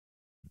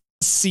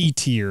 C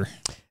tier.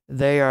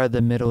 They are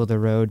the middle of the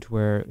road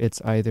where it's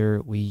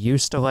either we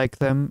used to like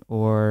them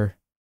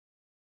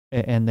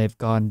and they've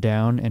gone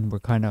down and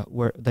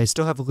they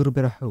still have a little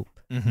bit of hope.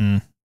 Mm-hmm.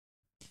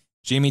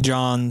 Jimmy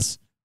John's,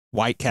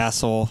 White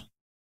Castle,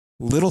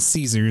 Little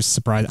Caesars.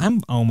 Surprise!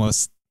 I'm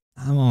almost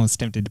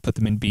tempted to put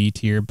them in B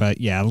tier, but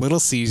yeah, Little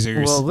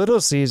Caesars. Well,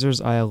 Little Caesars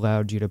I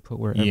allowed you to put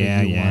wherever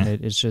you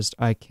wanted. It's just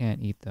I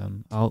can't eat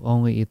them. I'll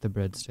only eat the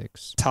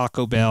breadsticks.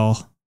 Taco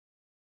Bell,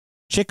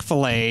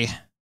 Chick-fil-A,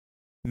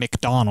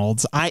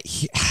 McDonald's. I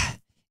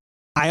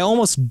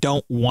almost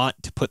don't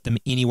want to put them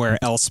anywhere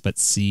else but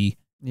C.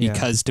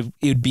 Because it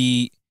would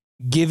be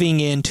giving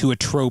in to a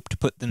trope to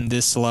put them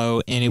this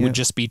low, and it would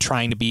just be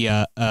trying to be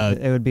it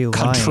would be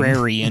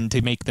contrarian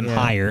to make them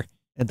higher.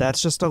 And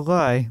that's just a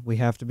lie. We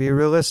have to be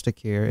realistic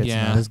here. It's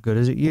not as good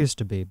as it used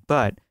to be,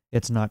 but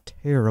it's not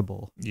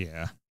terrible.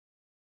 Yeah.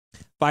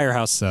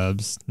 Firehouse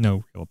Subs,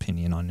 no real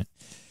opinion on it.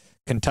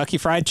 Kentucky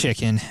Fried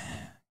Chicken,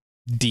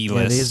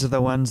 D-list. Yeah, these are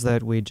the ones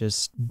that we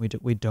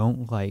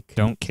don't like.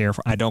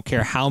 I don't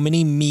care how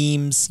many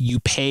memes you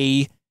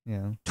pay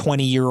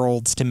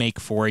 20-year-olds to make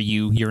for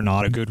you. You're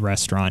not a good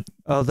restaurant.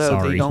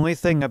 Although the only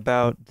thing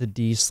about the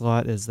D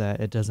slot is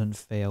that it doesn't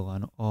fail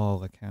on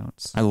all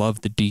accounts. I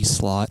love the D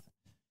slot.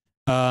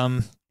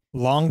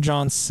 Long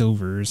John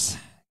Silver's,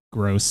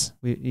 gross.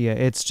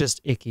 It's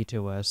just icky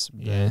to us.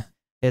 Yeah.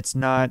 It's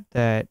not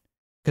that,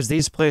 because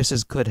these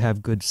places could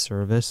have good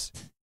service.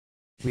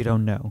 We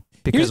don't know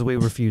because we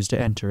refuse to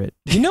enter it.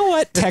 You know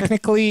what?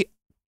 Technically,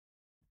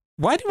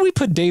 why did we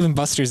put Dave &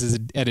 Buster's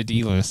at a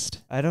D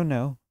list? I don't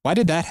know. Why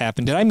did that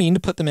happen? Did I mean to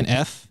put them in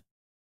F?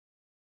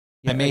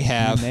 Yeah, I may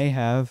have. You may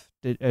have.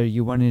 Did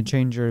you wanted to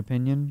change your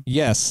opinion?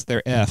 Yes,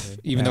 they're F,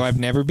 even though I've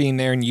never been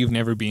there and you've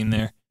never been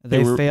there.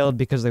 They failed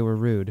because they were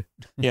rude.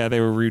 Yeah, they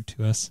were rude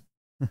to us.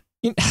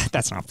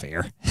 That's not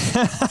fair.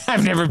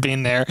 I've never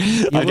been there.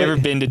 I've never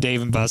been to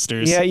Dave &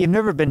 Buster's. Yeah, you've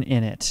never been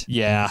in it.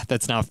 Yeah,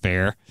 that's not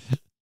fair.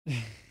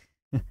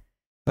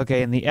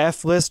 Okay, and the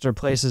F list are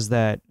places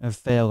that have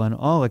failed on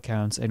all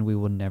accounts and we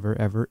will never,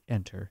 ever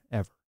enter,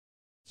 ever.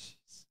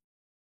 Jeez.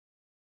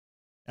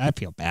 I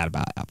feel bad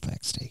about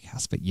Outback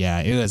Steakhouse, but yeah,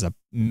 it was a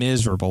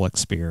miserable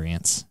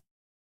experience.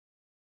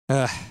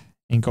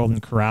 In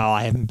Golden Corral,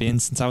 I haven't been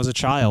since I was a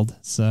child,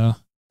 so...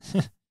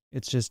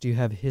 It's just you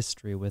have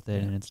history with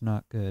it, and it's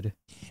not good.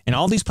 And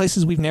all these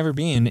places we've never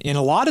been, and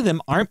a lot of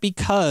them aren't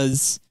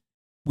because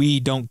we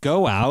don't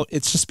go out.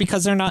 It's just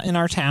because they're not in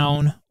our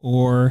town,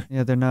 or...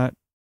 Yeah, they're not...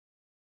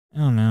 I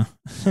don't know.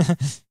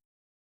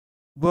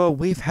 Well,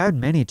 we've had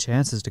many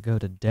chances to go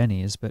to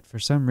Denny's, but for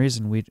some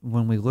reason,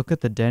 when we look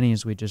at the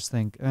Denny's, we just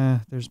think,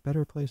 there's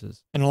better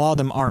places. And a lot of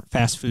them aren't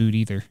fast food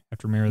either. I have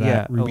to remember that.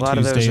 Yeah, Ruby a lot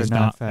Tuesday of those are is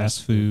not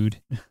fast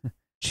food.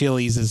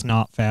 Chili's is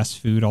not fast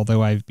food,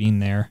 although I've been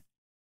there.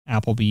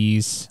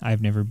 Applebee's, I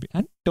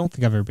don't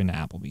think I've ever been to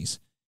Applebee's.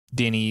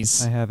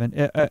 Denny's. I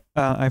haven't.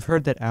 I've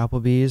heard that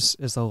Applebee's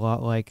is a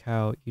lot like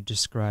how you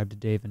described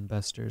Dave &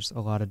 Buster's.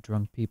 A lot of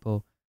drunk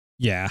people.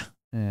 Yeah.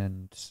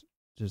 And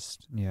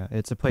just,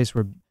 it's a place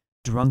where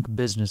drunk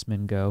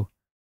businessmen go.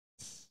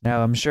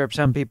 Now, I'm sure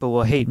some people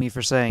will hate me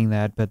for saying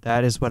that, but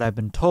that is what I've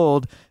been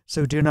told.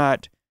 So do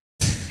not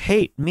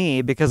hate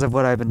me because of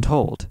what I've been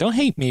told. Don't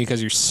hate me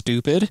because you're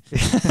stupid.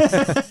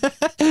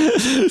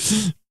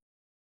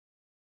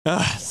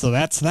 So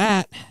that's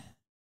that.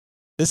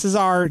 This is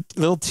our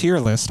little tier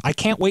list. I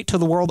can't wait till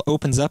the world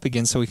opens up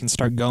again so we can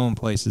start going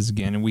places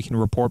again and we can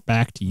report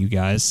back to you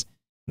guys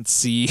and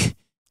see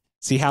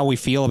how we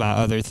feel about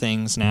other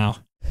things now.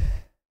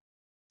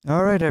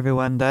 All right,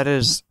 everyone. That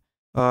is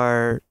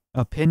our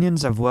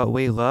opinions of what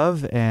we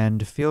love,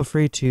 and feel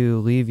free to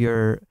leave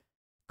your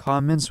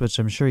comments, which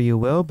I'm sure you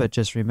will, but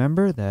just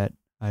remember that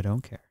I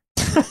don't care.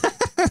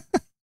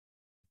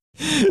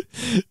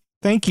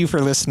 Thank you for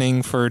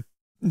listening for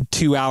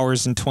 2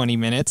 hours and 20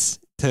 minutes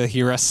to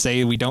hear us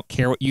say we don't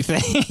care what you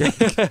think.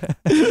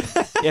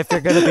 If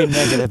you're going to be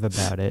negative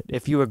about it,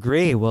 if you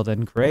agree, well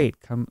then great.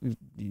 Come,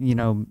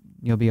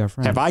 you'll be our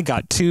friend. Have I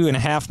got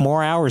 2.5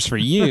 more hours for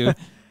you?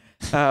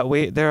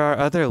 There are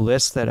other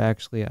lists that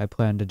actually I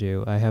plan to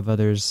do. I have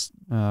others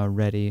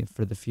ready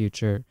for the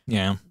future.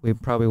 Yeah. We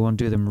probably won't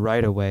do them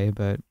right away,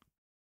 but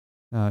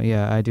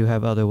yeah, I do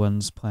have other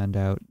ones planned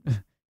out.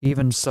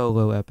 Even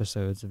solo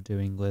episodes of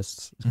doing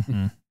lists.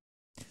 Mm-hmm.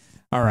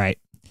 All right.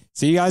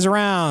 See you guys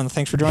around.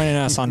 Thanks for joining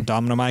us on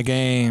Domino My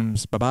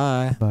Games.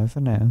 Bye-bye. Bye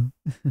for now.